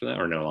make sense for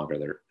them, or no longer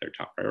their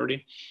top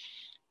priority.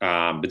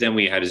 But then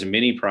we had as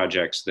many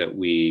projects that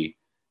we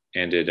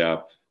ended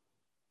up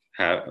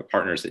have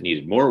partners that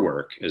needed more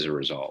work as a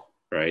result,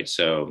 right?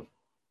 So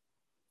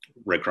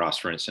Red Cross,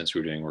 for instance, we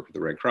were doing work with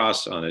the Red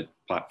Cross on a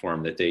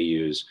platform that they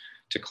use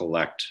to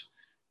collect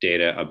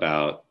data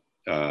about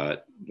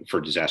for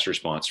disaster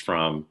response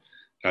from,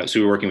 so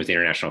we were working with the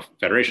International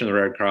Federation of the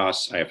Red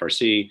Cross,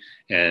 IFRC,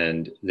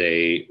 and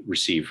they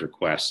received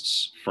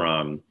requests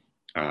from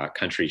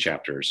country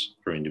chapters,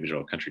 from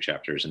individual country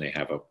chapters, and they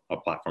have a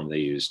platform they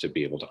use to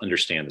be able to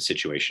understand the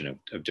situation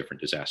of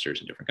different disasters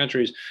in different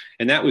countries.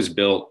 And that was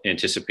built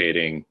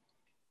anticipating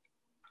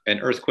an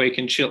earthquake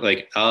in Chile,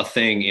 like a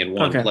thing in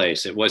one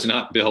place. It was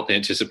not built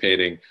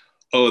anticipating,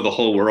 the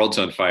whole world's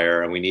on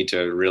fire and we need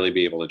to really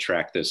be able to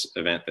track this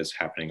event that's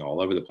happening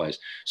all over the place.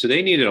 So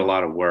they needed a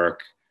lot of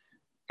work,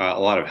 a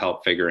lot of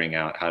help figuring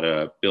out how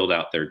to build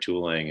out their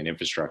tooling and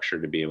infrastructure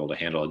to be able to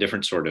handle a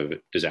different sort of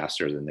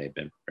disaster than they'd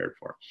been prepared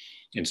for.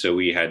 And so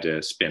we had to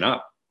spin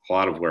up a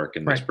lot of work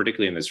in this,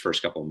 particularly in this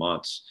first couple of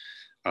months,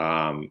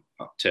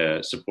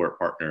 to support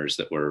partners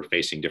that were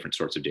facing different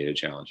sorts of data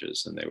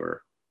challenges than they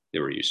were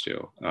used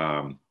to.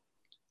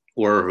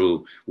 Or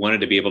who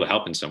wanted to be able to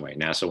help in some way.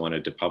 NASA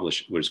wanted to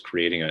was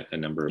creating a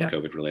number of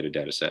COVID-related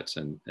data sets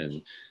and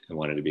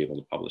wanted to be able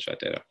to publish that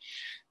data.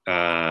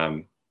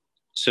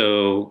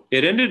 So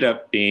it ended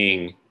up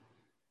being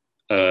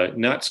a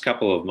nuts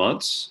couple of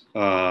months.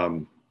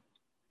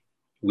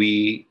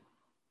 We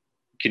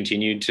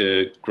continued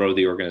to grow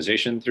the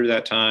organization through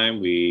that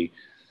time. We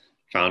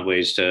found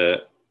ways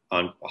to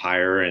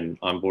hire and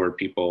onboard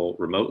people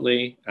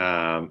remotely.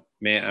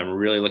 Man, I'm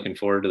really looking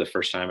forward to the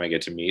first time I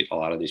get to meet a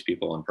lot of these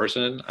people in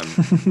person.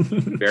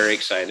 I'm very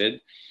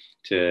excited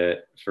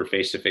for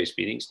face-to-face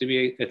meetings to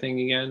be a thing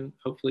again,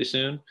 hopefully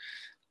soon.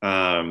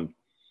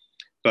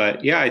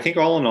 But yeah, I think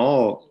all in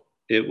all,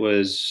 it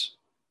was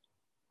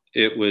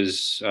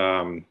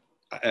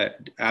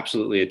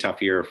absolutely a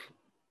tough year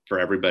for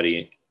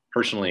everybody,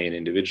 personally and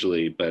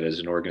individually. But as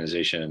an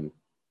organization,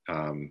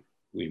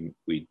 we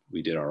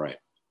did all right.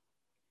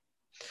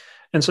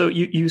 And so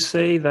you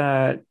say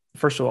that,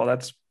 first of all,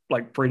 that's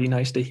like pretty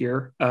nice to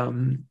hear.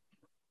 I'm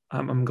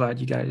glad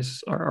you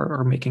guys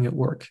are making it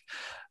work.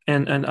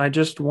 And I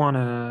just want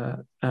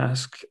to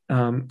ask,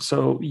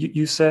 so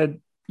you said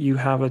you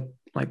have a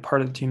like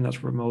part of the team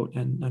that's remote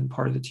and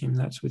part of the team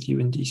that's with you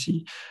in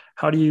DC.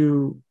 How do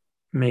you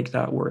make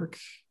that work?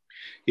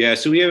 Yeah,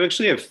 so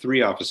actually have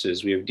three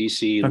offices. We have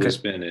DC, Okay,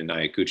 Lisbon, and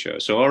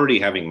Ayacucho. So already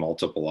having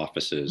multiple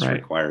offices right.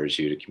 requires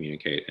you to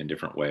communicate in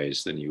different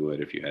ways than you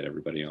would if you had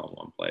everybody all in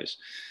one place.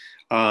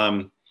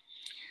 Um,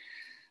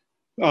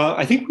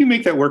 I think we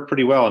make that work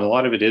pretty well, and a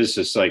lot of it is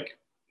just like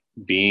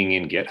being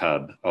in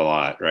GitHub a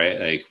lot, right?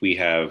 Like we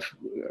have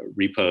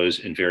repos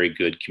and very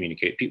good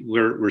communicate.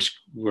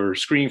 We're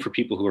screening for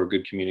people who are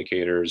good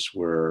communicators.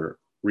 We're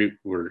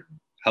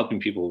helping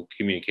people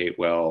communicate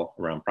well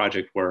around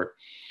project work.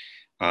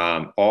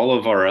 All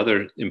of our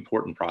other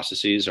important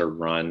processes are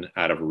run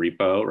out of a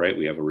repo, right?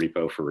 We have a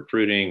repo for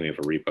recruiting. We have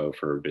a repo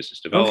for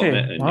business Okay,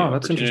 development and new wow,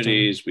 that's interesting.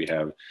 opportunities. We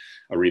have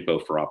a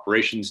repo for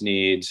operations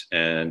needs,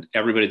 and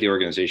everybody at the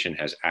organization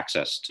has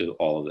access to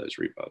all of those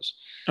repos.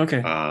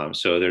 Okay,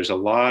 So there's a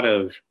lot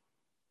of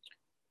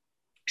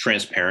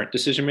transparent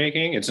decision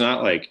making. It's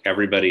not like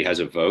everybody has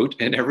a vote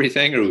in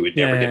everything, or we would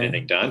never get yeah,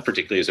 anything done,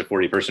 particularly as a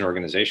 40-person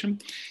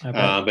organization. I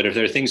bet. But if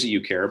there are things that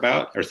you care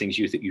about or things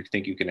you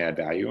think you can add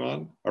value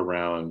on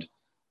around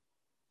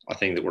a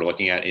thing that we're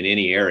looking at in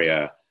any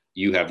area,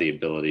 you have the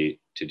ability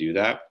to do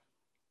that.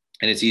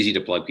 And it's easy to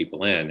plug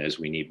people in as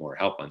we need more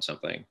help on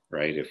something,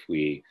 right? If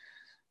we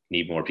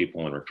need more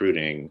people in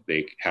recruiting,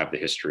 they have the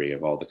history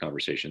of all the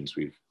conversations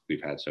we've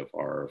had so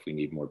far. If we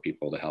need more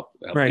people to help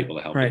Right, people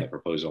to help with a right.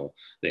 proposal,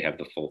 they have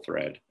the full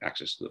thread,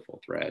 access to the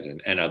full thread,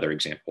 and other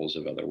examples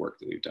of other work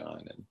that we've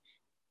done and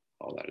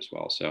all that as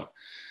well. So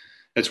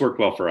that's worked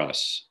well for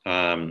us.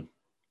 Yeah,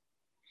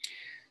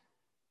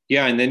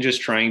 and then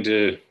just trying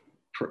to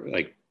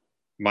like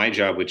my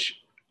job, which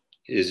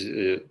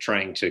is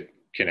trying to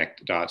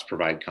connect dots,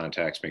 provide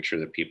context, make sure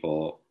that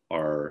people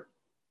are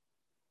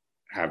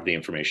have the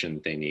information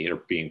that they need or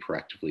being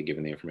proactively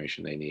given the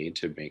information they need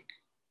to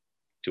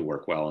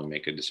work well and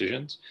make good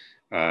decisions.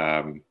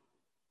 Trying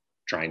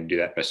to do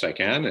that best I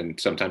can, and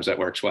sometimes that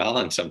works well,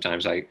 and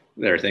sometimes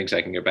there are things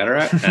I can get better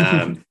at.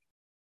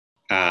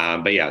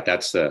 But yeah,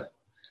 that's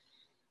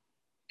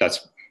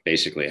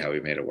basically how we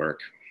made it work.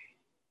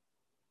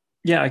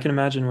 Yeah, I can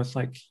imagine with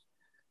like,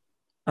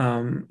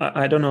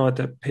 I don't know at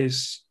the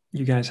pace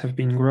you guys have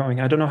been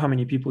growing. I don't know how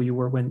many people you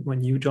were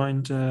when you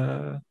joined.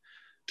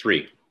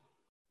 Three.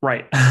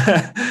 Right.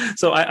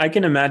 So I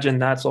can imagine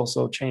that's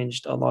also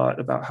changed a lot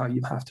about how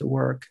you have to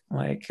work.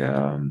 Like,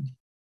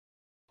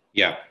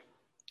 Yeah,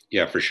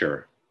 yeah, for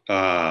sure.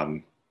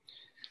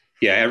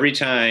 Yeah, every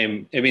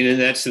time. I mean, and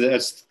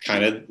that's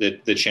kind of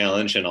the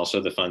challenge and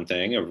also the fun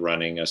thing of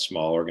running a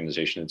small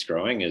organization that's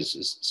growing is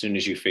as soon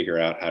as you figure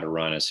out how to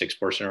run a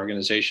 6-person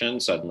organization,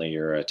 suddenly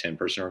you're a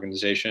 10-person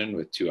organization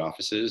with 2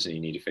 offices, and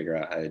you need to figure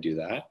out how to do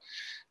that.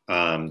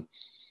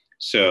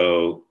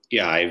 So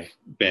yeah, I've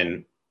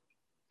been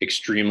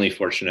extremely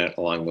fortunate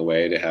along the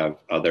way to have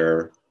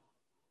other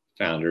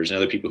founders and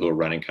other people who are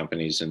running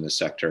companies in the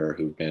sector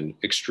who've been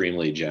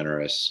extremely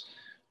generous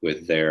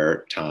with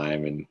their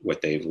time and what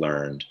they've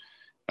learned.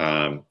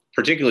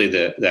 Particularly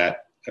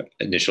that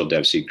initial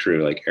DevSeed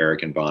crew, like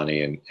Eric and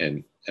Bonnie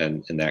and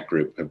that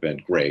group have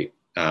been great,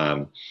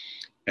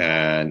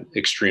 and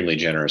extremely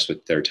generous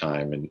with their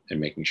time and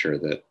making sure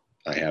that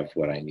I have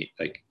what I need,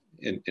 like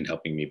in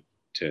helping me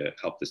to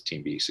help this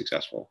team be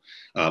successful.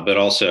 But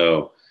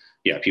also,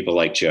 yeah, people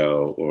like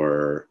Joe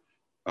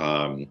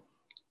um,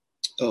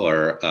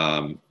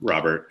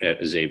 Robert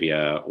at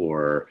Azavia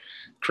or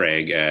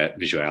Craig at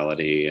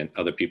Visuality and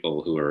other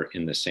people who are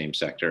in the same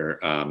sector.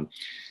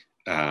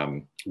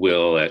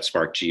 Will at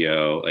Spark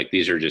Geo, like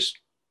these are just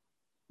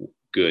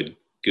good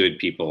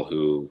people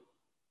who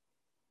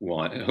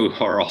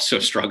are also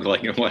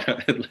struggling and want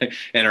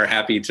and are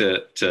happy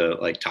to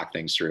like talk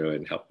things through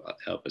and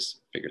help us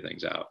figure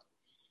things out.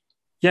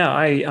 yeah,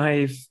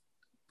 I've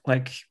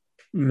like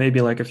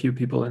maybe like a few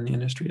people in the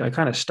industry. I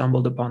kind of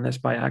stumbled upon this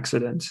by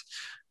accident,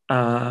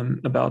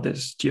 about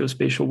this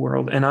geospatial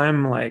world, and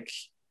I'm like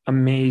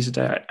amazed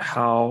at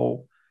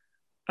how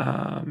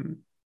um,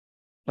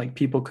 like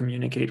people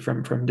communicate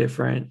from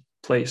different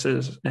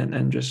places,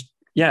 and just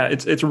yeah,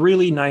 it's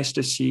really nice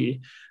to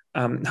see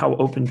how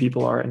open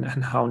people are,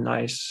 and how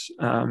nice,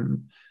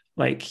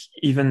 like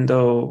even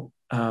though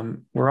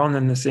we're all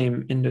in the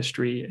same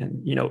industry,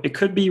 and it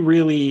could be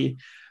really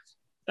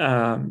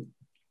um,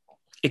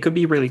 it could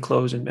be really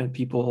close, and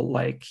people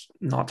like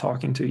not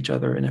talking to each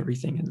other and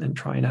everything, and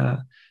trying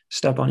to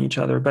step on each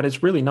other, but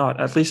it's really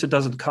not, at least it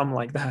doesn't come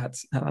like that,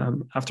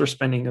 after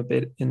spending a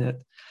bit in it,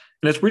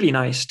 and it's really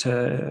nice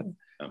to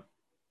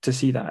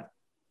see that.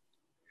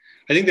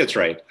 I think that's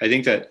right. I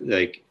think that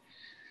like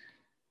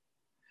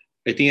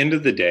at the end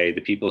of the day, the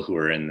people who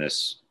are in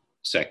this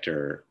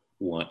sector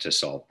want to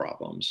solve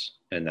problems,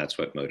 and that's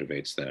what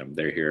motivates them.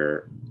 They're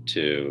here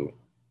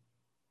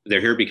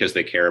because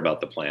they care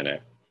about the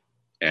planet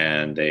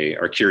and they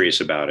are curious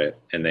about it,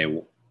 and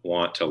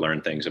want to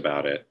learn things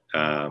about it.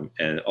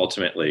 And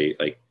ultimately,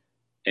 like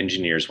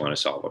engineers want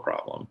to solve a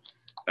problem.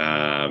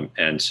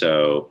 And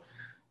so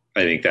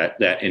I think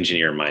that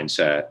engineer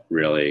mindset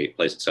really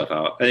plays itself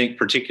out. I think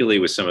particularly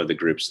with some of the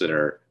groups that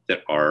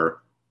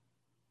are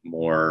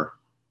more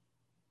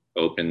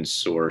open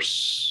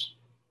source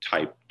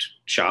type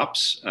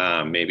shops,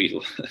 maybe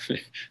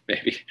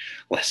maybe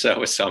less so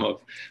with some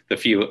of the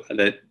few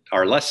that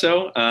are less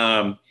so.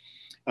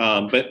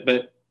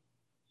 But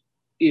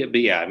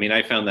yeah, I mean,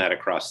 I found that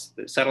across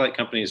the satellite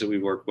companies that we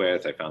work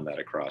with. I found that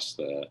across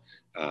the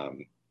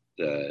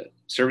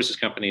services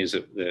companies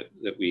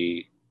that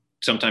we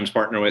sometimes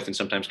partner with and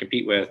sometimes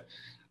compete with.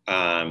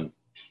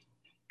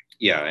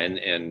 Yeah,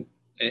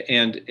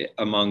 and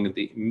among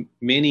the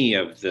many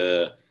of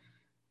the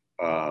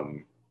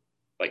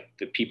like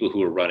the people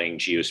who are running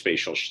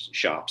geospatial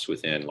shops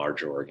within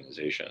larger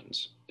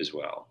organizations as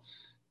well.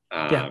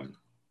 Yeah.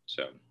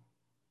 So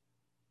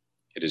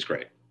it is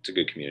great. It's a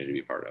good community to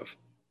be part of.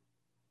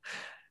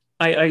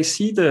 I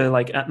see the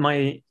like at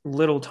my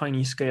little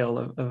tiny scale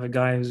of a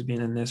guy who's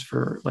been in this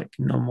for like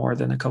no more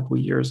than a couple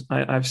of years.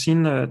 I've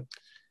seen the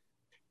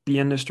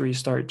industry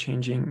start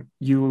changing.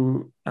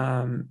 You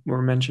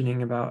were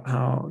mentioning about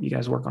how you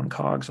guys work on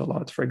cogs a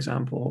lot, for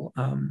example.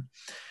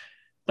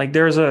 Like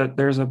there's a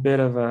bit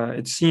of a,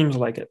 it seems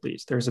like at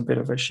least there's a bit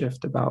of a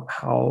shift about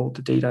how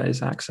the data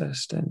is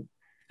accessed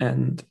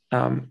and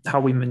how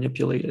we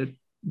manipulate it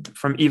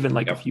from even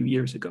like a few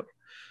years ago.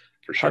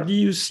 For How sure. do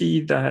you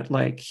see that,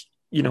 like,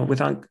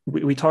 without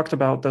we talked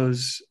about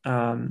those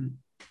the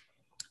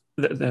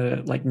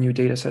like new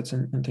data sets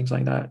and things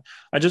like that.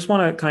 I just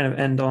want to kind of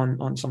end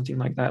on something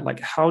like that. Like,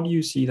 how do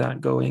you see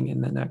that going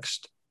in the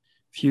next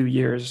few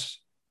years?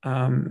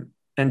 And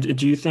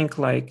do you think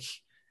like,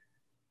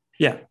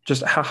 yeah,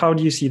 just how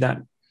do you see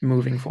that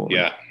moving forward?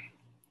 Yeah.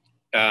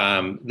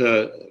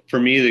 For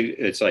me,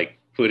 it's like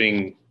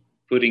putting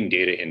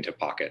data into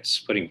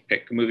pockets,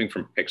 moving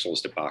from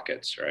pixels to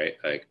pockets, right?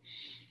 Like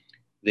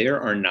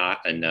there are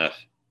not enough,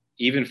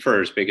 even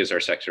for as big as our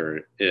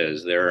sector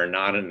is, there are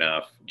not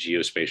enough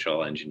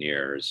geospatial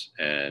engineers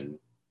and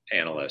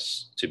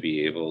analysts to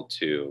be able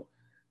to,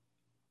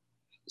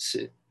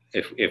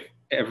 if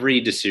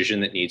every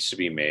decision that needs to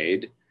be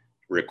made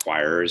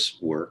requires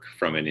work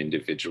from an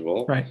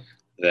individual, Right.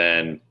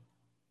 then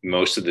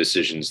most of the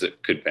decisions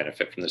that could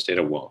benefit from this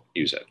data won't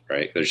use it,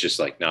 right? There's just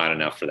like not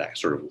enough for that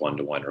sort of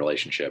one-to-one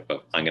relationship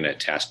of I'm going to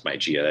task my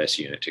GIS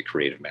unit to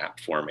create a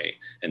map for me,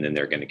 and then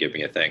they're going to give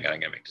me a thing, and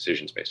I'm going to make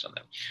decisions based on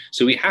that.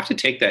 So we have to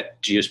take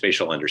that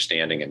geospatial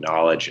understanding and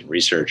knowledge and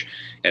research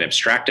and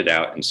abstract it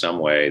out in some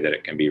way that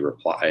it can be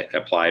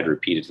applied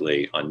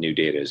repeatedly on new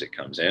data as it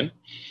comes in,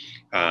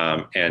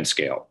 and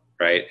scale,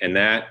 right? And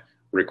that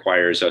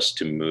requires us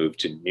to move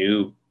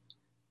to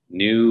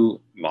new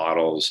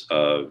models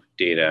of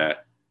data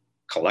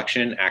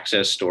collection,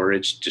 access,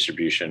 storage,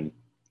 distribution,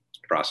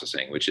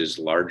 processing, which is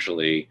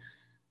largely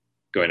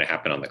going to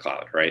happen on the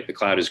cloud, right? The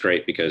cloud is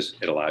great because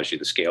it allows you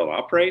the scale to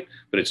operate,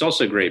 but it's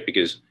also great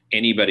because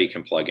anybody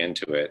can plug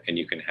into it, and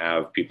you can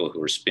have people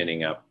who are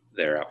spinning up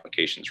their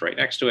applications right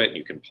next to it, and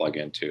you can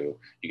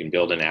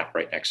build an app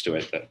right next to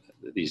it,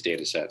 these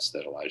data sets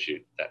that allows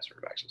you that sort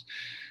of access.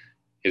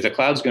 If the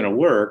cloud's going to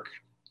work,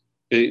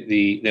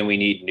 then we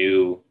need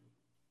new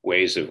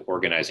ways of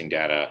organizing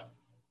data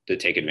to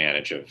take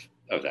advantage of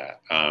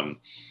that.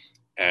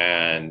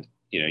 And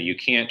you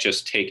can't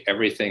just take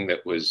everything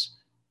that was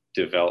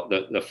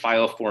developed, the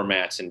file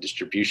formats and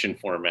distribution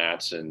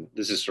formats, and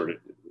this is sort of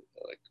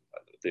like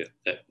the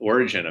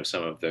origin of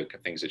some of the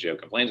things that Joe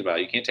complains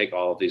about. You can't take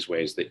all of these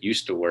ways that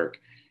used to work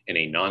in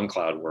a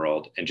non-cloud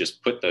world and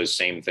just put those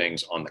same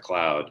things on the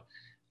cloud.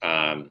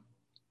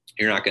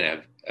 You're not going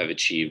to have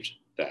achieved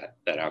that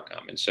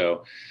outcome. And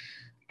so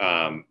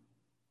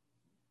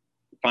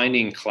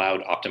finding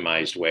cloud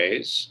optimized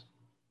ways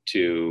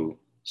to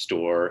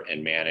store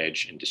and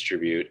manage and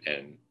distribute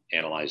and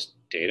analyze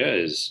data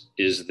is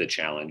the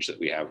challenge that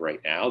we have right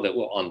now that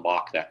will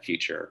unlock that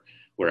future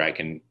where I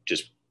can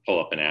just pull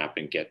up an app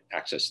and get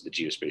access to the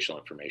geospatial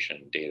information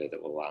and data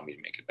that will allow me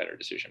to make a better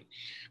decision.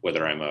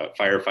 Whether I'm a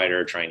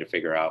firefighter trying to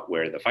figure out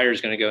where the fire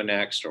is going to go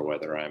next, or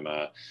whether I'm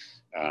a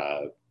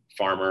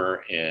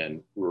farmer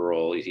in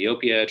rural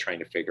Ethiopia trying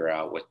to figure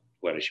out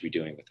what I should be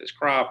doing with this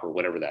crop, or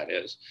whatever that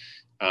is.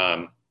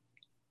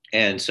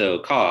 And so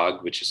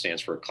COG, which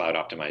stands for Cloud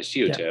Optimized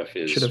GeoTIFF,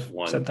 is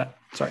one. Said that.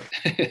 Sorry.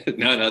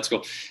 No, it's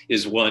cool.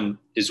 Is one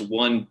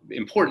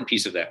important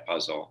piece of that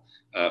puzzle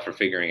for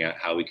figuring out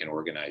how we can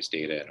organize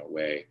data in a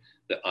way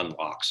that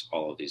unlocks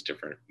all of these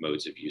different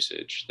modes of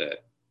usage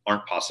that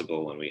aren't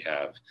possible when we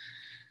have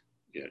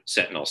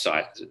Sentinel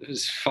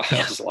size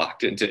files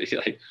locked into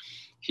like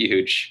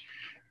huge,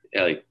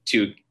 like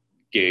 2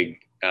 gig,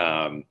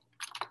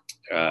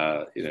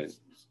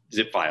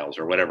 zip files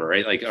or whatever,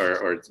 right? Like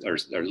or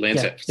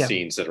Landsat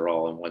scenes that are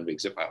all in one big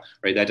zip file,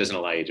 right? That doesn't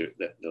allow you to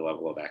the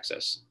level of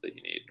access that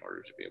you need in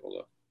order to be able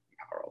to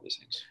power all these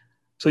things.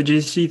 So do you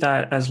see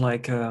that as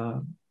like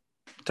a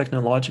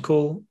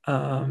technological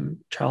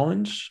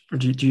challenge, or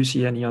do you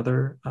see any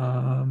other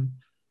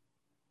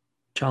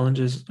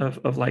challenges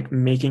of like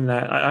making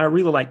that. I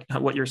really like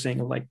what you're saying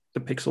of like the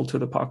pixel to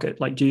the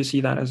pocket. Like, do you see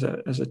that as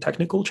a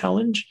technical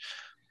challenge,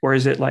 or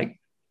is it like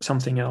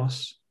something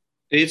else?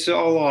 It's a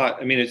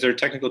lot. I mean, there are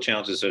technical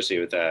challenges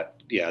associated with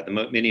that. Yeah,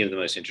 many of the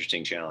most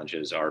interesting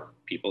challenges are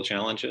people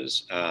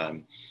challenges.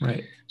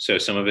 Right. So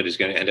some of it is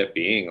going to end up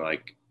being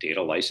like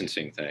data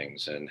licensing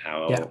things and Yeah.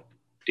 how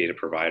data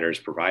providers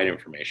provide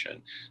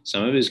information.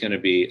 Some of it is going to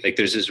be like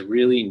there's this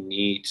really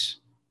neat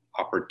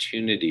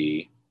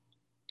opportunity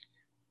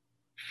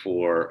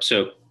for.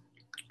 So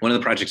one of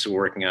the projects we're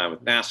working on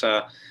with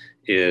NASA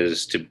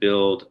is to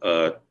build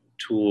a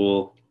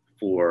tool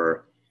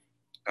for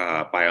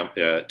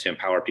to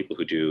empower people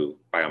who do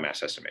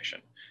biomass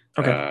estimation.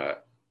 Okay.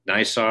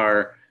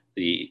 NISAR,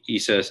 the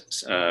ESA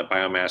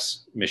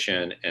biomass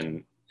mission,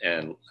 and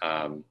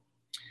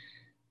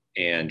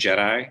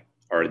JEDI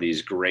are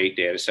these great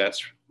data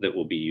sets that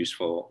will be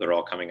useful. They're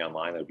all coming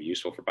online that will be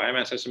useful for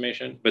biomass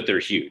estimation, but they're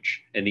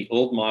huge. And the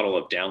old model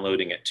of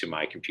downloading it to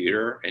my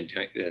computer and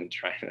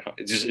trying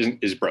it just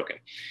is broken.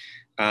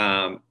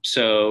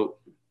 So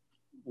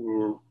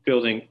we're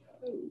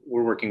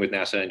working with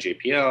NASA and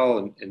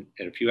JPL and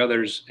a few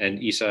others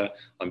and ESA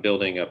on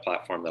building a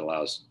platform that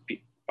allows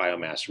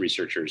biomass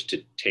researchers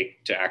to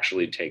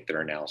actually take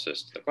their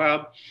analysis to the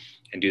cloud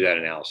and do that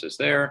analysis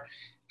there.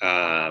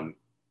 And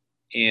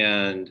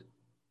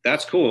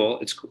that's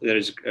cool. That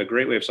is a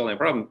great way of solving a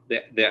problem.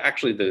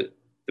 The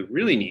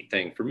really neat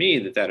thing for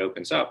me that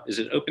opens up is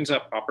it opens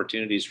up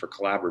opportunities for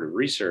collaborative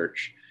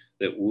research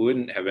that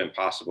wouldn't have been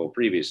possible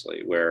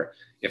previously, where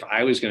if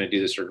I was going to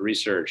do this sort of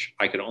research,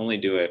 I could only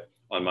do it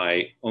on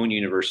my own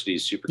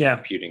university's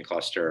supercomputing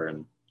cluster.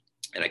 And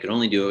I could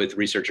only do it with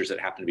researchers that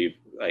happen to be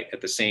like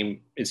at the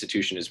same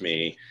institution as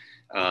me.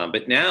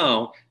 But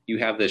now you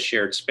have this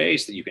shared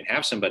space that you can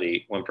have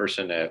one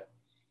person at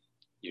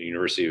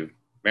University of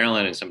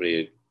Maryland and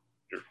somebody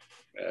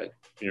at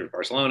University of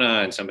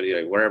Barcelona and somebody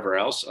like wherever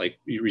else, like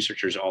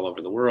researchers all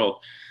over the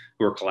world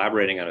who are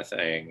collaborating on a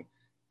thing.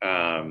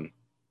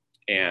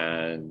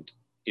 And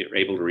you're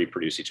able to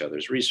reproduce each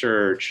other's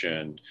research,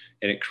 and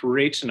it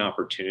creates an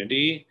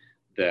opportunity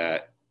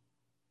that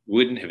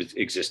wouldn't have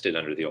existed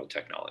under the old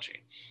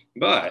technology.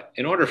 But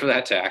in order for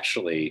that to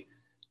actually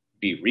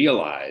be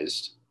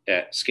realized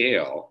at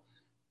scale,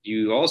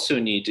 you also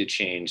need to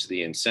change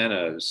the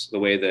incentives, the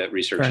way that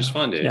research is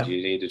funded. Yeah.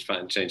 You need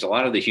to change a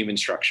lot of the human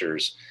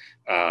structures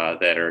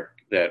that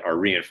are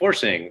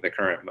reinforcing the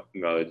current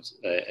modes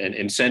and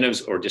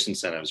incentives or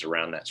disincentives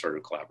around that sort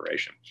of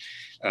collaboration.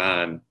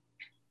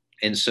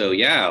 And so,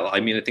 yeah, I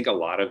mean, I think a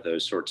lot of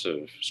those sorts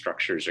of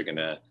structures are going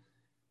to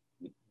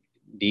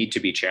need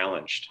to be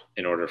challenged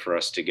in order for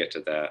us to get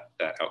to that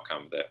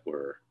outcome that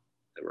we're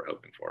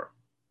hoping for.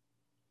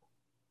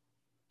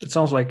 It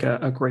sounds like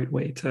a great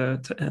way to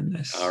end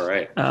this. All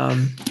right.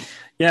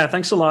 Yeah,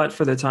 thanks a lot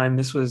for the time.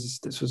 This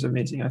was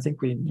amazing. I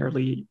think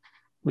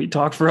we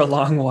talked for a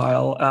long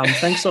while.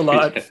 Thanks a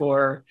lot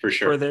for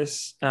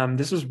this.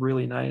 This was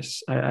really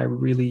nice. I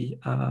really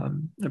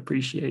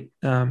appreciate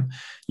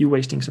you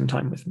wasting some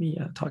time with me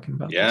talking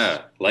about this.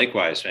 Yeah,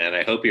 likewise, man.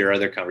 I hope your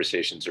other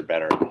conversations are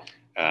better.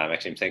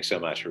 Maxime, thanks so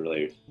much. I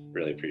really,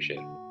 really appreciate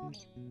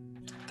it.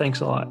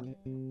 Thanks a lot.